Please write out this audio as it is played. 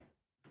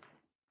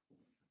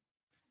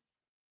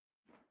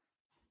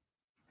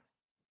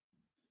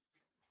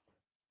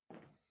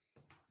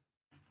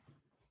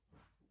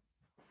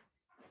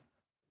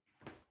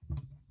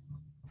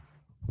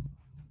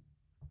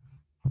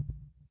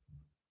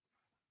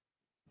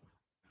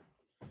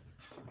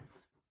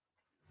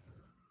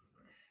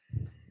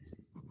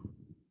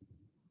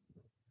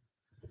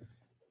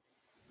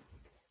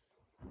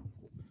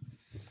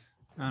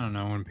I don't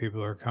know when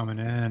people are coming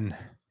in.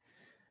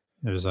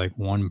 There's like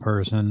one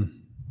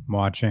person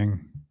watching.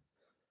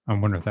 I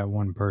wonder if that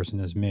one person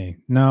is me.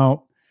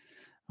 No,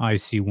 I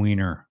see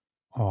Wiener.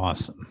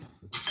 Awesome.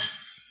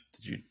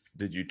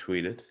 Did you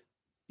tweet it?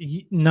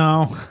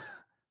 No,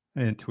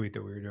 I didn't tweet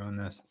that we were doing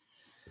this.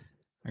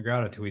 I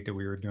got to tweet that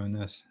we were doing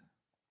this.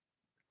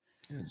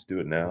 Yeah, just do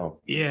it now.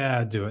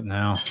 Yeah, do it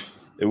now.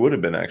 It would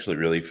have been actually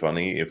really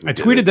funny if we I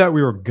did tweeted it. that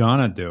we were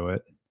gonna do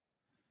it.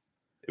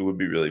 It would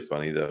be really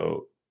funny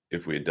though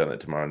if we had done it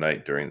tomorrow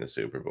night during the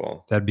Super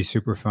Bowl, That'd be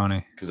super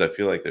funny. because I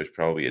feel like there's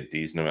probably a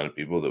decent amount of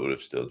people that would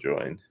have still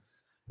joined.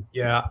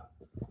 Yeah,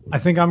 I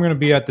think I'm gonna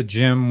be at the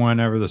gym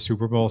whenever the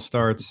Super Bowl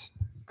starts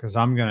because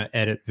I'm gonna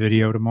edit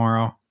video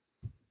tomorrow.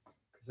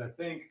 Because I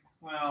think,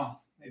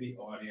 well, maybe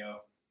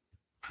audio.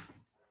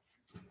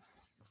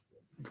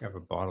 I have a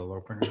bottle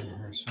opener in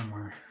here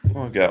somewhere.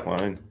 Oh, I got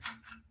mine.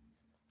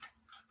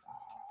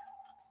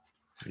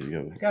 There you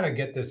go. I gotta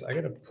get this. I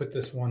gotta put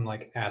this one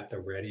like at the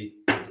ready.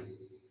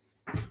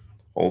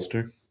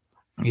 Holster.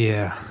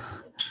 Yeah,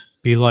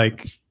 be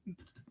like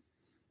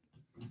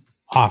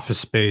Office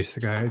Space.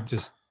 The guy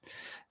just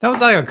that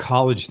was like a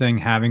college thing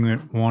having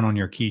one on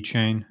your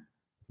keychain.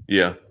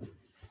 Yeah.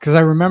 Because I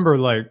remember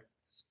like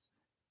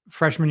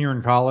freshman year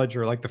in college,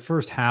 or like the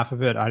first half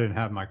of it, I didn't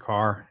have my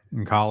car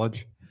in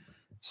college,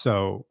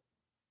 so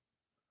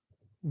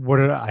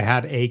I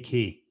had a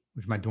key,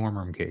 which is my dorm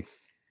room key,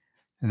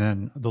 and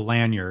then the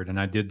lanyard, and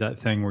I did that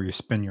thing where you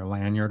spin your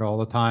lanyard all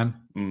the time.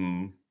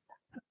 Mm.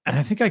 And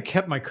I think I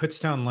kept my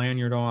Kutztown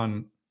lanyard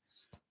on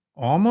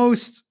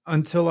almost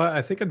until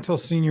I think until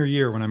senior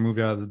year when I moved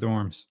out of the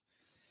dorms.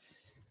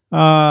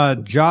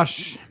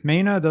 Josh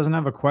Mena doesn't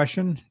have a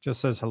question, just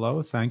says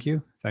hello. Thank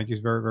you. Thank you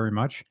very, very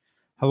much.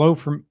 Hello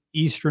from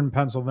Eastern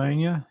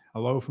Pennsylvania.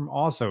 Hello from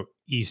also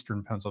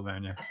Eastern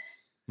Pennsylvania.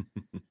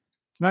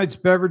 Tonight's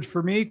beverage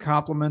for me,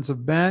 compliments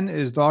of Ben,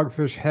 is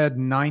Dogfish Head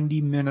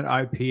 90-minute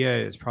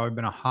IPA. It's probably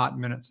been a hot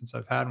minute since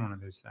I've had one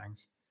of these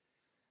things.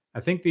 I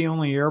think the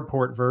only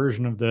airport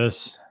version of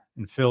this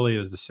in Philly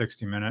is the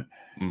 60-minute.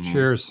 Mhm.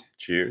 Cheers.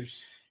 Cheers.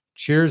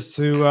 Cheers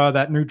to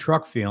that new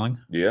truck feeling.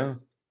 Yeah,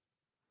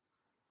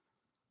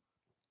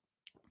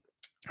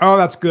 Oh,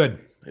 that's good.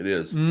 it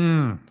is.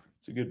 Mm.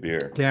 It's a good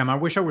beer. Damn, I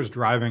wish I was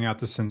driving out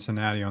to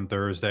Cincinnati on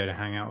Thursday to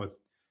hang out with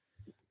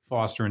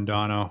Foster and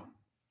Dono.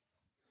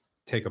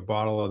 Take a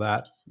bottle of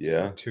that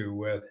Yeah. or two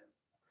with.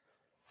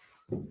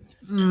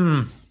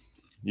 Mm.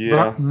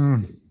 Yeah.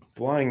 Mm.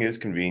 Flying is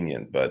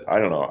convenient, but I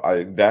don't know.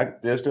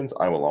 That distance,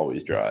 I will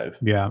always drive.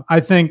 Yeah, I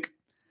think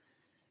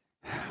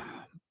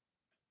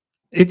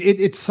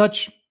it's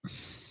such.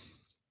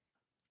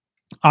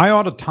 I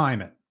ought to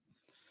time it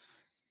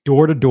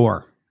door to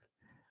door.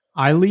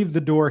 I leave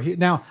the door here.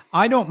 Now,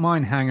 I don't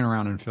mind hanging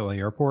around in Philly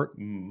Airport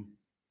Mm.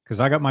 because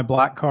I got my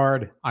black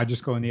card. I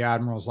just go in the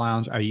Admiral's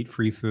Lounge. I eat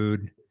free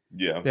food.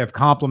 Yeah. They have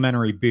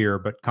complimentary beer,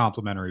 but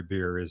complimentary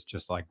beer is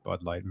just like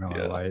Bud Light, Miller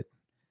Yeah. Lite.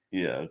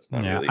 Yeah, it's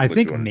not Yeah, really I what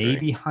think you wanna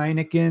maybe drink.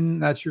 Heineken.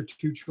 That's your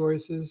two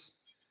choices.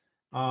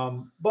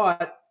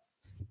 But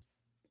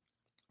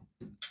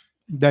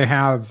they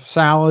have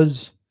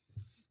salads.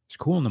 It's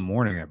cool in the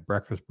morning at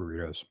breakfast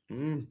burritos.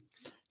 Mm.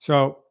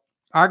 So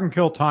I can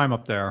kill time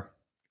up there.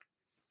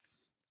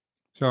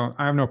 So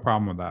I have no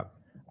problem with that.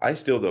 I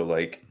still though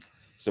like.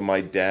 So my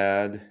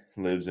dad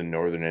lives in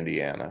northern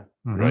Indiana,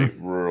 Mhm. right?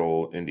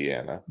 Rural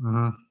Indiana,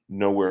 Mhm.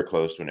 nowhere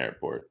close to an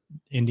airport.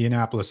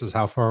 Indianapolis is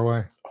how far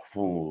away?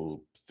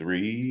 Oh,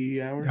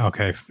 3 hours.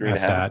 Okay, 3.5.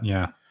 that's that.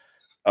 Yeah.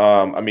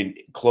 I mean,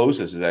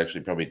 closest is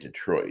actually probably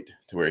Detroit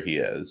to where he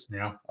is,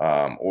 Yeah.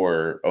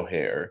 or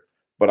O'Hare.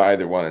 But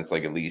either one, it's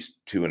like at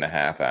least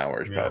 2.5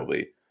 hours Yeah.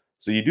 probably.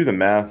 So you do the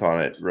math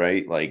on it,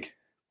 right? Like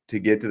to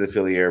get to the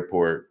Philly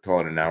airport, call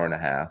it an hour and a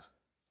half.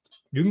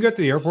 You can get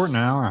to the airport in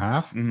an hour and a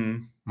half.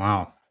 Mm-hmm.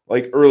 Wow.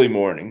 Like early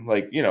morning,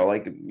 like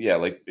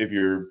like if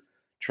you're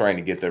trying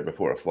to get there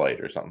before a flight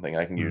or something,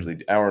 I can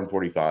usually hour and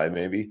 45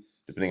 maybe,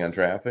 depending on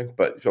traffic.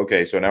 But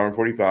okay, so an hour and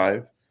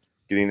 45,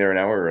 getting there an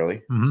hour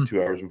early, Mhm.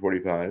 2 hours and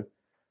 45.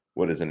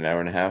 What is it, an hour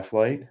and a half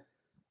flight?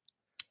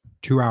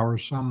 2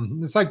 hours.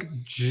 It's like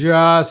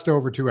just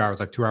over 2 hours,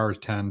 like 2 hours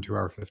 10, 2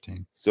 hour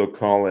 15. So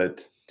call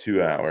it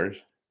 2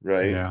 hours,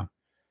 right? Yeah.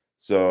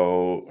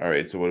 So all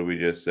right, so what did we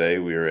just say?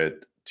 We were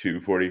at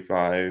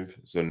 2:45,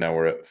 so now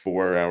we're at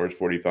 4 hours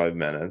 45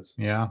 minutes.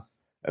 Yeah.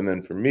 And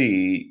then for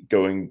me,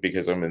 going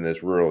because I'm in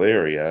this rural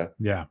area,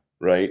 Yeah.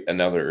 right,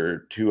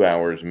 another 2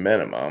 hours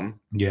minimum.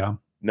 Yeah.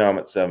 Now I'm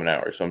at 7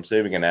 hours, so I'm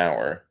saving an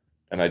hour,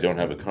 and I don't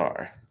have a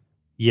car.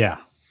 Yeah.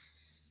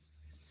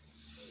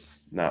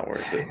 Not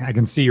worth it. I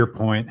can see your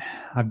point.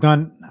 I've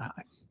done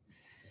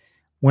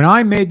when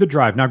I made the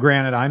drive. Now,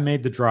 granted, I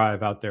made the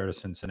drive out there to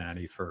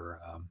Cincinnati for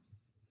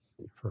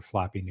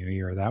Flappy New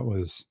Year. That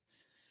was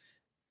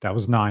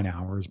 9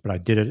 hours, but I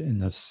did it in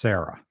the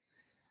Sarah,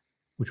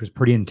 which was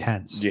pretty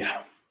intense.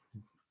 Yeah,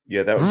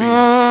 that would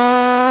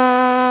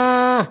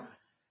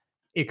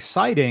be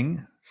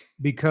exciting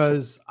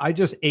because I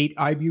just ate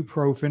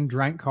ibuprofen,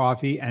 drank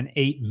coffee, and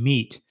ate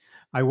meat.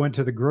 I went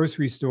to the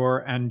grocery store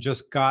and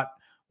just got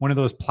one of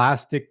those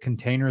plastic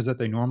containers that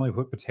they normally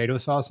put potato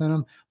sauce in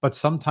them, but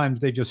sometimes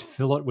they just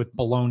fill it with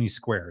bologna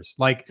squares.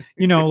 Like,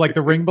 like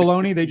the ring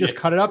bologna, they just Yeah.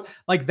 cut it up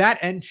like that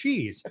and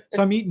cheese.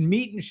 So I'm eating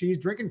meat and cheese,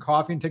 drinking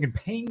coffee and taking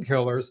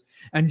painkillers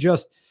and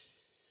just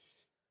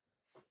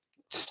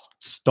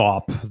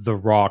stop the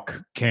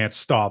rock. Can't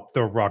stop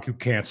the rock. You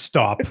can't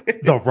stop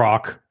the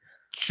rock.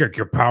 Check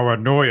your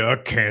paranoia.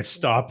 Can't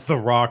stop the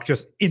rock.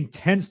 Just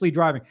intensely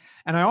driving.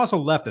 And I also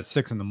left at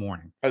 6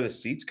 a.m. Are the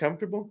seats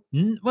comfortable?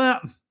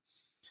 Well,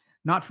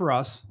 not for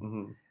us.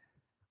 Mhm.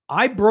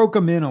 I broke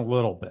them in a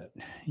little bit,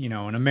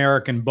 an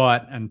American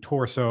butt and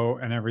torso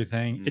and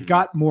everything. It Mhm.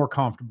 got more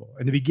comfortable.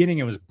 In the beginning,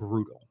 it was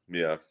brutal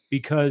Yeah.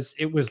 because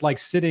it was like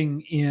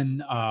sitting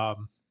in,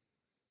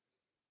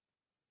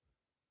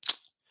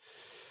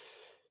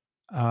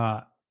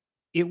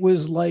 it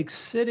was like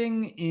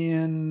sitting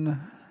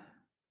in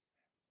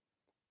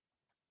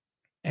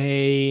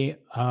a,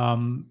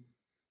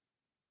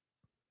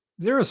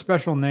 is there a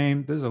special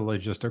name? This is a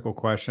logistical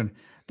question.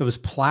 Those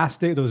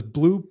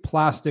blue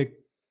plastic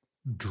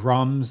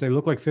drums, they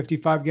look like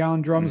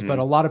 55-gallon drums, but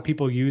Mhm. a lot of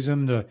people use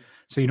them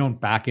so you don't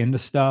back into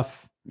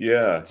stuff.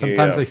 Yeah.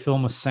 Sometimes yeah. they fill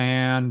them with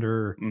sand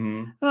or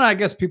Mhm. I don't know, I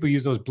guess people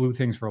use those blue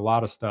things for a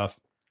lot of stuff.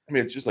 I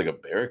mean, it's just like a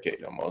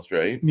barricade almost,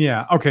 right?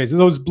 Yeah. Okay. So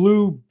those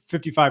blue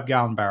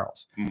 55-gallon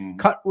barrels, Mhm.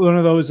 cut one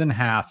of those in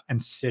half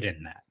and sit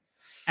in that.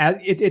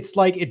 It's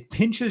like it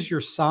pinches your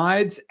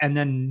sides and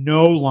then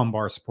no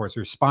lumbar supports.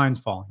 Your spine's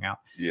falling out.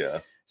 Yeah.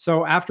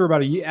 So after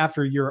about a year,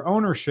 after your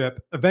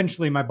ownership,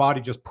 eventually my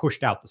body just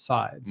pushed out the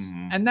sides,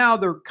 Mhm. and now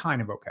they're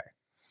kind of okay.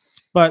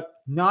 But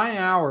 9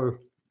 hour,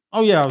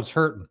 oh yeah, I was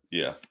hurting.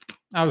 Yeah.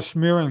 I was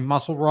smearing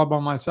muscle rub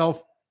on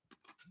myself.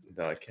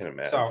 No, I can't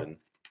imagine.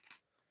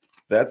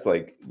 That's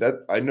like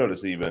that. I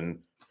noticed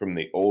even from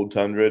the old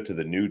Tundra to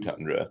the new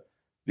Tundra,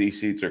 these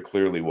seats are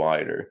clearly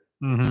wider.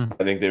 Mm-hmm.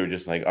 I think they were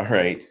just like, all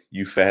right,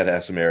 you fat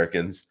ass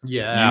Americans,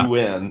 Yeah, you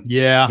win.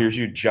 yeah. Here's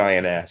your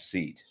giant ass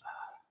seat.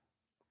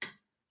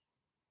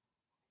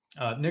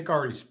 Nick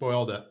already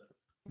spoiled it,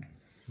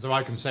 so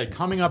I can say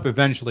coming up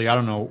eventually. I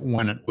don't know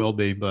when it will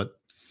be, but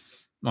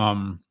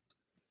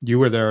you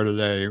were there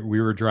today. We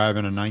were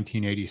driving a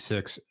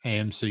 1986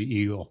 AMC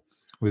Eagle.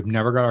 We've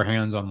never got our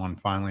hands on one.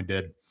 Finally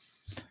did.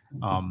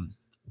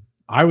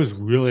 I was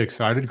really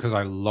excited because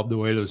I love the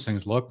way those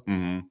things look.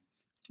 Mm-hmm.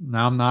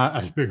 Now I'm not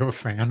as big of a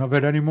fan of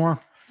it anymore.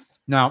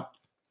 Now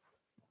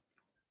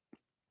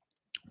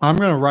I'm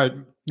gonna write.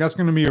 That's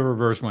gonna be a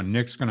reverse one.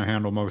 Nick's gonna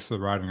handle most of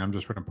the writing. I'm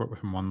just gonna put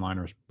some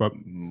one-liners. But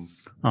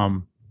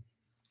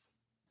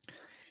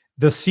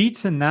the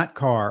seats in that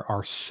car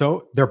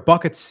they're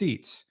bucket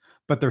seats,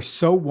 but they're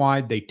so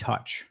wide they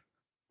touch.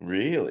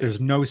 Really? There's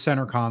no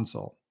center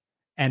console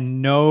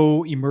and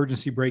no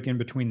emergency brake in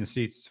between the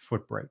seats. It's a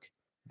foot brake.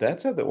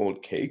 That's how the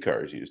old K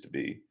cars used to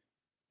be.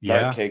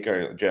 Yeah. Not K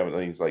car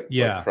Japanese, like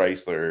Yeah.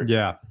 Chrysler.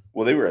 Yeah.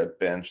 Well, they were a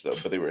bench though,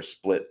 but they were a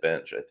split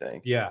bench, I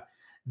think. Yeah.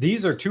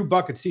 These are 2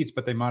 bucket seats,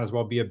 but they might as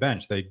well be a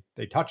bench. They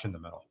touch in the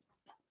middle.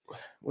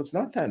 Well, it's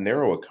not that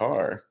narrow a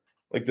car.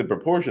 Like the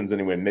proportions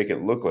anyway make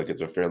it look like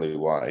it's a fairly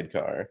wide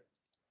car.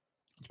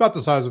 It's about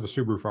the size of a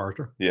Subaru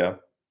Forester. Yeah.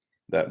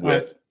 That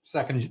width.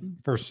 Second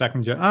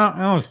gen.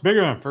 No, it's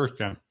bigger than first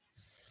gen.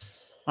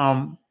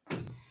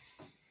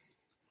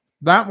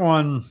 That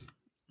one,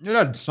 it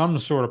had some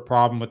sort of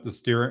problem with the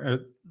steering.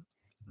 It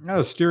had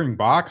a steering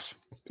box,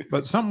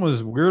 but something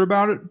was weird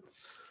about it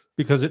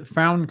because it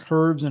found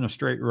curves in a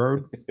straight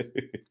road.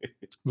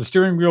 The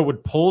steering wheel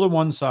would pull to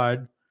one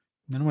side,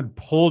 then would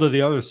pull to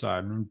the other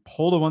side, and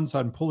pull to one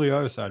side and pull the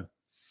other side.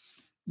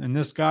 And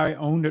this guy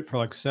owned it for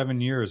like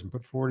 7 years and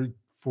put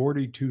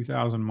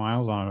 42,000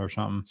 miles on it or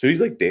something. So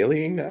he's like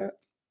dailying that?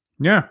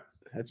 Yeah.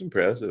 That's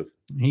impressive.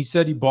 He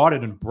said he bought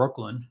it in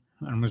Brooklyn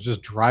and was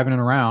just driving it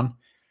around.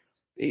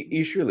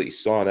 He surely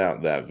sought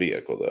out that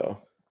vehicle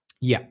though.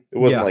 Yeah. It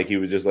wasn't like he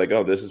was just like,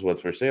 oh, this is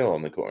what's for sale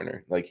on the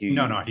corner. Like he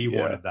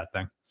wanted that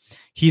thing.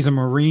 He's a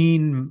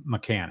marine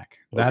mechanic.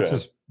 That's Okay.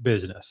 his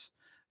business.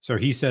 So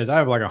he says, I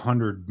have like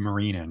 100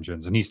 marine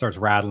engines, and he starts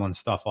rattling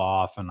stuff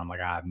off. And I'm like,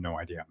 I have no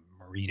idea.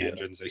 Marine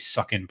engines, they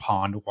suck in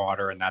pond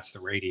water, and that's the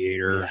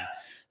radiator. Yeah.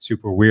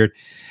 Super weird.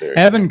 Very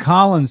Evan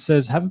Collins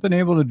says, haven't been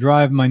able to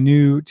drive my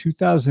new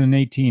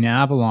 2018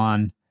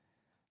 Avalon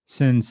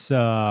since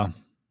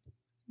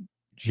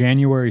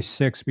January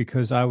 6th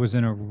because I was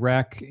in a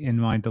wreck in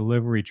my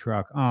delivery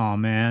truck. Oh,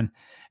 man.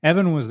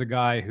 Evan was the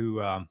guy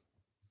who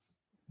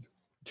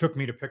took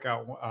me to pick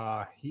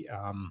out, he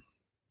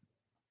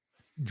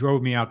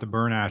drove me out to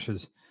Burn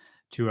Ashes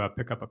to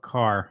pick up a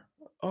car.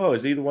 Oh,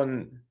 is he the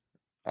one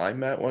I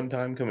met one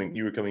time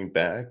you were coming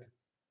back?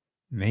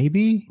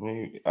 Maybe.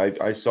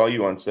 I saw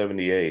you on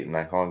 78 and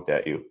I honked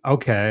at you.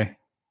 Okay.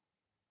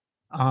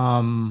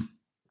 Yeah,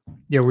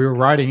 we were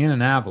riding in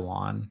an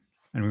Avalon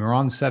and we were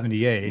on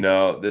 78.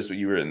 No,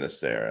 you were in the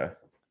Sarah.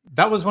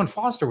 That was when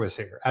Foster was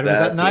here. Was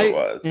That's that night?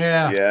 what it was.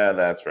 Yeah. Yeah,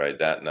 that's right.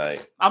 That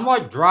night. I'm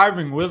like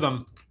driving with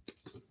him.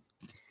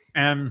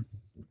 And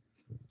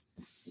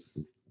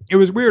it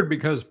was weird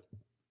because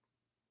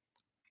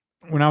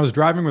when I was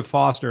driving with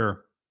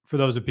Foster, for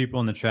those of people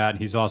in the chat,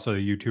 he's also a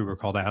YouTuber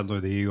called Adler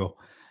the Eagle.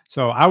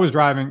 So I was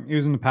driving, he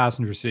was in the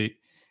passenger seat.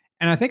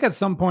 And I think at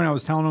some point I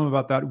was telling him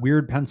about that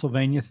weird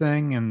Pennsylvania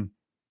thing. And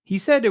he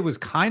said it was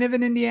kind of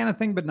an Indiana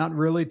thing, but not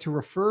really, to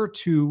refer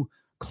to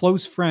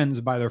close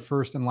friends by their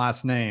first and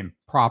last name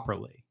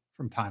properly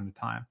from time to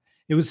time.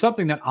 It was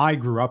something that I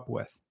grew up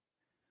with.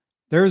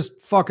 There's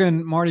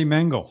fucking Marty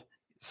Mengel,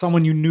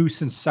 someone you knew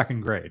since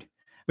second grade,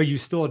 but you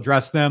still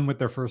address them with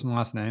their first and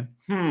last name.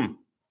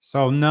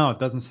 So no, it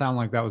doesn't sound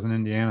like that was an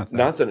Indiana thing.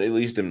 Nothing, at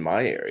least in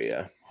my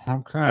area.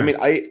 Okay. I mean,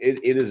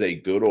 it is a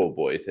good old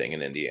boy thing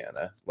in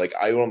Indiana. Like,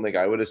 I don't think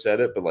I would have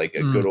said it, but like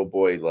a good old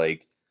boy,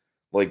 like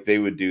they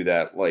would do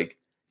that. Like,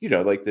 you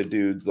know, like the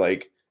dudes,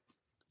 like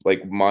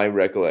my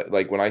recollect,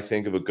 like when I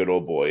think of a good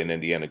old boy in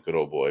Indiana, good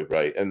old boy,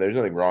 right? And there's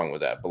nothing wrong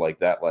with that, but like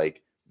that,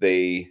 like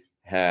they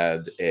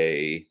had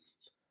a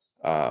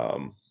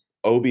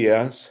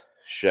OBS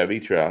Chevy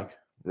truck,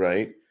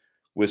 right,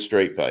 with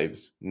straight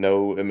pipes,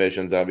 no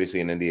emissions, obviously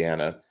in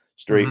Indiana,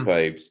 straight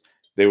pipes.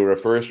 They were a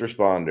first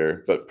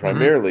responder, but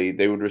primarily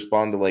they would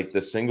respond to like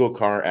the single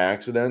car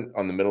accident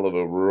on the middle of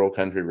a rural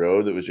country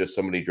road that was just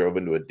somebody drove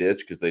into a ditch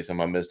because they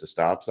somehow missed a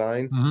stop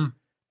sign.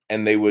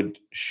 And they would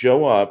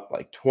show up,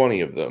 like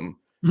 20 of them,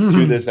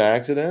 to this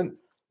accident.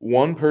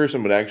 One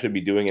person would actually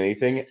be doing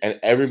anything, and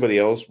everybody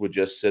else would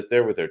just sit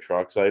there with their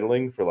trucks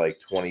idling for like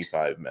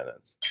 25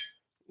 minutes.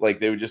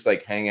 Like they would just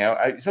like hang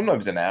out,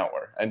 sometimes an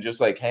hour, and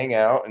just like hang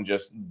out and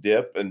just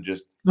dip and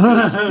just you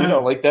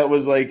know, like that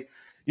was like,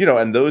 you know,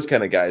 and those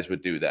kind of guys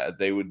would do that.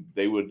 They would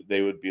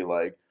be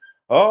like,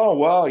 oh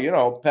well, you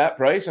know, Pat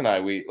Price and I,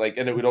 we like,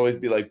 and it would always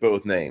be like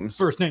both names,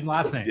 first name,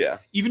 last name. Yeah.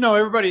 Even though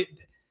everybody,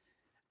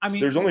 I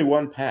mean, there's only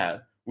one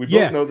Pat. We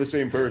both know the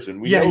same person.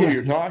 We know who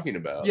you're talking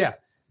about. Yeah.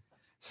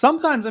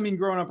 Sometimes, I mean,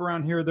 growing up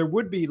around here, there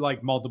would be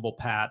like multiple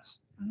Pats.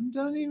 I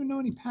don't even know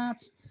any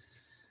Pats.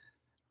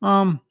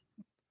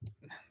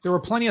 There were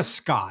plenty of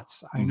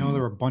Scotts. I know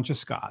there were a bunch of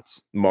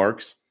Scotts.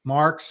 Marks.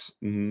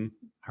 I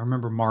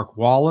remember Mark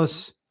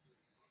Wallace.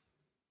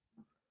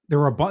 There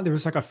were there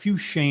was like a few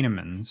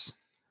Shanemans.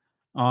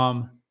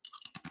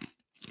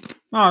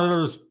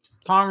 There's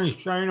Tommy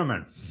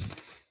Shaneman.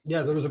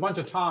 Yeah, there was a bunch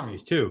of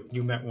Tommies too.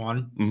 You met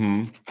one.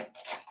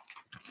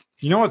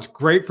 You know what's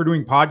great for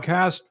doing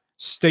podcasts?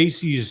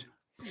 Stacy's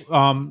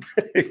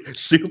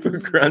super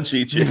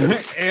crunchy chicken.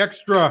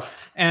 Extra.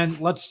 And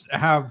let's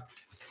have,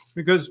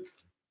 because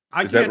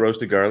is that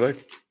roasted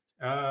garlic?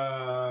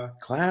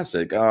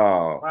 Classic.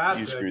 Oh, classic.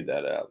 You screwed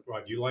that up.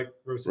 What, do you like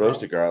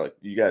roasted garlic?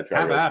 You gotta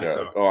try roasted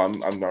garlic. Though. Oh,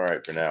 I'm all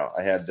right for now.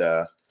 I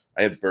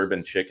had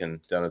bourbon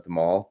chicken down at the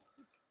mall.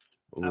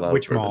 Love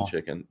which bourbon mall?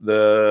 Chicken.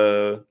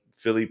 The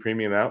Philly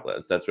Premium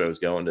Outlets. That's where I was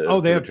going to.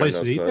 Oh, they have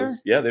places to eat there?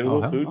 Yeah, they have a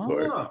little food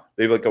court.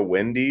 They have like a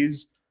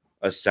Wendy's,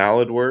 a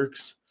Salad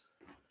Works,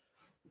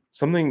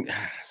 some kind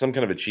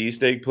of a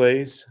cheesesteak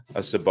place, a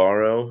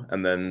Sbarro,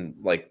 and then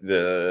like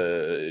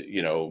the,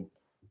 you know,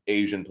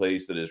 Asian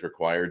place that is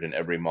required in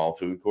every mall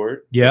food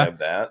court. Yeah. Have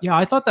that. Yeah,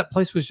 I thought that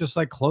place was just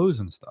like clothes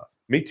and stuff.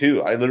 Me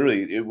too.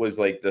 It was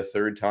like the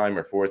third time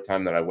or fourth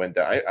time that I went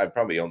down. I've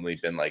probably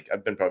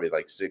probably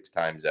like 6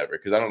 times ever,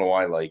 because I don't know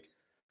why, like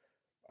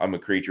I'm a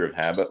creature of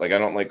habit. Like I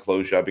don't like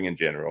clothes shopping in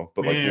general,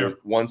 but like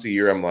once a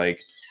year I'm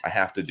like, I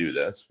have to do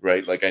this,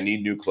 right? Like I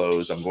need new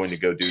clothes. I'm going to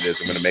go do this.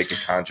 I'm going to make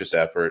a conscious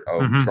effort.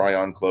 I'll try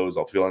on clothes.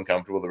 I'll feel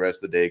uncomfortable the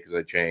rest of the day because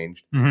I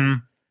changed.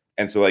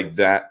 And so like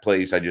that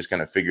place, I just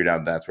kind of figured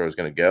out that's where I was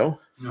going to go.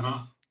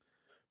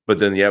 But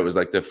then, it was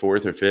like the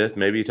 4th or 5th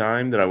maybe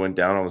time that I went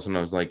down. All of a sudden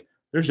I was like,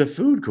 there's a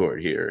food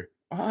court here.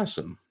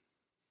 Awesome.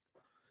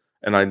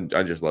 And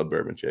I just love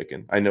bourbon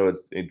chicken. I know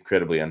it's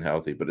incredibly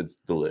unhealthy, but it's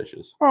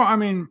delicious. Oh, I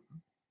mean,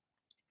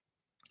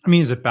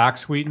 is it back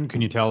sweetened?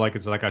 Can you tell like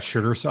it's like a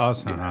sugar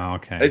sauce? Yeah. Oh,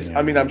 okay.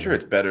 I'm sure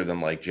it's better than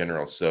like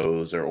General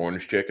Tso's or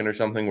Orange Chicken or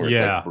something where it's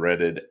like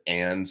breaded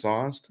and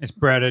sauced. It's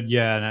breaded,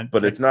 yeah.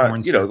 But it's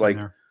not, you know, like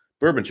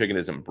bourbon chicken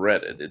isn't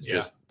breaded. It's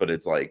just, but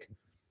it's like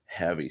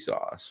heavy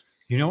sauce.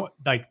 You know,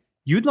 like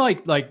you'd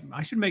like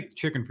I should make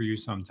chicken for you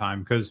sometime,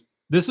 because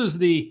this is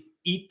the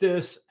eat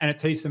this and it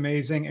tastes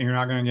amazing and you're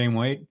not going to gain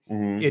weight.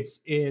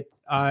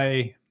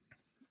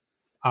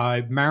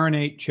 I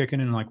marinate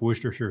chicken in like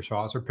Worcestershire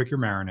sauce, or pick your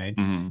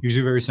marinade,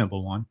 usually a very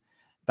simple one.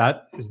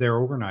 That is there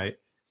overnight.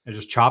 I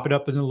just chop it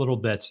up into little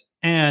bits,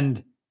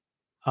 and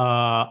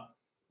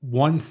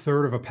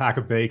 1/3 of a pack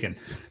of bacon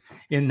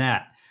in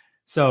that.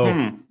 So,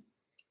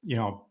 you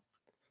know,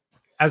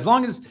 as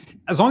long as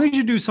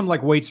you do some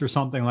like weights or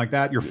something like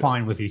that, you're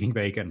fine with eating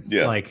bacon.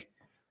 Yeah. Like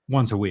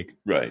once a week.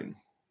 Right.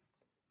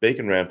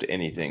 Bacon wrapped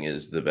anything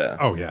is the best.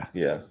 Oh yeah.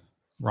 Yeah.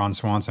 Ron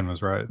Swanson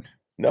was right.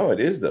 No,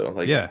 it is though.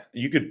 Like,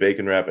 you could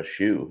bacon wrap a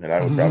shoe and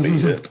I would probably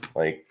eat it.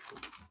 Like,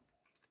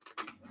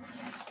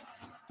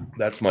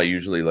 that's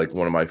usually like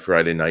one of my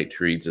Friday night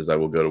treats is I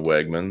will go to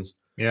Wegmans.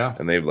 Yeah.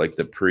 And they have like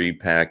the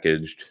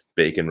pre-packaged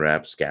bacon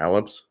wrapped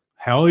scallops.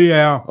 Hell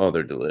yeah. Oh,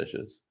 they're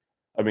delicious.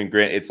 I mean,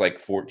 grant it's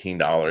like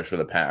 $14 for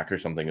the pack or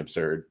something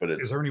absurd, but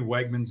is there any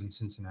Wegmans in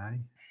Cincinnati?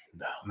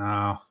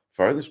 No.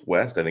 Farthest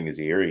west, I think, is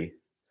Erie.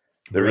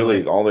 They're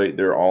really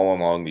they're all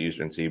along the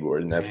eastern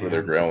seaboard, and that's where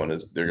they're growing.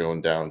 Is they're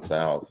going down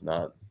south,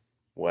 not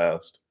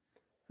west.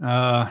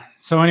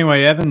 So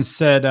anyway, Evan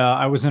said,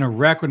 I was in a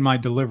wreck with my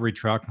delivery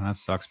truck. And that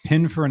sucks.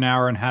 Pinned for an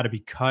hour and had to be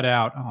cut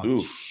out. Oh, Ooh.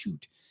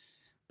 shoot.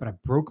 But I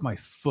broke my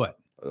foot.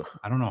 Ugh.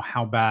 I don't know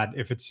how bad.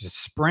 If it's a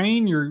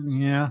sprain,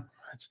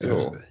 That's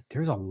still,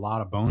 there's a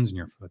lot of bones in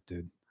your foot,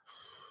 dude.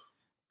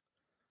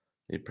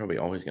 you're probably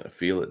always going to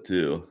feel it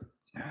too.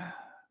 That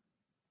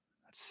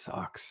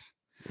sucks.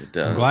 It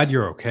does. I'm glad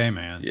you're okay,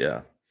 man.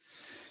 Yeah.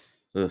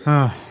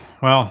 Ugh.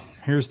 Well,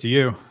 here's to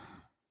you.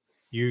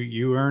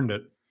 You earned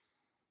it.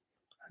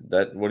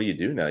 What do you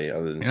do now?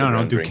 Other than I don't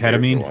know, do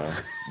ketamine.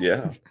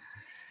 Yeah.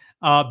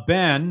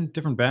 Ben,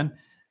 different Ben.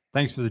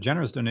 Thanks for the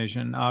generous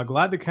donation.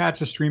 Glad to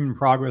catch a stream in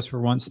progress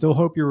for once. Still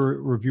hope you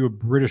review a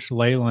British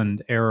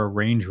Leyland era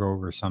Range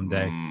Rover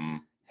someday.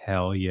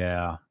 Hell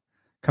yeah.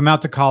 Come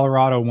out to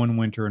Colorado one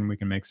winter and we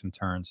can make some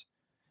turns.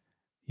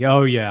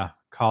 Oh yeah.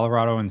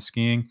 Colorado and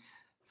skiing.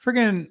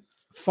 Friggin'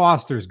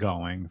 Foster's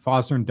going.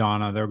 Foster and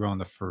Donna, they're going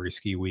to furry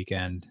ski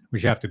weekend,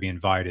 which you have to be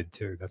invited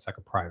to. That's like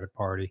a private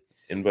party.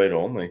 Invite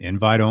only.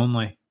 Invite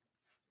only.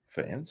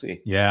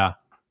 Fancy. Yeah.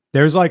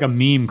 There's like a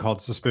meme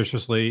called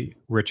Suspiciously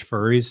Rich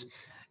Furries.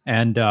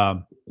 And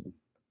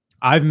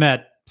I've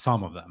met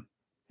some of them.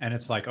 And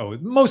it's like, oh,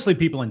 mostly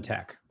people in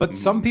tech. But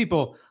some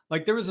people,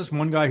 like there was this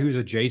one guy who's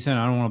adjacent.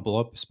 I don't want to blow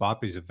up the spot,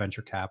 but he's a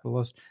venture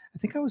capitalist. I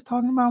think I was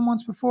talking about him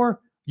once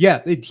before.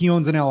 Yeah, he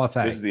owns an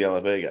LFA. This is the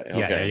LFA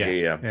guy.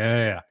 Okay.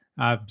 Yeah.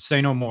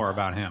 Say no more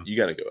about him. You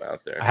got to go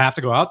out there. I have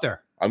to go out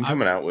there. I'm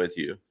coming out with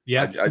you.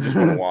 Yeah. I just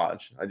want to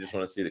watch. I just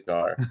want to see the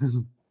car.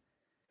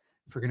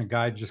 Freaking a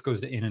guy just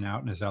goes to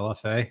In-N-Out in his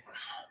LFA,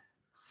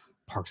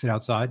 parks it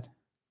outside.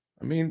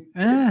 I mean,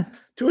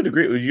 to a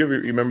degree, you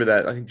remember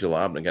that? I think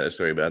Jalopnik got a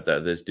story about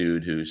that. This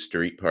dude who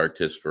street parked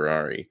his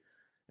Ferrari,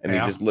 and he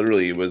just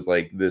literally was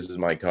like, "This is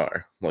my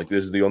car. Like,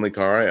 this is the only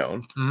car I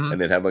own," and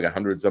it had like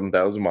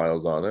 100,000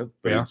 miles on it.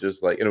 But it's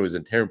just like, and it was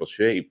in terrible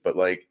shape. But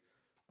like,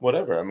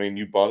 whatever. I mean,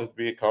 you bought it to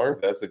be a car.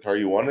 If that's the car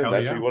you wanted,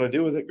 that's what you want to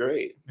do with it.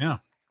 Great. Yeah.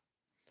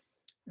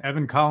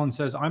 Evan Collins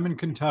says, "I'm in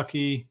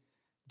Kentucky.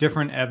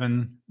 Different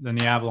Evan than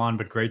the Avalon,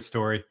 but great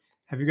story.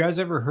 Have you guys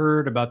ever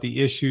heard about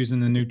the issues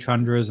in the new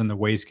Tundras and the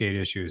wastegate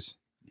issues?"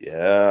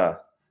 Yeah.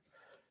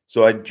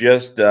 So I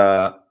just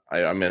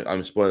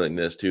I'm spoiling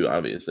this too,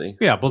 obviously.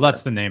 Yeah, well,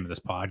 that's the name of this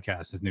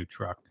podcast, is new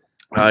truck.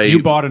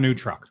 You bought a new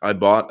truck. I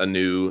bought a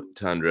new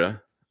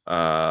Tundra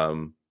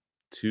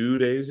 2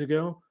 days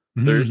ago,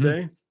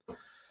 Thursday.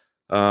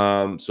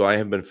 So I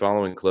have been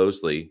following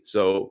closely.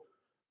 So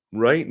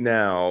right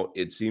now,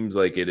 it seems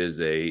like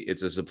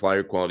it's a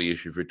supplier quality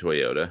issue for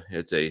Toyota.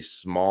 It's a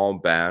small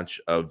batch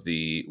of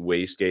the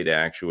wastegate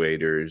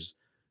actuators.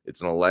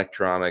 It's an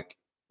electronic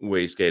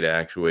wastegate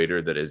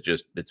actuator that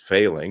it's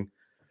failing.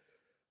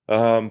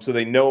 So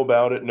they know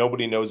about it.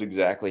 Nobody knows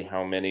exactly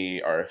how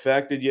many are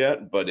affected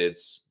yet, but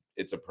it's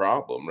a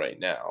problem right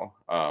now.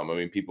 I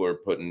mean, people are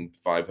putting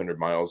 500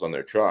 miles on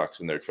their trucks,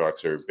 and their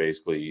trucks are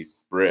basically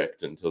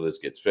bricked until this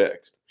gets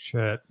fixed.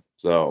 Shit.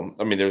 So,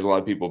 I mean, there's a lot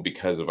of people,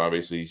 because of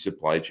obviously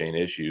supply chain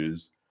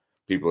issues,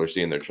 people are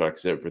seeing their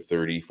trucks sit for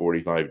 30,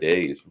 45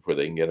 days before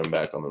they can get them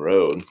back on the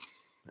road.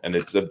 And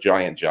it's a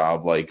giant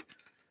job. Like,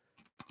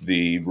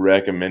 the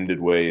recommended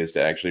way is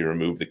to actually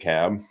remove the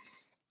cab.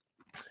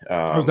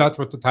 That's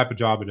what the type of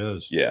job it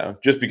is. Yeah,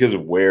 just because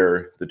of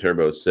where the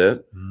turbos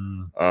sit,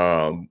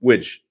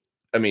 which,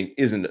 I mean,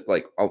 isn't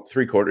like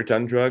 3/4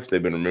 ton trucks.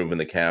 They've been removing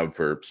the cab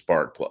for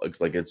spark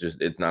plugs. Like,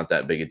 it's not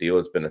that big a deal.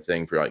 It's been a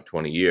thing for like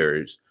 20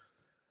 years.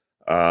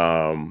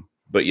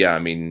 But yeah, I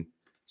mean,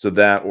 so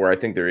that, or I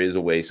think there is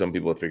a way some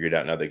people have figured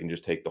out now they can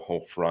just take the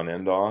whole front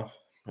end off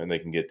and they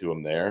can get to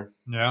them there.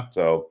 Yeah.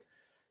 So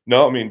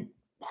no, I mean,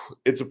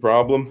 it's a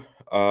problem.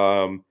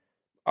 I'm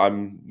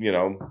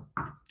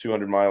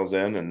 200 miles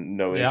in and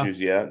no issues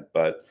yet,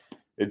 but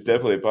it's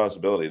definitely a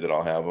possibility that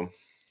I'll have them.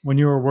 When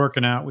you were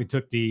working out, we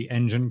took the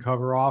engine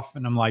cover off,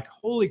 and I'm like,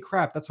 holy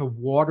crap, that's a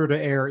water to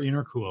air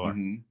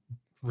intercooler.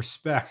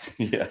 Respect.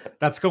 Yeah.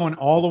 That's going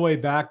all the way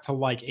back to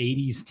like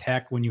 80s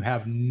tech when you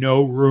have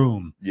no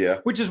room. Yeah.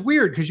 Which is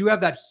weird because you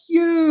have that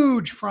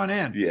huge front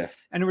end. Yeah.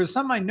 And there was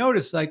something I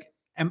noticed, like,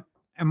 am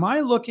I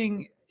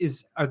looking,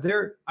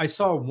 I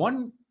saw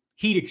one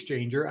heat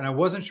exchanger, and I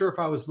wasn't sure if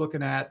I was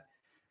looking at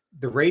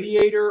the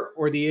radiator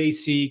or the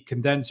AC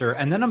condenser.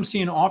 And then I'm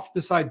seeing off to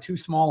the side 2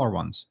 smaller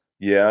ones.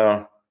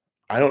 Yeah.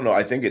 I don't know.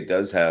 I think it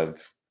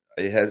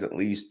has at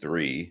least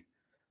 3.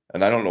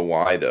 And I don't know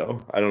why,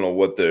 though. I don't know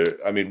what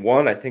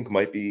one I think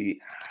might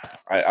be,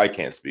 I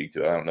can't speak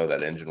to it. I don't know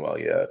that engine well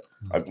yet.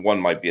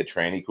 One might be a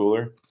tranny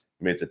cooler.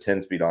 I mean, it's a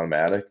 10-speed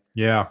automatic.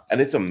 Yeah. And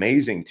it's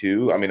amazing,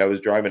 too. I mean, I was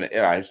driving it.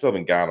 I still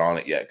haven't got on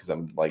it yet because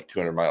I'm like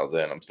 200 miles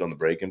in. I'm still in the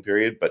break-in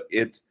period. But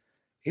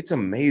it's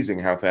amazing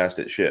how fast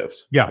it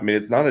shifts. Yeah. I mean,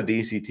 it's not a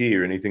DCT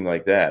or anything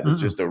like that.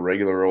 It's just a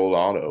regular old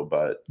auto,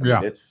 but I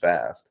mean, it's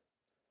fast.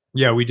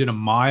 Yeah, we did a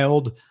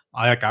mild.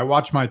 I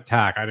watched my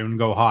tack. I didn't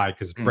go high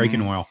because it's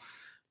braking oil.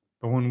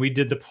 But when we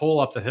did the pull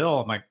up the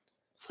hill, I'm like,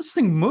 This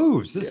thing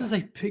moves. This Yeah. is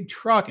a big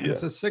truck, and Yeah.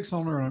 it's a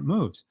 6-cylinder, and it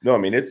moves. No, I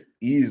mean it's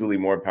easily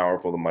more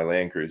powerful than my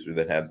Land Cruiser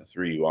that had the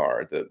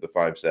 3UR, the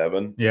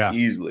 5.7. Yeah.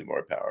 Easily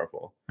more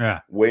powerful.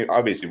 Yeah.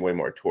 Obviously way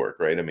more torque,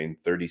 right? I mean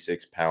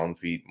 36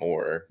 pound-feet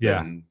more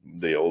than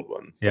the old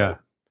one. Yeah.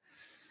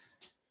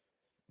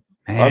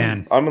 But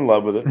Man. I'm in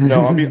love with it.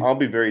 No, I'll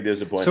be very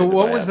disappointed. So if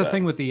what I was have the that.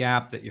 thing with the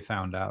app that you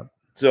found out?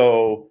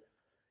 So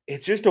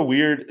it's just a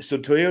weird. So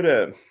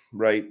Toyota,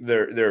 right?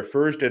 Their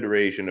first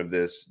iteration of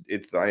this,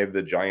 I have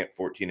the giant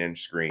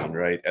 14-inch screen,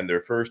 right? And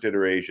their first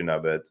iteration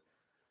of it,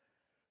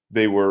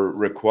 they were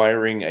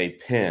requiring a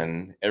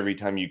PIN every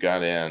time you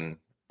got in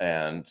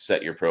and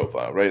set your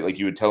profile, right? Like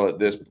you would tell it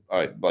this,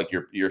 like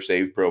your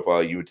saved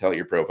profile, you would tell it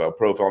your profile.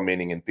 Profile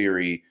meaning, in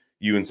theory,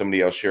 you and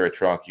somebody else share a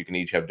truck. You can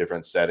each have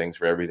different settings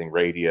for everything,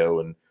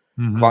 radio and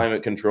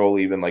climate control.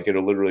 Even like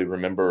it'll literally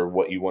remember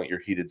what you want your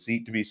heated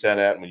seat to be set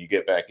at, and when you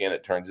get back in,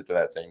 it turns it to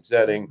that same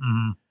setting.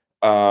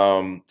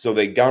 So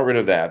they got rid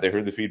of that. They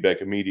heard the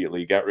feedback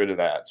immediately, got rid of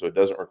that, so it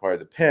doesn't require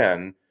the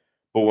PIN.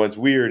 But what's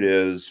weird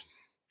is,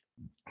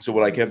 so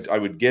what I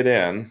would get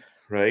in,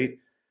 right?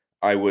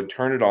 I would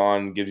turn it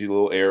on, gives you a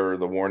little error,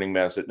 the warning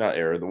message, not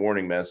error, the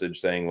warning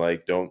message saying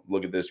like, don't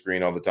look at this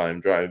screen all the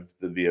time, drive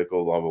the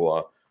vehicle, blah, blah,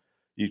 blah.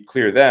 You'd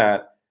clear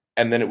that.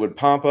 And then it would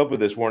pop up with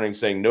this warning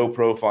saying no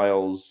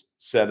profiles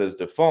set as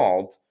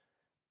default.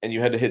 And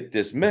you had to hit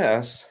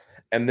dismiss.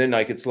 And then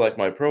I could select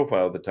my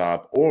profile at the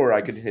top, or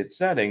I could hit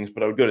settings,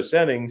 but I would go to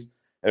settings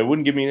and it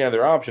wouldn't give me any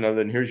other option other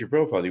than here's your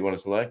profile. Do you want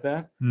to select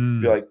that?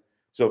 Be like,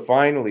 so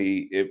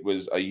finally, it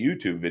was a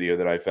YouTube video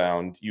that I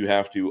found. You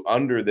have to,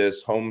 under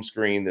this home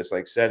screen, this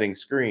like setting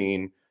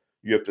screen,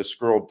 you have to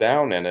scroll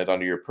down in it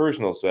under your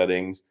personal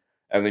settings,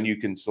 and then you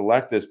can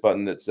select this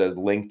button that says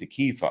link to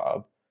key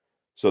fob.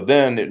 So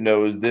then it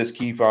knows this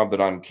key fob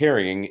that I'm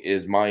carrying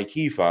is my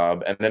key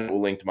fob, and then it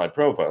will link to my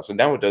profile. So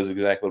now it does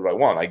exactly what I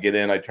want. I get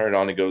in, I turn it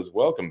on, it goes,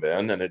 welcome,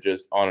 Ben, and it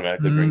just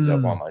automatically brings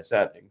up all my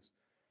settings.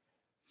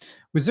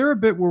 Was there a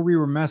bit where we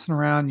were messing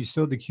around, you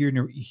still had the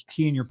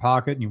key in your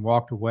pocket and you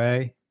walked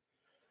away?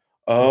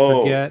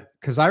 Oh. Forget?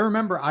 Because I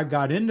remember I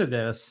got into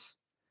this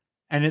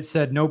and it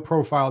said no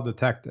profile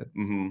detected.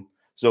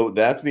 So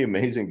that's the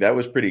amazing, that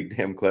was pretty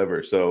damn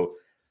clever. So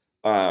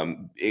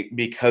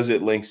because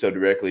it links so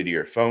directly to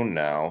your phone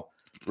now,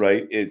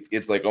 right?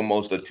 It's like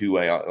almost a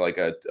two-way, like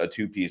a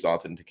two-piece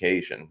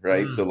authentication,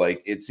 right? So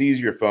like it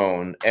sees your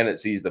phone and it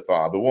sees the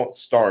fob. It won't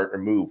start or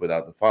move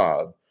without the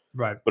fob,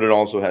 right? But it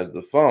also has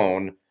the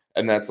phone,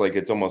 and that's like,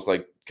 it's almost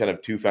like kind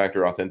of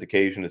two-factor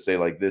authentication to say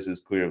like, this is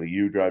clearly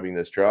you driving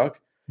this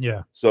truck.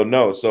 Yeah.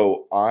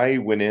 So I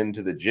went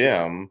into the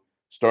gym,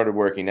 started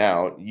working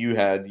out. You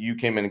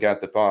came in and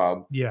got the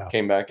fob. Yeah.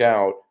 Came back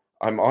out.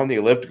 I'm on the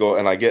elliptical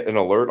and I get an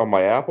alert on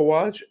my Apple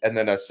Watch and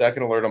then a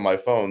second alert on my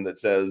phone that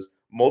says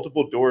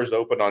multiple doors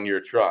open on your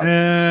truck.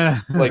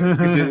 Like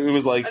it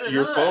was like,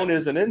 your phone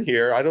isn't in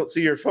here. I don't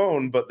see your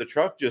phone, but the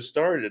truck just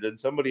started and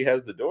somebody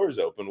has the doors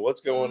open.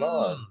 What's going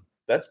on?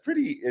 It's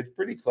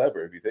pretty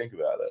clever if you think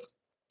about it.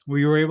 Were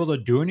you able to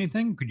do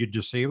anything? Could you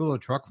disable a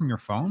truck from your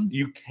phone?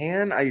 You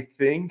can, I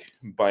think,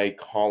 by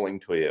calling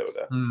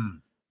Toyota.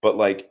 But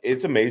like,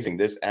 it's amazing.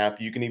 This app,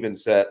 you can even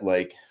set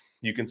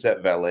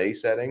valet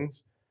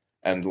settings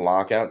and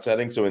lockout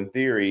settings. So in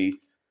theory,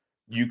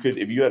 you could,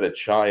 if you had a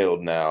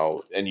child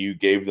now and you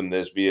gave them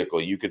this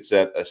vehicle, you could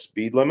set a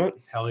speed limit.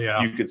 Hell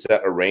yeah. You could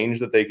set a range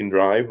that they can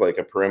drive, like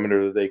a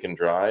perimeter that they can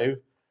drive.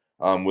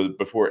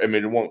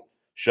 It won't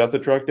shut the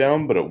truck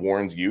down, but it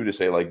warns you to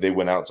say like they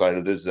went outside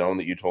of this zone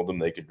that you told them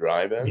they could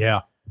drive in. Yeah.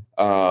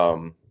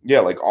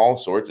 Like all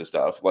sorts of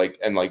stuff, like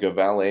a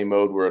valet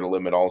mode where it'll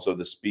limit also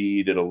the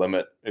speed. It'll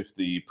limit if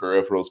the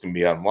peripherals can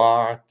be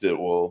unlocked. It's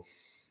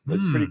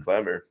pretty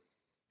clever.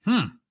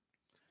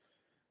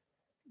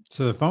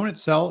 So the phone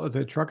itself,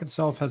 the truck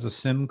itself has a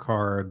SIM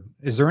card.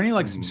 Is there any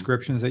like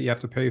subscriptions that you have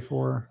to pay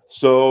for?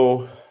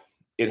 So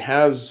it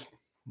has,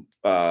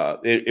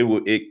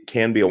 it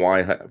can be a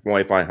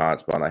Wi-Fi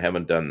hotspot. I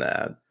haven't done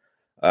that.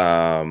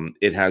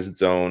 It has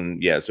its own,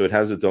 so it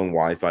has its own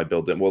Wi-Fi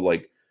built in. Well,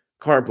 like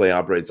CarPlay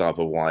operates off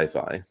of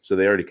Wi-Fi. So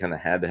they already kind of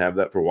had to have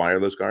that for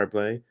wireless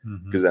CarPlay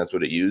because that's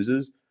what it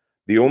uses.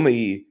 The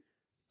only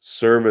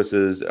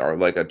services are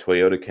like a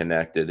Toyota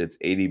Connected. It's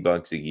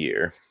 $80 a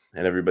year.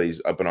 And everybody's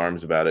up in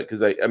arms about it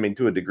because I mean,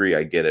 to a degree,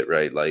 I get it,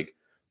 right? Like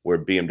where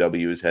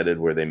BMW is headed,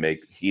 where they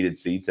make heated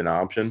seats an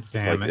option.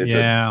 Damn it,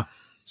 yeah.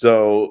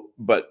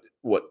 But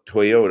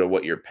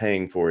what you're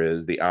paying for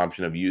is the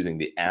option of using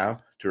the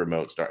app to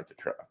remote start the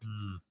truck,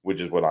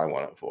 which is what I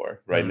want it for,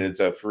 right? And it's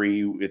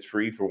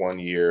free for 1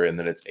 year, and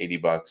then it's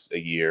 $80 a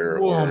year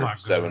or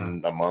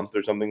 $7 a month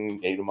or something,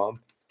 $8 a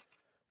month.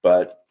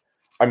 But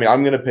I mean,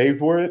 I'm gonna pay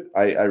for it.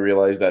 I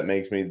realize that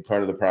makes me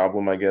part of the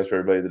problem, I guess, for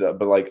everybody that does.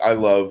 But like, I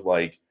love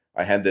like.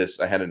 I had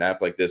an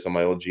app like this on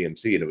my old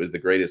GMC, and it was the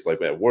greatest.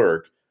 Like at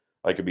work,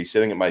 I could be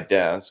sitting at my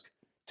desk,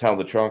 tell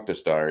the truck to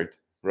start,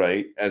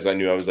 right? As I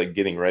knew I was like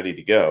getting ready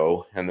to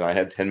go. And then I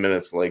had 10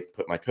 minutes to like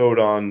put my coat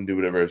on, do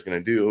whatever I was going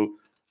to do,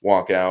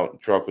 walk out. The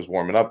truck was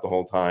warming up the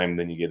whole time.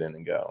 Then you get in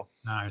and go.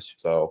 Nice.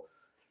 So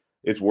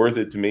it's worth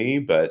it to me,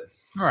 but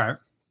all right.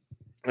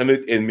 And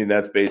I mean,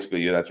 that's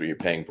basically that's what you're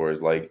paying for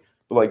is like,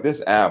 but like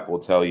this app will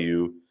tell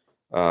you,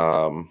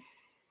 where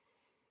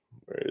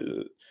is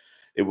it?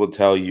 It will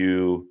tell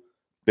you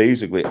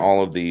basically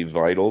all of the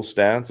vital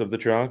stats of the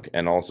truck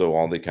and also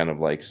all the kind of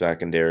like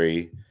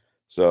secondary.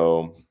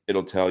 So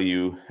it'll tell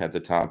you at the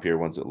top here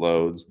once it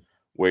loads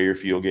where your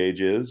fuel gauge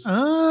is,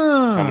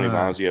 how many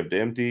miles you have to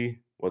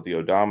empty, what the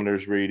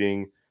odometer's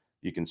reading.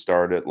 You can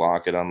start it,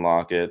 lock it,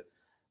 unlock it.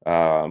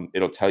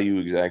 It'll tell you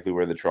exactly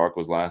where the truck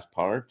was last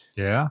parked.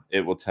 Yeah.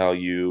 It will tell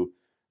you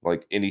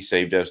like any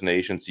saved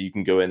destination. So you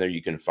can go in there,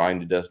 you can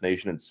find a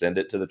destination and send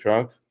it to the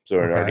truck. So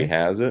it already Okay.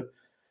 has it.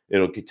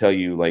 It'll tell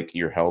you like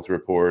your health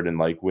report and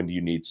like when do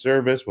you need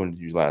service, when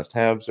did you last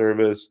have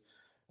service.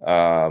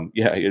 Yeah,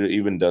 it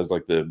even does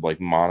like the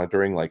like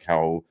monitoring, like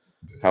how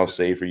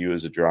safe are you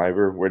as a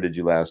driver? Where did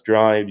you last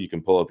drive? You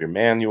can pull up your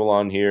manual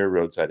on here,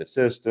 roadside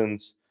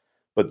assistance.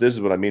 But this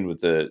is what I mean with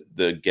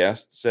the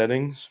guest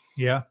settings.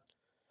 Yeah.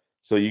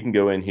 So you can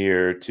go in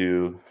here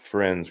to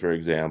friends, for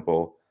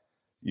example.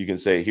 You can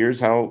say, here's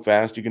how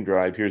fast you can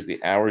drive. Here's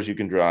the hours you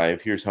can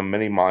drive. Here's how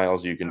many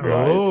miles you can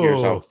drive.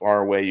 Here's how Oh.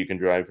 far away you can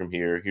drive from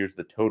here. Here's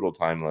the total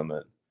time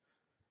limit.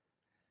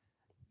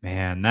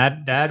 Man,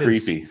 that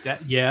Creepy. is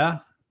that. Yeah.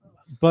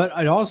 But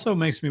it also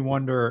makes me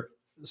wonder.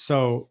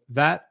 So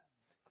that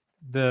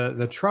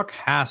the truck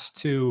has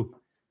to.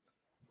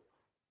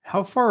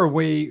 How far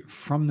away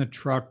from the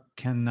truck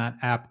can that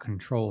app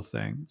control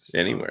things?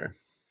 Anywhere.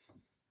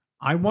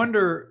 I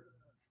wonder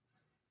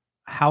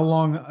how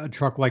long a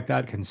truck like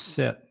that can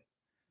sit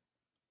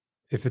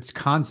if it's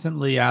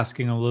constantly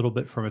asking a little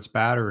bit from its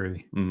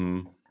battery.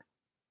 Mm-hmm.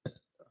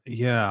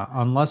 Yeah,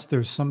 unless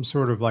there's some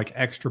sort of like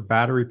extra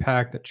battery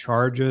pack that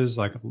charges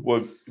like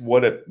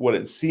What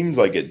it seems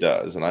like it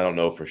does, and I don't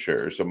know for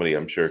sure. Somebody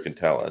I'm sure can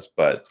tell us,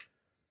 but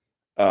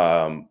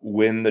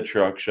when the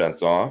truck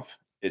shuts off,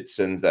 it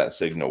sends that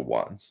signal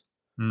once.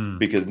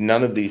 Because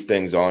none of these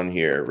things on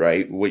here,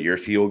 right? What your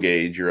fuel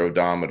gauge, your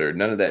odometer,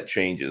 none of that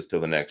changes till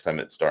the next time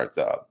it starts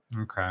up.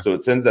 Okay. So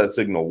it sends that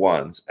signal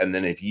once. And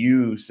then if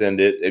you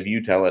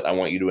tell it, I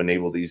want you to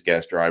enable these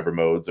guest driver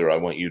modes, or I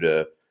want you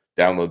to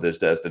download this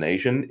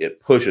destination, it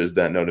pushes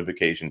that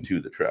notification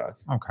to the truck.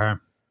 Okay.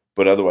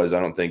 But otherwise, I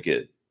don't think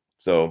it.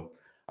 So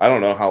I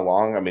don't know how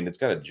long. I mean, it's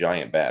got a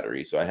giant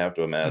battery. So I have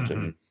to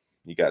imagine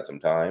you got some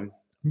time.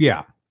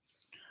 Yeah.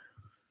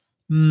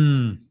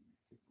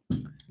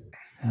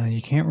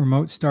 You can't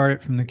remote start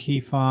it from the key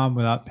fob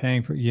without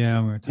paying for.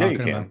 Yeah, we were talking you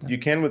can. about that. You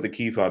can with the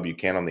key fob. You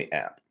can on the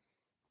app.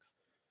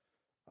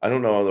 I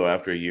don't know, though,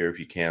 after a year if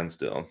you can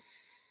still.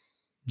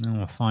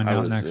 We'll find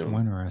out next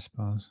winter, I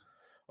suppose.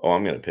 Oh,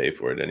 I'm going to pay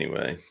for it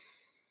anyway.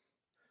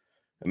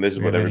 And this is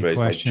Do you what have any everybody's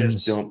like, questions?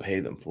 just don't pay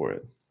them for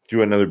it. Do you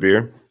want another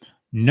beer?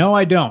 No,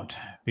 I don't,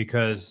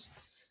 because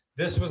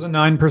this was a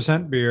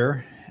 9%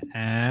 beer,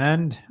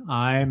 and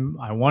I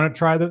want to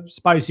try the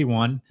spicy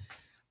one,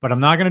 but I'm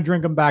not going to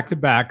drink them back to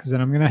back because then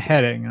I'm going to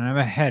headache, and I have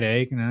a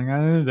headache, and I got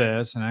to do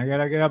this, and I got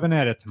to get up and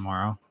edit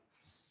tomorrow.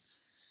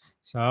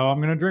 So I'm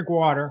going to drink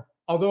water.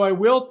 Although I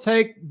will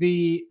take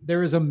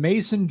there is a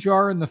mason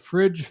jar in the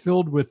fridge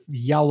filled with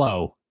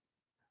yellow.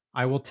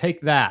 I will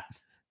take that.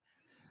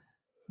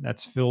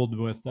 That's filled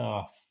with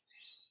an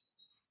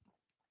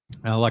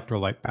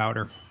electrolyte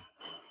powder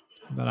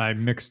that I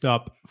mixed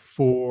up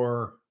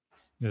for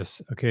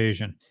this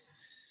occasion.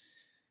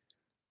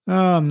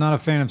 I'm not a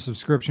fan of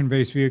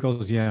subscription-based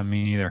vehicles. Yeah,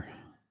 me neither.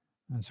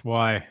 That's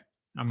why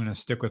I'm going to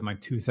stick with my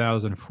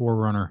 2000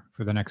 4Runner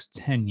for the next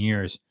 10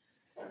 years.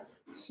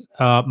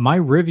 My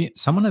Rivian.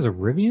 Someone has a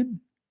Rivian?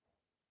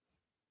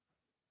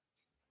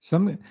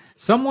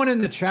 Someone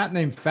in the chat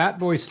named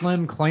Fatboy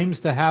Slim claims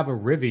to have a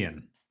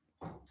Rivian.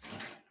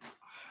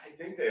 I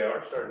think they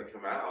are starting to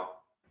come out.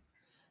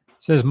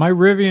 Says my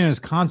Rivian is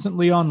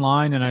constantly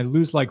online and I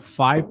lose like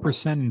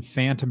 5% in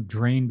phantom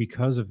drain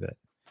because of it.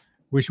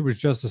 Wish it was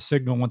just a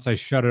signal once I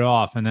shut it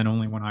off and then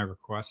only when I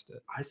request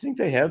it. I think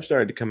they have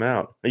started to come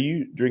out. Are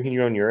you drinking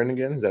your own urine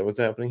again? Is that what's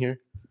happening here?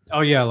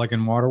 Oh, yeah, like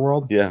in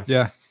Waterworld? Yeah.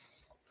 Yeah.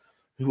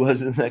 Who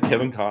wasn't that?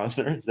 Kevin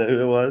Costner? Is that who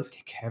it was?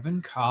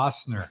 Kevin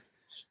Costner.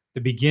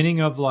 The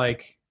beginning of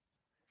like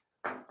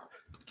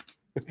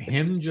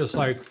him just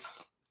like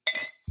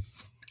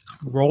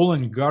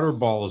rolling gutter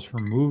balls for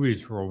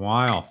movies for a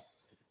while.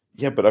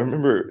 Yeah, but I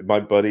remember my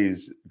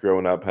buddies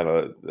growing up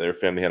their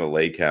family had a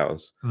lake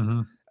house.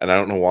 Mm-hmm. And I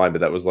don't know why,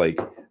 but that was like,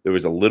 there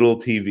was a little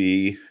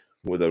TV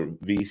with a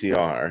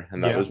VCR.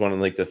 And that was one of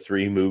like the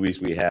 3 movies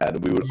we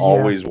had. We would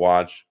always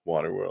watch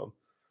Waterworld.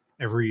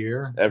 Every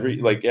year? Every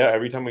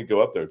time we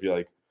go up there, it'd be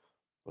like,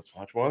 let's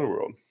watch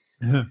Waterworld.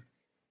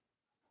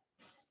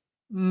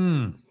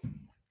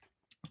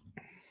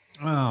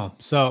 Oh,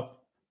 so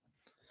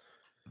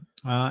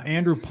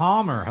Andrew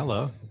Palmer,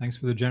 hello. Thanks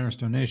for the generous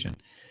donation.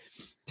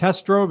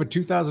 Test drove a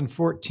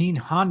 2014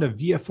 Honda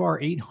VFR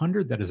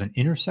 800 that is an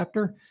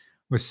Interceptor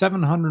with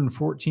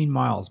 714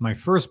 miles. My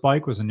first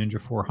bike was a Ninja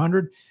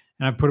 400,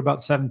 and I put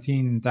about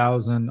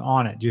 17,000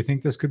 on it. Do you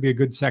think this could be a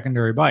good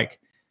secondary bike?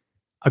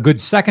 A good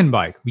second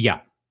bike?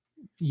 Yeah.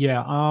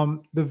 Yeah.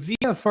 The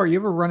VFR, you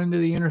ever run into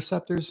the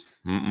Interceptors?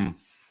 Mm-mm.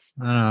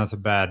 I don't know. That's a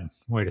bad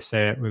way to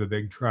say it with a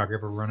big truck.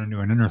 Ever run into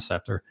an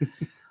Interceptor?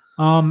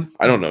 I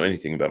don't know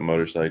anything about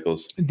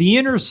motorcycles. The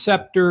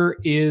Interceptor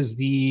is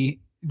the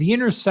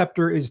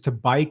Interceptor is to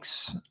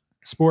bikes,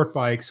 sport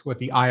bikes, what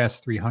the IS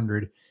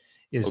 300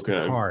 is to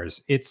Okay.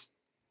 cars. It's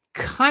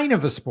kind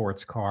of a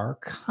sports car,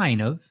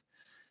 kind of.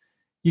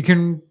 You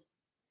can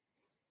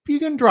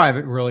drive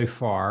it really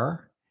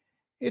far.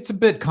 It's a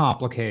bit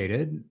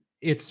complicated.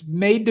 It's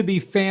made to be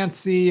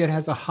fancy. It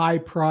has a high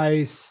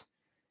price.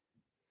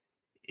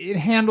 It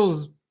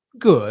handles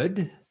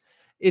good.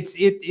 It's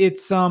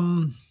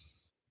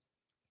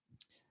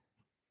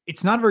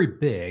not very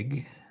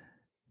big,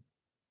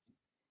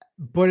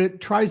 but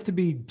it tries to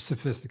be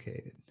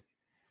sophisticated.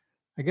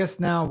 I guess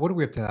now, what are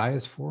we up to?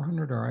 IS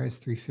 400 or IS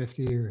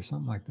 350 or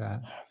something like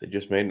that? They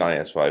just made an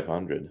IS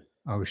 500.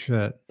 Oh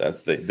shit!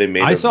 That's they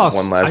made I saw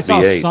one last I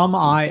saw V8. some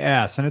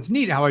IS, and it's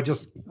neat how I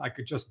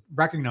could just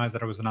recognize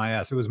that it was an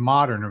IS. It was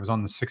modern. It was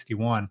on the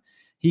 61.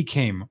 He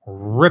came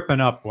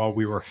ripping up while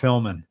we were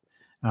filming,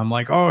 and I'm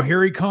like, "Oh,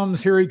 here he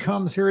comes! Here he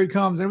comes! Here he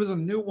comes!" And it was a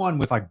new one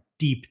with like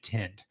deep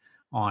tint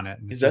on it.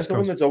 And Is that the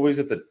one that's always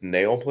at the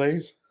nail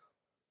place?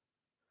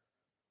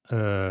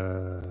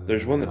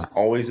 There's There's one that's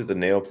always at the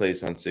nail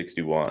place on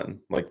 61,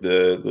 like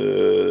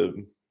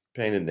the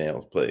painted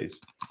nails place.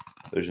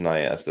 There's an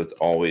IS that's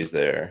always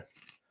there.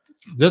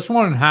 This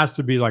one has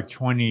to be like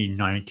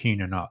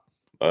 2019 and up.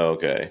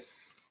 Okay.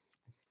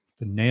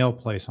 The nail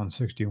place on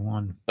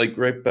 61. Like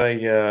right by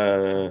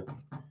the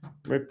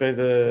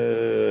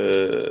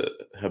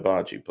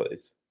hibachi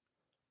place.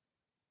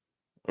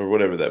 Or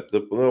whatever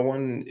the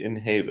one in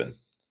Haven.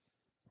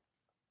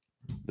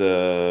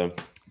 The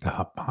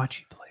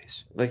hibachi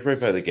place. Like right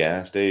by the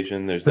gas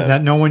station. There's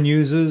that no one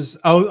uses.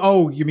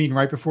 Oh, you mean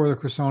right before the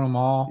Cressona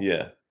Mall?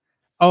 Yeah.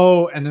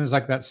 Oh, and there's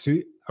like that is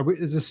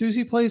the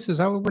sushi place? Is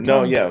that what we're talking?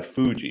 No, yeah,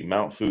 Fuji,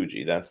 Mount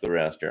Fuji. That's the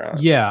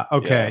restaurant. Yeah.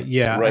 Okay.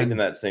 Yeah. Right in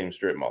that same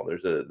strip mall.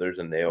 There's a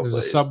nail place.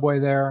 There's a Subway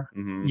there.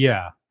 Mm-hmm.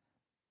 Yeah.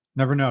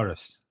 Never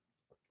noticed.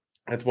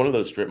 It's one of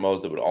those strip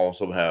malls that would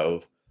also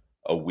have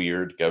a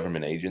weird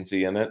government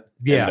agency in it.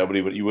 Yeah.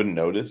 And you wouldn't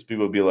notice.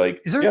 People would be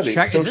like, is there a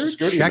check cashing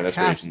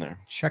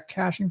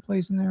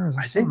place in there?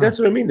 I think that's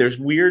what I mean. There's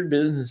weird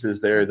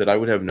businesses there that I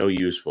would have no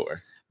use for.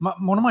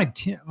 One of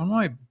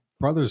my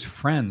brother's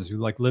friends who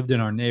like lived in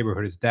our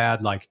neighborhood, his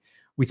dad, like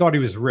we thought he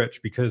was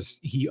rich because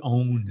he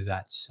owned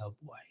that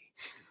Subway.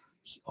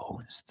 He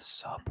owns the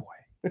Subway.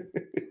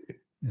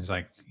 It's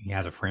like he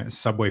has a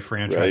Subway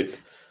franchise. Right.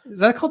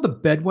 Is that called the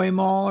Bedway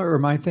Mall, or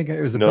am I thinking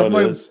it was the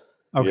Bedway? It is.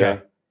 Okay. Yeah.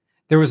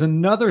 There was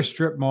another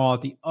strip mall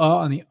at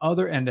on the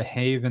other end of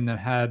Haven that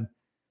had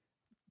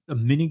a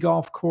mini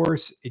golf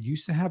course. It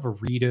used to have a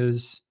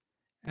Rita's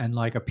and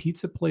like a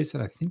pizza place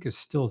that I think is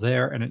still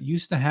there, and it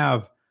used to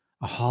have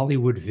a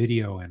Hollywood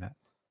Video in it.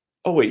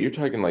 Oh wait, you're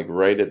talking like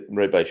right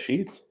by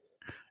Sheetz?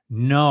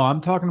 No,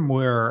 I'm talking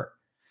where,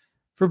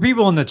 for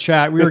people in the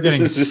chat, we were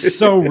getting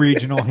so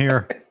regional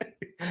here.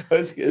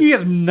 You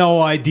have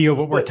no idea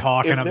what we're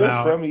talking about.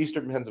 They're from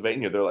Eastern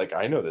Pennsylvania. They're like,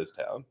 I know this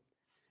town.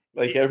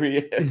 Like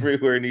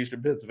everywhere in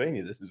Eastern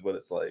Pennsylvania, this is what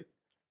it's like.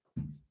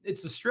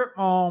 It's a strip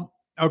mall.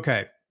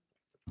 Okay.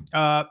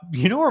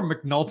 You know where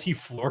McNulty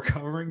Floor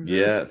Coverings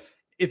is?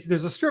 Yes.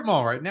 There's a strip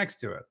mall right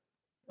next to it.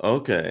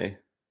 Okay.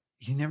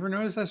 You never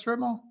noticed that strip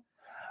mall?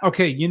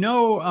 Okay, you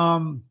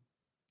know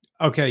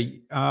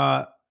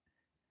the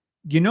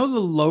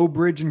low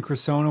bridge in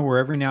Cressona where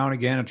every now and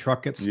again a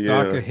truck gets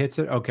stuck, it hits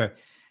it? Okay.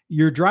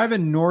 You're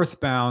driving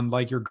northbound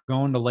like you're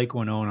going to Lake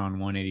Winona on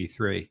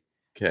 183.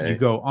 Okay. You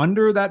go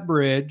under that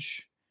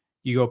bridge,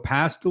 you go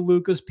past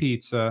DeLuca's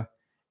Pizza,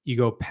 you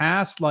go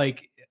past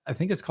like I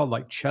think it's called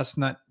like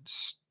Chestnut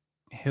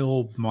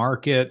Hill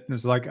Market.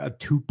 There's like a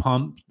two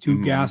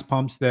gas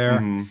pumps there.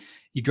 Mm-hmm.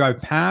 You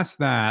drive past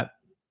that.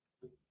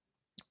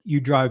 You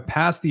drive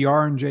past the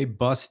R&J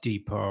bus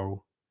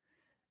depot,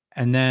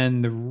 and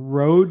then the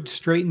road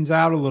straightens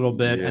out a little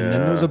bit, and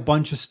then there's a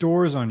bunch of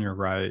stores on your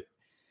right.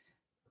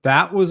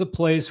 That was a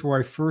place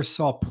where I first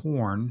saw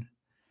porn,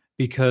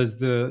 because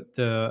the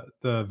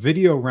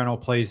video rental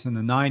place in the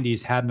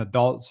 90s had an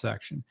adult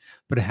section,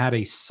 but it had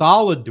a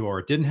solid door.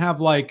 It didn't have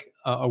like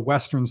a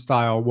Western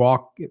style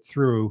walk it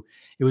through.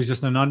 It was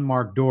just an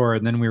unmarked door.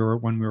 And then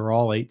when we were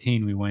all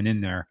 18, we went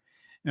in there,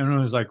 and it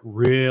was like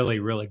really,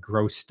 really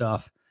gross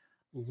stuff.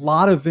 A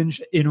lot of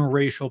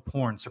interracial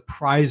porn,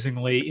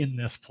 surprisingly, in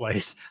this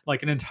place,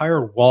 like an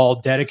entire wall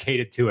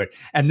dedicated to it.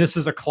 And this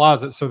is a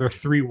closet, so there are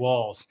 3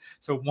 walls.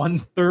 So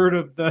 1/3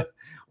 of the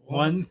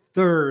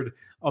 1/3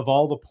 of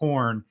all the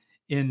porn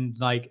in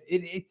like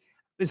it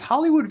is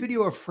Hollywood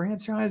Video a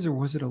franchise or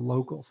was it a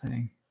local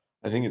thing?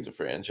 I think it's a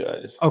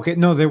franchise. Okay,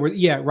 no,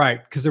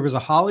 right, because there was a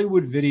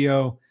Hollywood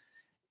Video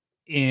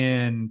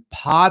in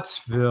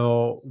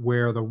Pottsville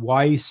where the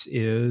Weiss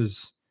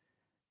is.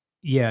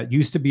 Yeah, it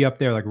used to be up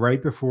there, like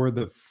right before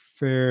the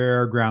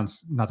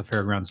fairgrounds, not the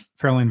fairgrounds,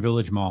 Fairlane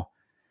Village Mall.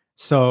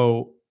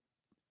 So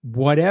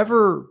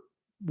whatever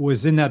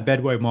was in that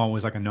Bedway Mall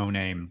was like a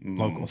no-name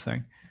local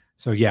thing.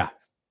 So yeah,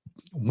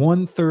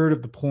 1/3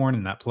 of the porn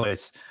in that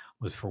place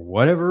was, for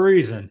whatever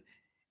reason,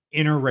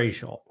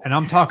 interracial. And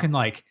I'm talking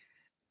like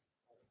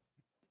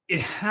it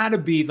had to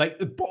be like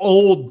the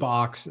old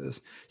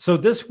boxes. So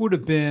this would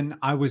have been,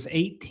 I was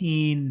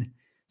 18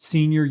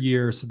 senior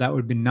year. So that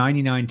would have been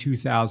 99,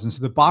 2000.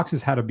 So the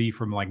boxes had to be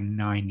from like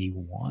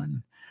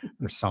 91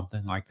 or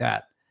something like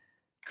that.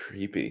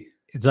 Creepy.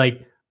 It's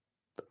like,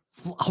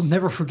 I'll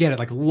never forget it.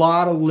 Like a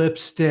lot of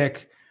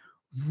lipstick,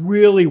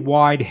 really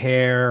wide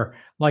hair.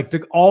 Like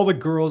all the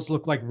girls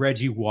look like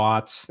Reggie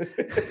Watts.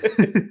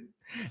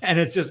 And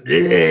it's just,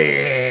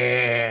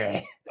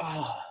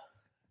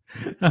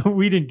 Oh,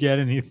 we didn't get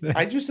anything.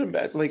 I just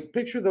imagine, like,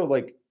 picture though,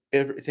 like,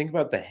 think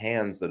about the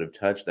hands that have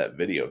touched that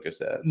video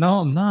cassette. No,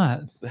 I'm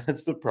not.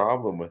 That's the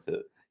problem with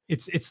it.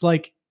 It's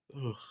like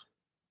Ugh.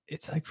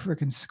 it's like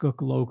freaking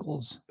Skook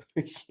locals.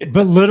 Yeah.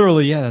 But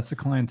literally, yeah, that's the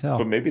clientele.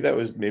 But maybe that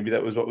was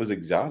what was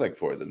exotic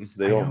for them.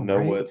 They I don't know, know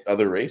right? what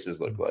other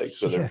races look like,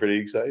 so Yeah. they're pretty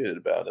excited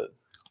about it.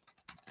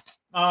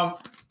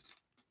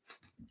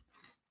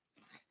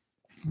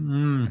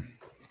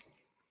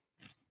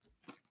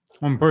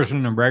 One person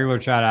in the regular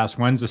chat asked,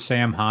 "When's the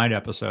Sam Hyde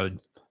episode?"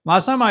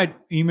 Last time I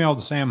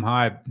emailed Sam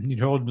Hyde, he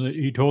told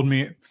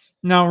me.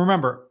 Now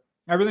remember,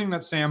 everything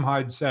that Sam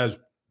Hyde says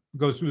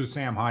goes through the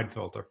Sam Hyde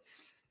filter.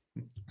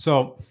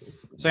 So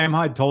Sam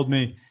Hyde told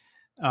me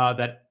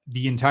that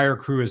the entire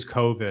crew is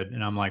COVID,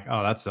 and I'm like,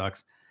 oh, that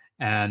sucks.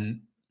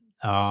 And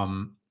I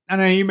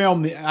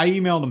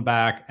emailed him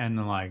back, and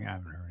then like I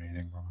haven't heard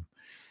anything from him.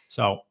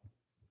 So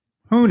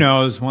who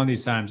knows? One of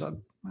these times, I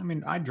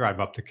mean, I drive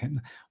up to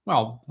Connecticut.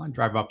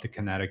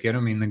 I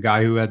mean, the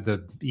guy who had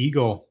the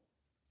Eagle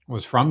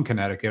was from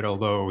Connecticut,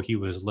 although he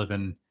was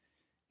living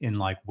in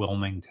like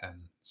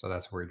Wilmington, so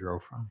that's where he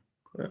drove from.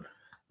 Yeah.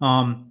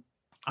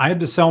 I had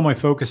to sell my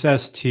Focus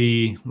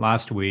ST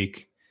last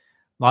week.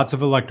 Lots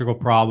of electrical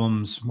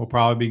problems. We'll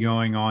probably be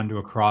going on to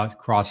a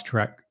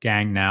Crosstrek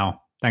gang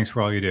now. Thanks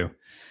for all you do.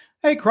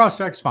 Hey,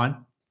 Crosstrek's fine.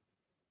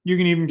 You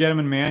can even get them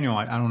in manual.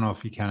 I don't know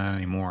if you can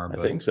anymore. I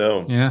But think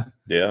so. yeah.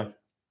 Yeah.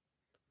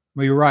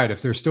 Well, you're right.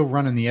 If they're still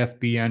running the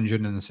FB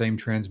engine and the same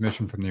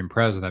transmission from the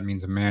Impreza, that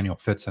means a manual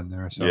fits in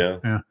there. So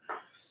Yeah.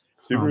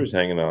 Subaru's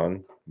hanging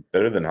on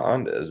better than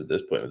Honda is at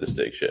this point with the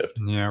stick shift.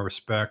 Yeah,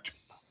 respect.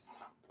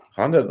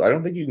 Honda, I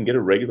don't think you can get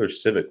a regular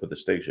Civic with a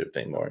stick shift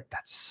anymore.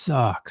 That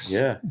sucks.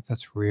 Yeah. If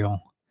that's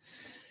real.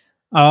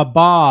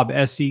 Bob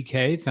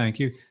SEK, thank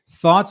you.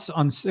 Thoughts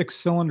on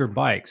 6-cylinder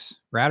bikes?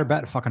 Rad or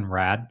bat? Fucking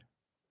rad.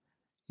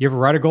 You ever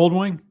ride a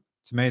Goldwing?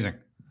 It's amazing.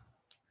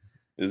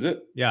 Is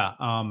it? Yeah.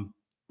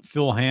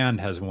 Phil Hand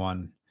has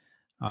one.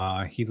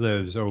 He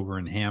lives over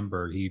in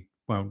Hamburg.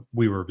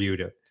 We reviewed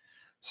it.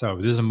 So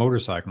this is a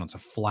motorcycle. It's a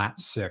flat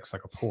 6,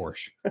 like a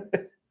Porsche.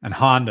 And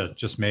Honda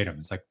just made them.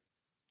 It's like,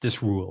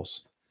 this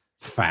rules.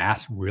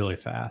 Fast, really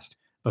fast,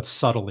 but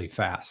subtly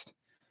fast.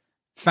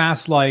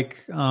 Fast like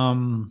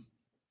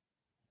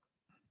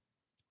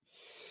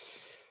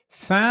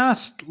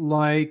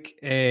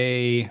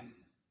a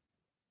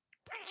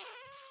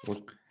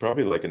Well,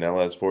 probably like an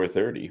LS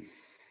 430.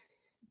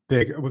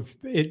 big with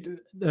it.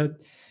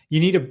 You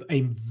need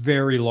a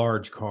very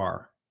large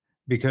car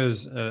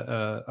because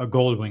a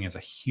Goldwing is a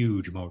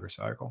huge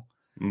motorcycle.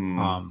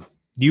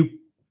 You'd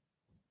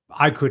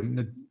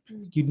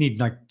need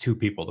like 2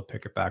 people to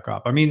pick it back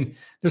up. I mean,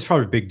 there's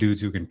probably big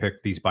dudes who can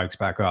pick these bikes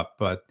back up,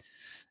 but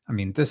I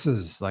mean, this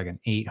is like an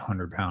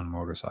 800-pound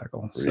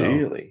motorcycle. So,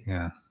 Really?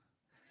 yeah.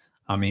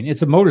 I mean,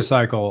 it's a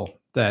motorcycle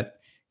that,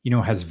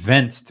 has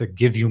vents to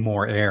give you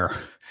more air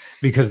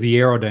because the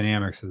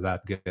aerodynamics is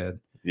that good.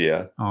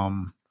 Yeah.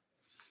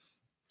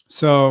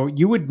 So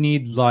you would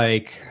need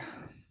like,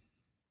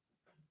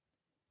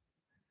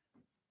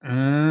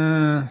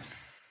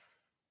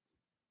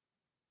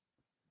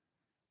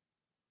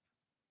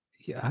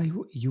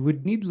 you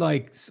would need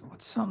like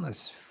what's something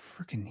that's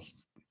freaking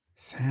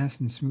fast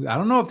and smooth. I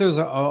don't know if there's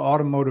an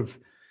automotive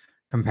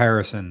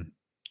comparison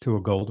to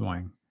a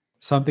Goldwing,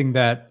 something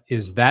that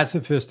is that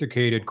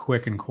sophisticated,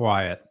 quick, and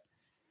quiet.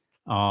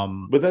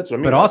 But that's what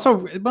I mean. But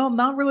also, well,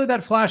 not really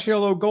that flashy.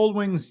 Although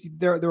Goldwings,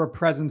 they're a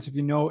presence if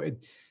you know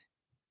it.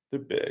 They're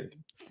big.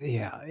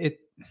 Yeah,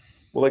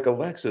 Well, like a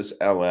Lexus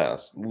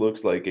LS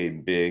looks like a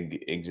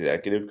big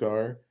executive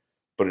car,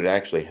 but it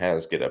actually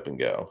has get up and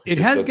go. It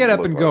just has doesn't get up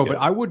look and go, like but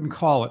it. I wouldn't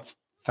call it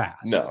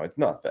fast. No, it's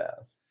not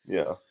fast.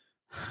 Yeah.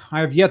 I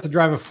have yet to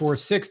drive a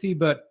 460,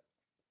 but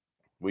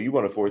Well, you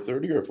want a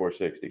 430 or a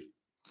 460?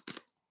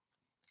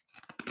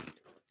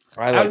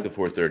 I like the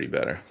 430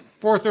 better.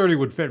 430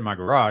 would fit in my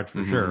garage for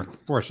Mhm. sure.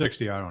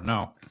 460, I don't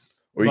know.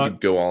 Or you But-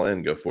 could go all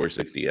in, go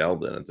 460L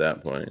then at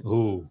that point.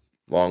 Ooh,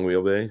 Long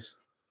wheelbase.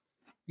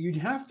 you'd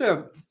have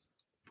to.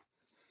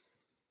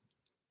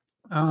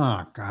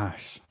 Oh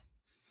gosh,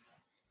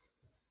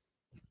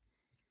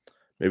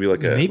 Maybe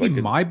like a maybe like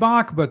a,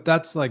 Maybach, but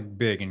that's like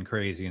big and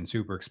crazy and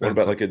super what expensive.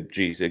 about like a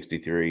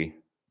G63?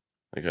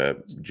 Like a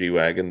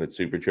G-Wagon that's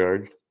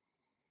supercharged?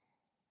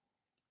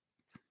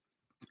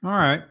 All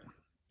right,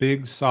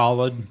 big,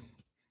 solid,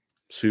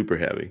 Super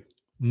heavy.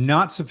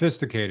 not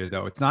sophisticated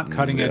though. It's not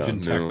cutting edge yeah,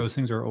 in tech. no. Those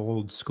things are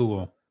old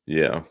school.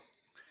 Yeah.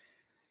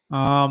 They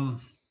I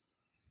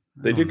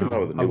did don't come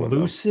out with a new one, though.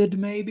 Lucid,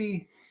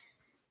 maybe.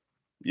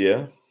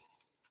 Yeah.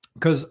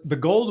 Because the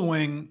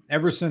Goldwing,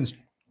 ever since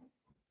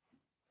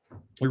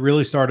It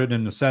really started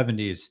in the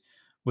 70s.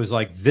 Was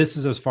like, this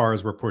is as far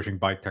as we're pushing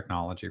bike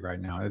technology right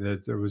now.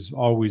 It was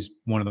always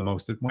one of the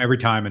most. Every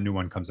time a new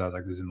one comes out,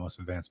 like, this is the most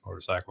advanced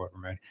motorcycle ever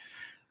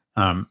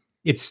made.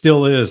 It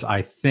still is,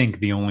 I think,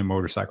 the only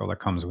motorcycle that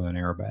comes with an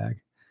airbag.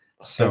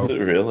 So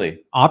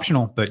Really?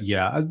 optional, but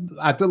yeah,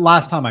 at the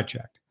last time I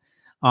checked.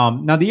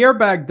 Now the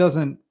airbag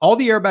doesn't. All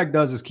the airbag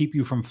does is keep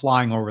you from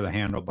flying over the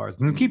handlebars.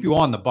 It doesn't keep you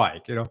on the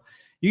bike. You know,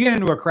 you get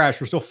into a crash,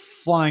 you're still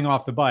flying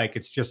off the bike.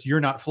 It's just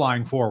you're not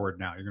flying forward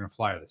now. You're going to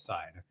fly to the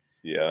side.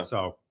 Yeah.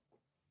 So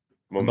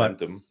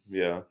momentum.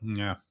 Yeah.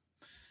 yeah.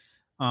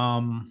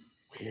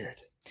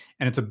 Weird.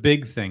 And it's a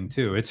big thing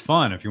too. It's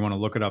fun if you want to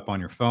look it up on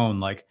your phone,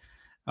 like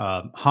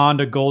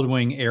Honda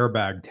Goldwing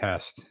airbag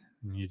test,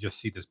 and you just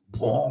see this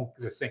bonk,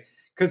 this thing,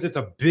 because it's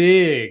a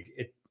big.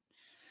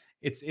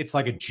 It's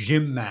like a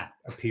gym mat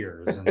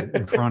appears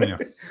in front of you.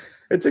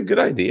 It's a good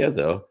idea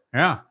though.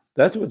 Yeah.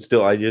 That's what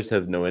still, I just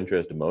have no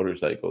interest in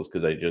motorcycles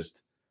because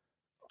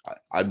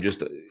I'm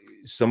just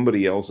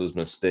somebody else's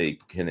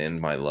mistake can end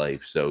my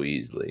life so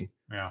easily.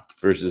 Yeah.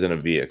 Versus in a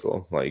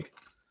vehicle. Like,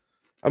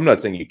 I'm not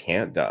saying you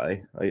can't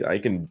die. I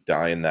can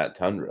die in that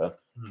Tundra,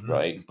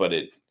 right? But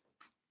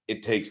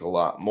it takes a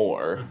lot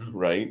more,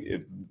 right?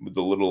 If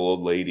the little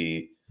old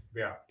lady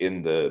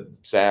in the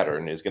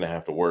Saturn is going to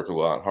have to work a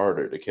lot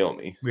harder to kill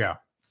me. Yeah.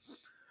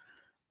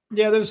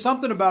 Yeah, there's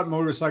something about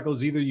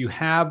motorcycles. Either you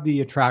have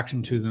the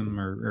attraction to them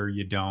or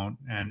you don't.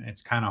 And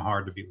it's kind of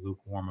hard to be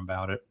lukewarm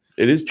about it.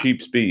 It is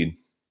cheap speed.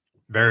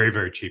 Very,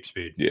 very cheap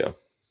speed. Yeah.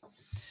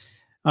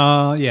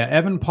 Yeah.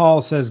 Evan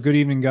Paul says, good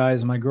evening,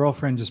 guys. My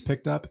girlfriend just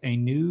picked up a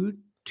new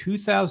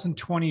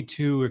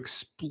 2022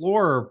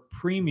 Explorer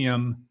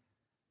Premium,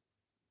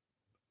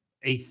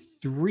 a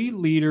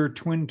 3-liter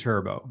twin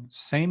turbo,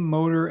 same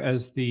motor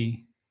as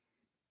the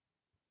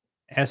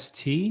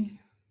ST.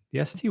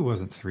 The ST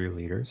wasn't 3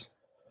 liters.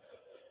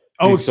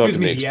 Oh, excuse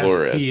me. The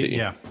Explorer ST. ST.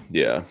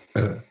 Yeah.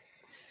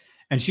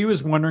 And she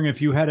was wondering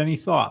if you had any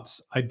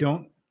thoughts. I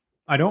don't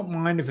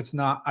mind if it's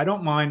not. I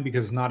don't mind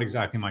because it's not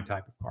exactly my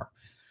type of car.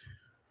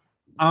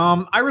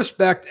 I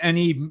respect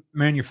any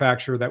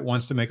manufacturer that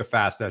wants to make a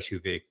fast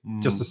SUV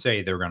just to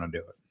say they're going to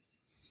do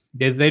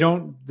it.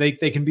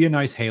 They can be a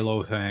nice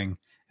halo thing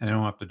and they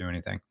don't have to do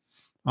anything.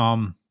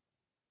 Well,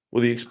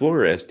 the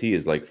Explorer ST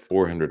is like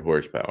 400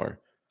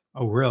 horsepower.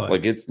 Oh, really?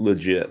 Like, it's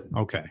legit.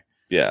 Okay.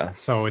 Yeah.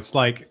 So it's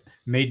like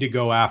made to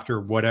go after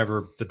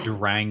whatever the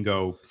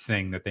Durango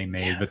thing that they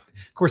made. But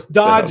of course,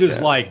 Dodge is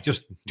like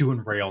just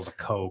doing rails of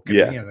coke.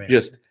 And,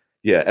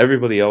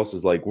 everybody else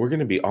is like, we're going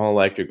to be all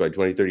electric by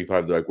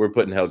 2035. They're like, we're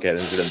putting Hellcat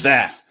into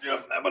them.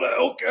 Yep, I'm going to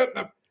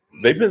Hellcat.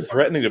 They've been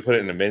threatening to put it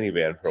in a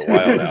minivan for a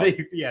while now.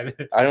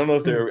 I don't know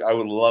if they're. I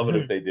would love it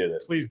if they did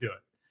it. Please do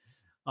it.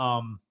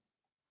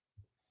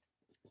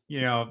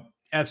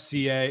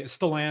 FCA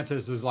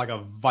Stellantis is like a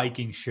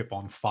Viking ship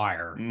on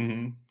fire.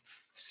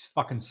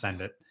 Fucking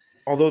send it.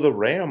 Although the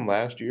Ram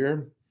last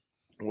year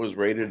was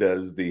rated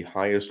as the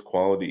highest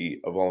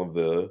quality of all of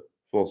the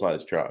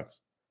full-size trucks,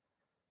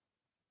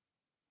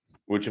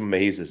 which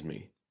amazes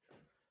me.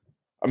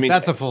 I mean,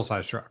 that's a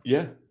full-size truck.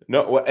 Yeah.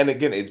 No, and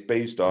again, it's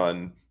based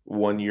on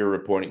 1 year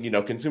reporting.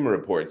 Consumer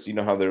Reports. You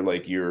know how they're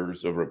like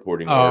years of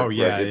reporting. Oh, work,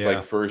 yeah. Right? It's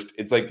like first.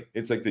 It's like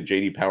the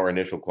JD Power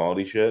initial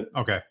quality shit.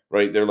 Okay.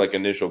 Right. They're like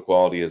initial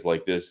quality is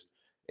like this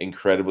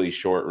incredibly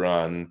short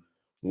run.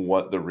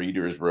 What the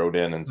readers wrote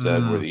in and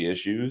said were the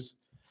issues.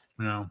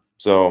 No.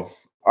 So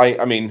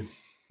I mean,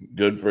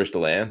 good for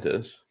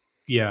Stellantis.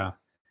 Yeah.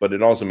 But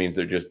it also means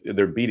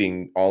they're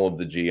beating all of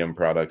the GM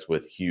products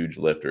with huge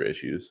lifter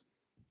issues.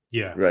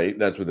 Yeah. Right?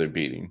 That's what they're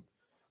beating.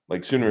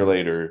 Like sooner or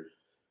later,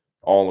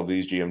 all of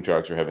these GM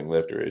trucks are having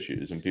lifter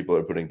issues and people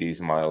are putting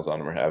decent miles on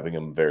them or having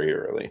them very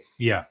early.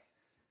 Yeah.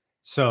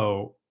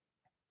 So,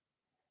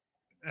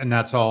 and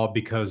that's all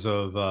because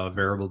of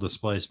variable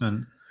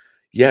displacement.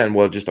 Yeah.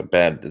 And just a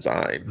bad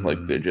design.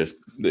 Like they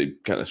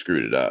kind of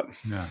screwed it up.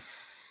 Yeah.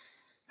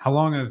 How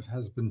long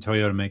has been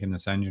Toyota making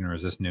this engine, or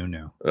is this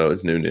new? Oh,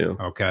 it's new.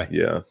 Okay.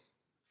 Yeah.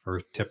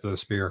 First tip of the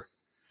spear.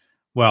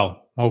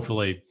 Well,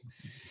 hopefully.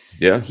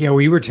 Yeah. Yeah.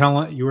 You were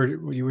telling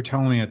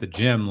me at the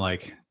gym,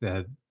 like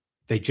that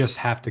they just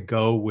have to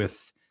go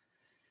with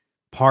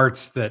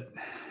parts that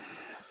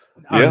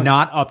are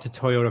not up to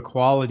Toyota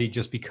quality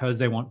just because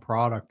they want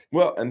product.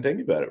 Well, and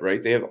think about it,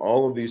 right? They have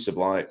all of these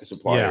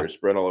suppliers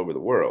spread all over the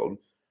world,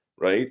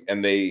 right?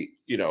 And they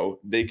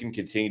can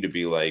continue to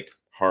be like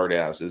hard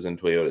asses in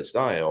Toyota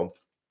style,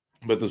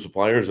 but the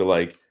suppliers are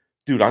like,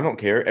 dude, I don't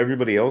care.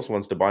 Everybody else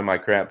wants to buy my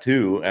crap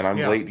too, and I'm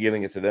late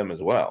getting it to them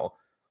as well.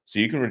 So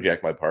you can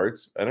reject my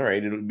parts, and all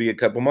right, it'll be a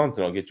couple months,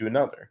 and I'll get you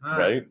another,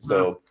 right?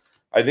 So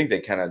I think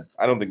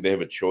I don't think they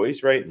have a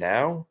choice right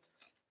now.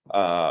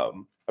 I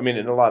mean,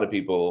 and a lot of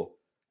people,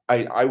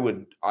 I'm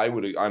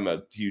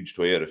a huge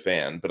Toyota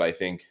fan, but I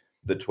think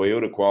the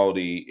Toyota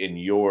quality in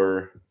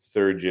your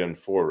 3rd gen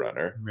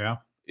 4Runner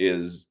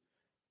is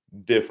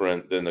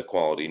different than the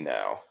quality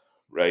now,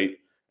 right?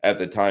 At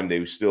the time,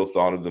 they still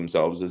thought of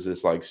themselves as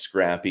this like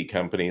scrappy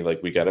company, like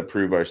we got to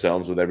prove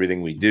ourselves with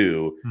everything we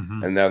do.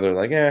 And now they're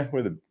like,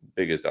 we're the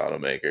biggest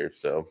automaker.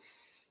 So,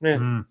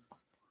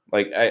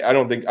 Like I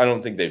don't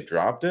think they've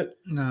dropped it.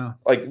 No.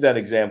 Like that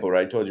example,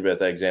 right? I told you about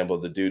that example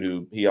of the dude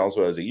who he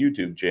also has a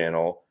YouTube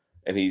channel,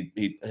 and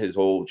his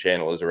whole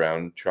channel is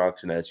around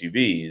trucks and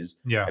SUVs.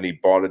 Yeah. And he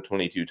bought a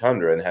 22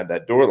 Tundra and had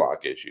that door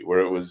lock issue where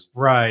it was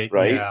Right.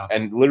 Yeah.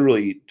 and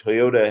literally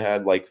Toyota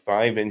had like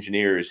 5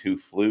 engineers who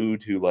flew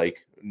to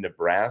like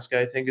Nebraska,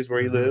 I think is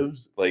where he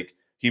lives. Like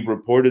he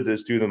reported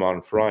this to them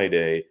on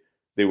Friday.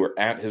 They were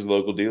at his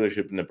local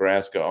dealership in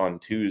Nebraska on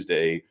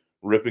Tuesday,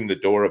 ripping the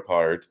door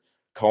apart.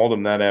 Called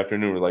him that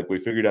afternoon. We're like, we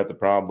figured out the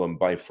problem.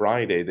 By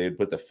Friday, they'd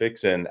put the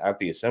fix in at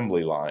the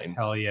assembly line.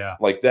 Hell yeah.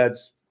 Like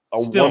that's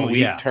a Still, 1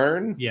 week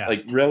turn. Yeah.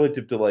 Like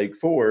relative to like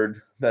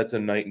Ford, that's a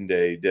night and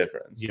day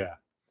difference. Yeah.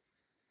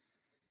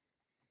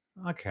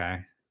 Okay.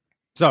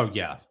 So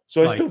yeah.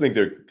 So like,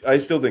 I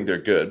still think they're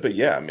good. But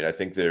yeah, I mean,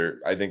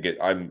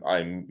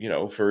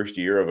 I'm first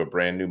year of a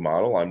brand new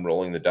model. I'm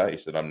rolling the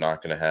dice that I'm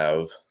not going to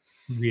have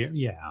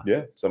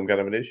some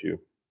kind of an issue.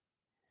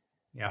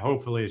 Yeah,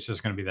 hopefully it's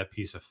just going to be that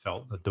piece of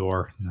felt in the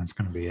door, and that's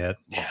going to be it.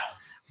 Yeah.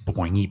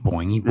 Boingy,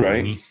 boingy, boingy.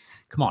 Right.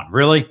 Come on,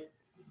 really?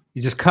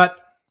 You just cut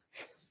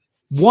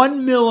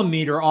 1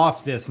 millimeter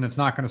off this, and it's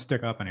not going to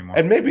stick up anymore.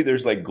 And maybe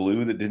there's like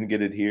glue that didn't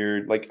get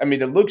adhered. Like, I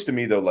mean, it looks to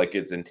me though like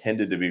it's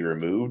intended to be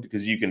removed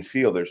because you can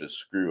feel there's a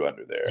screw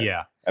under there.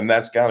 Yeah. And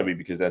that's got to be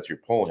because that's your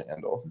pull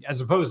handle.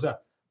 As opposed to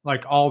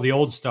like all the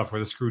old stuff where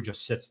the screw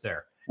just sits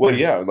there. Well,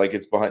 yeah, like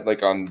it's behind,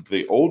 like on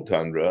the old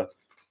Tundra,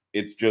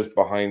 it's just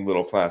behind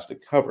little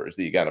plastic covers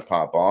that you got to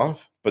pop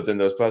off. But then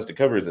those plastic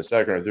covers, the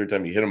second or third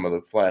time you hit them with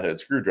a flathead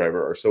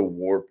screwdriver, are so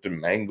warped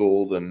and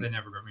mangled, and they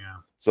never go. Yeah.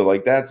 So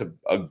like that's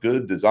a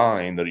good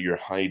design that you're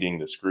hiding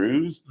the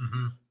screws,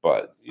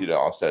 but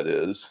offset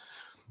is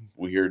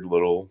weird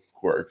little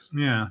quirks.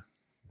 Yeah.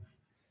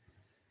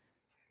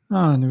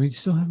 Oh, do we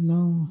still have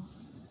no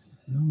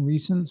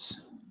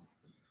recents?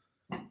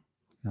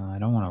 No, I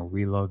don't want to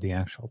reload the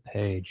actual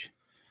page.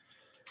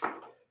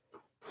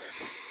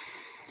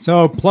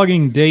 So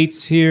plugging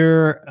dates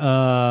here.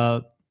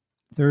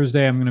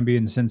 Thursday, I'm going to be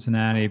in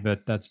Cincinnati,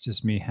 but that's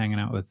just me hanging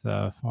out with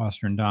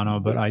Foster and Dono.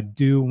 But I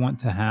do want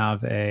to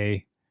have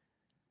a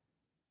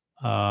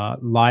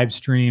live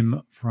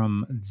stream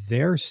from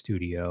their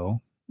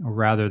studio, or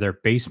rather their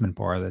basement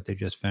bar that they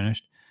just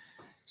finished.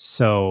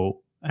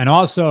 So, and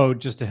also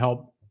just to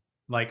help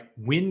like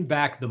win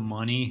back the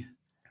money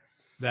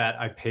that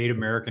I paid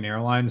American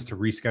Airlines to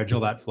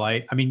reschedule that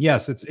flight. I mean,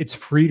 yes, it's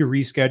free to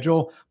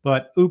reschedule,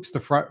 but oops, the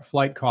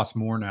flight costs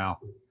more now.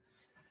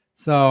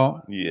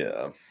 So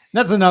yeah,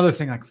 that's another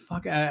thing. Like,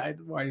 fuck, I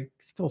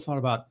still thought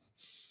about,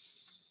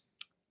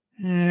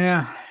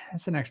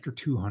 that's an extra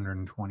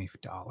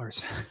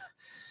 $220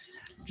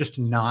 just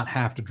to not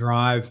have to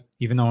drive,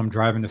 even though I'm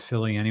driving to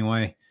Philly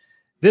anyway.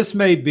 This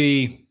may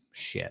be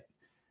shit.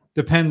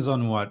 Depends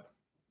on what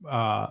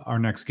our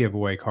next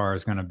giveaway car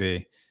is going to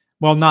be.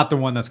 Well, not the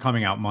one that's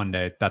coming out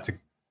Monday. That's a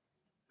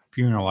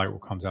like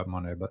what comes out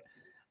Monday. But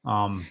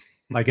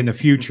like in the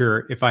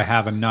future, if I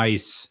have a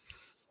nice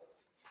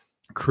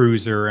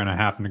cruiser and I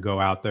happen to go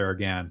out there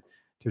again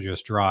to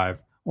just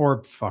drive,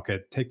 or fuck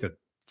it, take the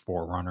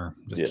 4Runner,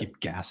 just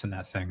keep gassing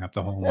that thing up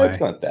the whole way. It's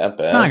not that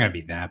bad. It's not going to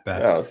be that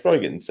bad. No, it's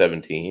probably getting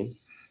 17.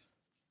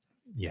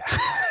 Yeah.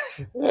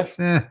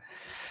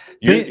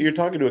 You're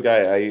talking to a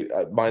guy.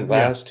 My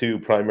last 2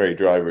 primary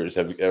drivers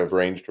have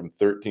ranged from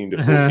 13 to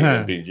 14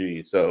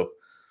 MPG. So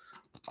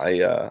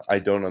I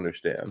don't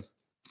understand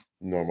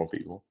normal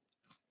people.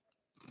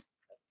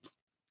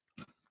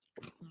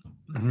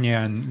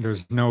 Yeah, and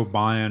there's no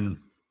buying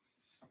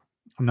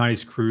a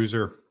nice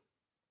cruiser.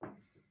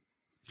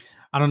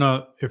 I don't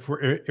know if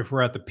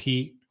we're at the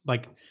peak.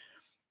 Like,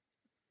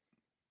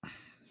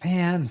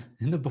 man,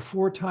 in the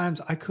before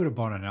times, I could have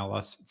bought an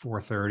LS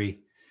 430.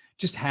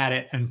 Just had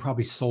it and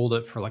probably sold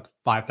it for like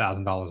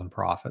 $5,000 in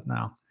profit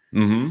now.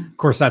 Of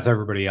course, that's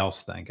everybody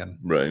else thinking.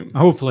 Right.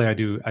 Hopefully, I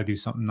do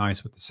something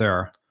nice with the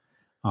Sarah.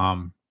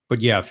 But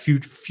yeah,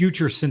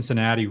 future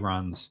Cincinnati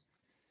runs.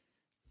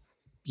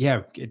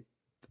 Yeah,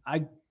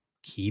 I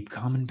keep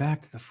coming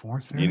back to the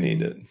 430. You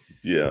need it.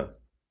 Yeah.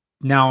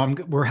 Now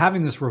we're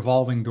having this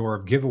revolving door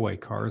of giveaway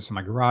cars, so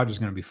my garage is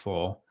going to be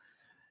full,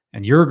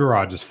 and your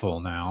garage is full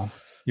now.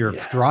 Your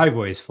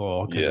driveway is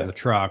full because of the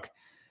truck.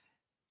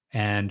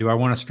 And do I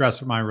want to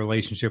stress my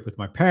relationship with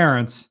my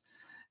parents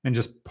and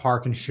just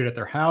parking shit at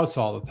their house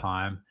all the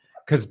time?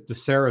 Because the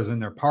Sarah's in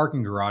their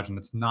parking garage and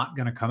it's not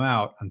going to come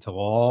out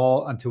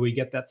until we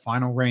get that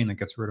final rain that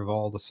gets rid of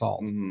all the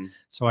salt.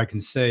 So I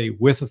can say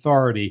with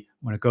authority,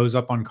 when it goes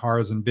up on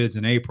cars and bids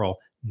in April,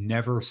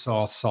 never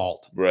saw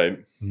salt. Right.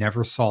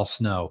 Never saw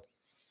snow.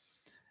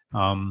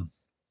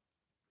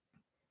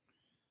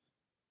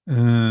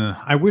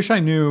 I wish I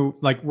knew,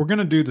 like, we're going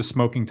to do the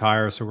smoking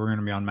tire. So we're going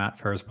to be on Matt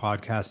Farah's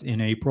podcast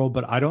in April,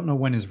 but I don't know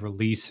when his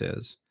release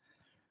is.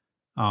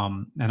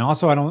 And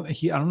also I don't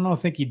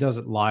think he does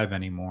it live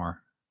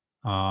anymore.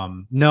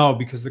 No,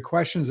 because the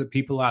questions that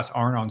people ask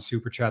aren't on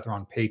Super Chat, they're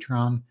on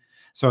Patreon.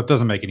 So it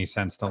doesn't make any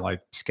sense to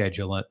like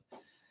schedule it.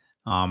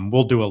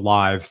 We'll do a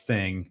live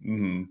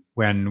thing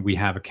when we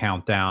have a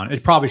countdown.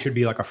 It probably should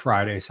be like a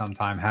Friday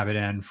sometime, have it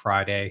end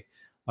Friday,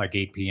 like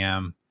 8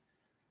 p.m.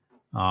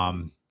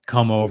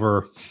 come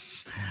over.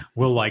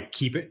 We'll like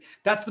keep it.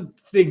 That's the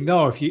thing,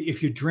 though.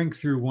 If you drink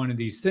through one of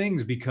these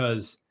things,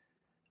 because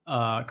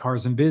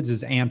Cars and Bids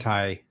is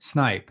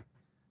anti-snipe,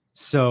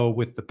 so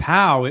with the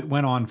POW, it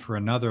went on for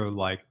another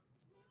like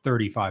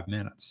 35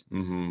 minutes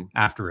Mm-hmm.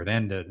 after it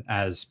ended,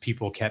 as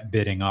people kept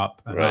bidding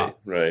up and Right, up.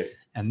 right.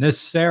 And this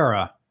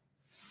Sarah,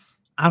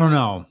 I don't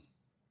know.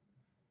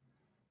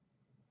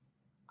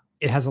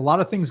 It has a lot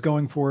of things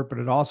going for it, but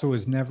it also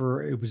was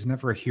never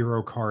a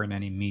hero car in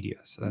any media.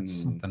 So that's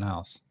something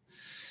else.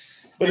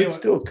 But Anyway, it's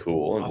still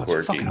cool and it's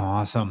quirky. fucking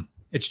awesome.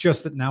 It's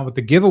just that now with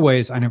the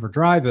giveaways, I never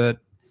drive it.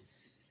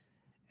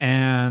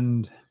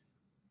 And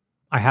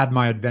I had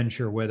my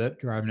adventure with it,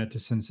 driving it to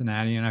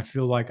Cincinnati, and I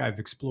feel like I've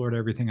explored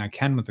everything I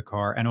can with the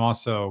car. And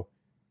also,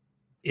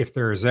 if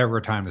there is ever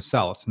a time to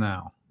sell, it's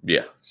now.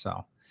 Yeah.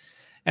 So,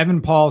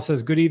 Evan Paul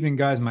says, "Good evening,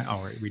 guys."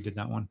 We did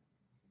that one.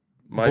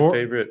 My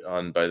favorite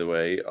by the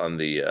way, on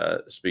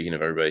the speaking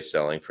of everybody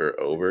selling for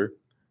over,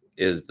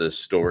 is the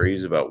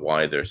stories about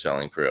why they're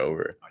selling for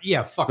over.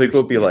 Yeah, fuck.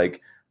 People be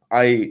like,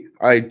 I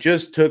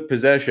just took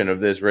possession of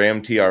this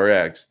Ram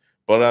TRX,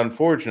 but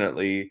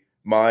unfortunately,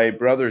 my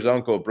brother's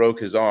uncle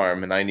broke his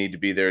arm, and I need to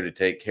be there to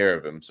take care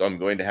of him, so I'm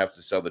going to have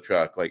to sell the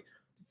truck. Like,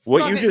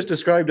 what you just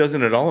described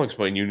doesn't at all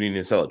explain you need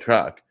to sell a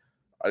truck.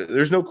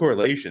 There's no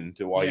correlation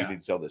to why you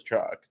need to sell this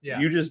truck. Yeah.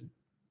 You just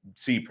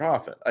see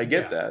profit. I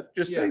get that.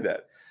 Just say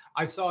that.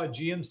 I saw a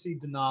GMC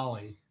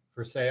Denali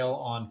for sale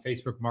on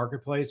Facebook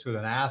Marketplace with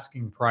an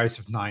asking price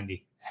of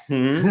 90.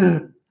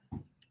 Mm-hmm.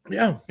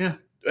 Yeah.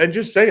 And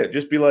just say it.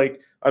 Just be like,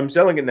 I'm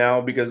selling it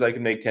now because I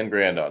can make 10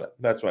 grand on it.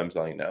 That's why I'm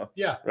selling now.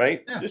 Yeah.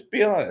 Right? Yeah. Just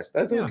be honest.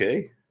 That's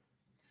okay.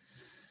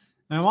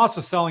 And I'm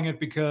also selling it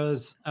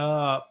because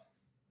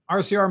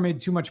RCR made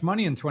too much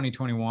money in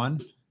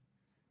 2021.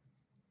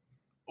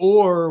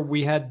 Or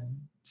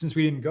since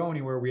we didn't go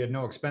anywhere, we had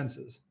no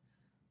expenses.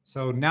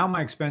 So now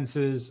my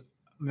taxes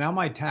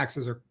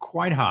are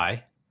quite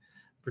high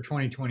for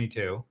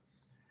 2022.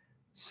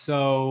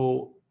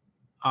 So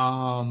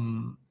I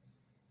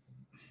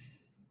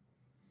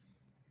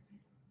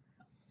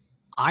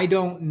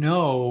don't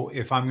know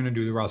if I'm going to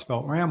do the Rust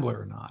Belt Rambler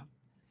or not.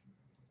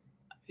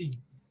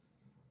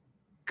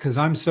 Because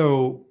I don't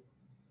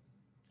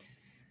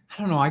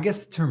know, I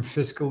guess the term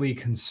fiscally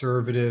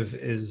conservative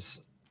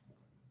is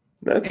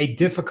a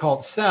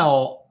difficult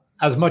sell,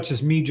 as much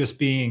as me just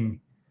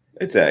being...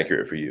 It's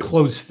accurate for you.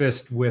 Close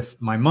fist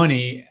with my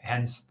money,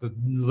 hence the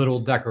little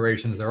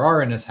decorations there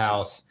are in this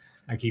house.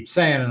 I keep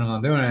saying, and I'm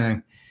not doing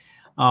anything.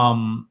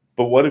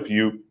 But what if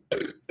you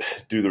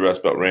do the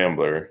Rust Belt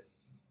Rambler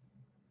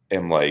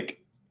and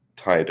like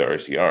tie it to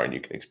RCR and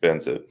you can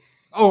expense it?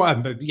 Oh,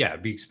 but yeah,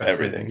 it'd be expensive.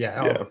 Everything.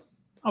 Yeah. Yeah.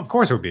 Oh, of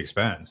course it would be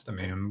expensed. I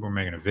mean, we're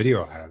making a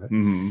video out of it.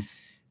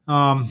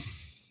 Mm-hmm.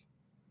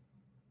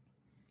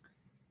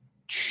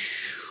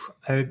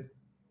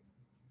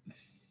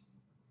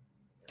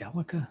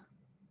 Delica.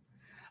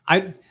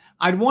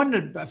 I'd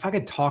wonder if I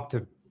could talk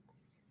to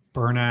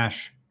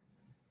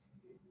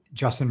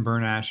Justin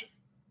Bernash,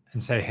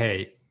 and say,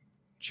 hey,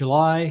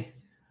 July,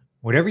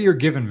 whatever you're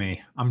giving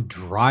me, I'm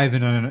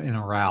driving in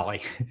a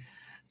rally.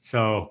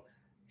 So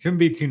shouldn't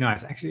be too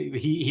nice. Actually,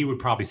 he would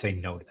probably say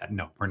no to that.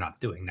 No, we're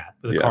not doing that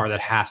with a car that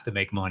has to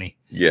make money.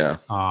 Yeah.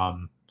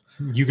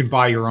 You can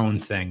buy your own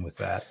thing with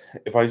that.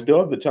 If I still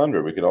have the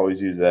Tundra, we could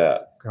always use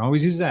that. Can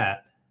always use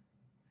that.